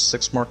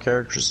 6 more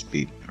characters to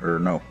beat. Or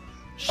no,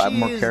 5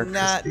 more characters She's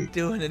not to beat.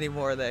 doing any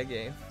more of that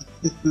game.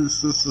 You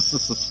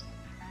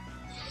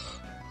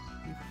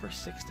prefer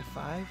 6 to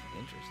 5?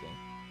 Interesting.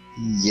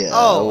 Yeah.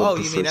 Oh,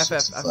 you mean FF?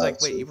 6 to I was like,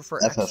 5, wait, so you prefer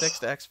FF. X6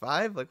 to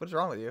X5? Like, what's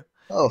wrong with you?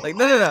 Oh, Like,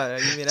 no.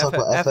 You mean Talk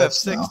about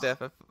FFs FF6 now.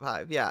 to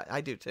FF5? Yeah,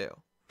 I do too.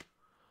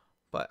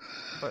 But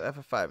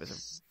FF5 is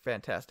a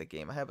fantastic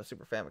game. I have a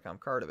Super Famicom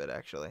card of it,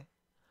 actually.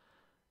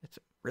 It's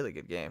a really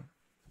good game.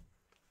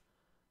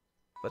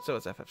 But so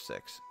is FF6.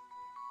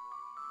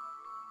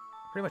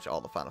 Pretty much all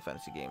the Final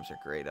Fantasy games are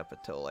great up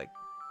until, like,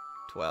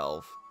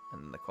 12,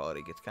 and then the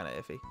quality gets kind of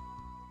iffy.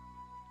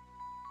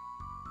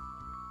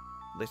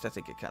 At least I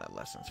think it kind of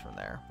lessens from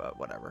there, but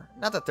whatever.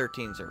 Not that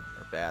 13s are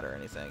bad or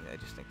anything. I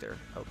just think they're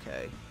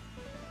okay.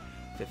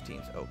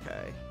 15's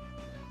okay.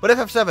 But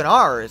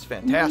FF7R is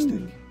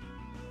fantastic.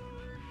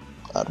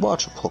 I'd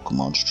watch a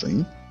Pokemon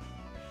stream.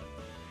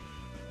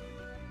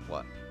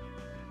 What?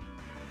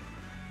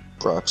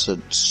 Brock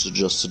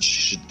suggested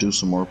she should do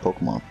some more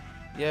Pokemon.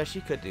 Yeah,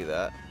 she could do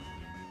that.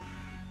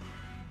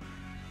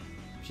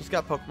 She's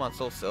got Pokemon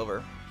Soul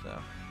Silver, so...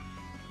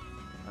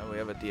 we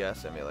have a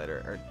DS emulator,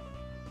 or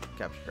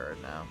capture card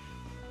now.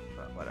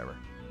 But whatever.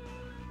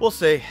 We'll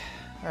see.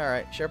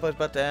 Alright, SharePlay's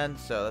about to end,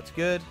 so that's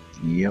good.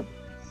 Yep.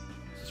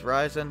 This is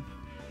Ryzen.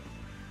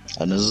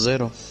 And this is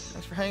Zero.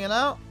 Thanks for hanging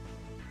out.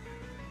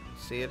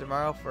 See you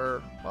tomorrow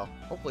for... well,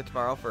 hopefully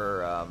tomorrow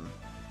for,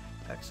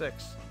 X6.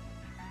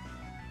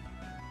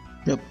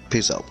 Yep.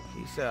 Peace out.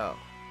 Peace out.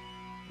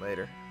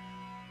 Later.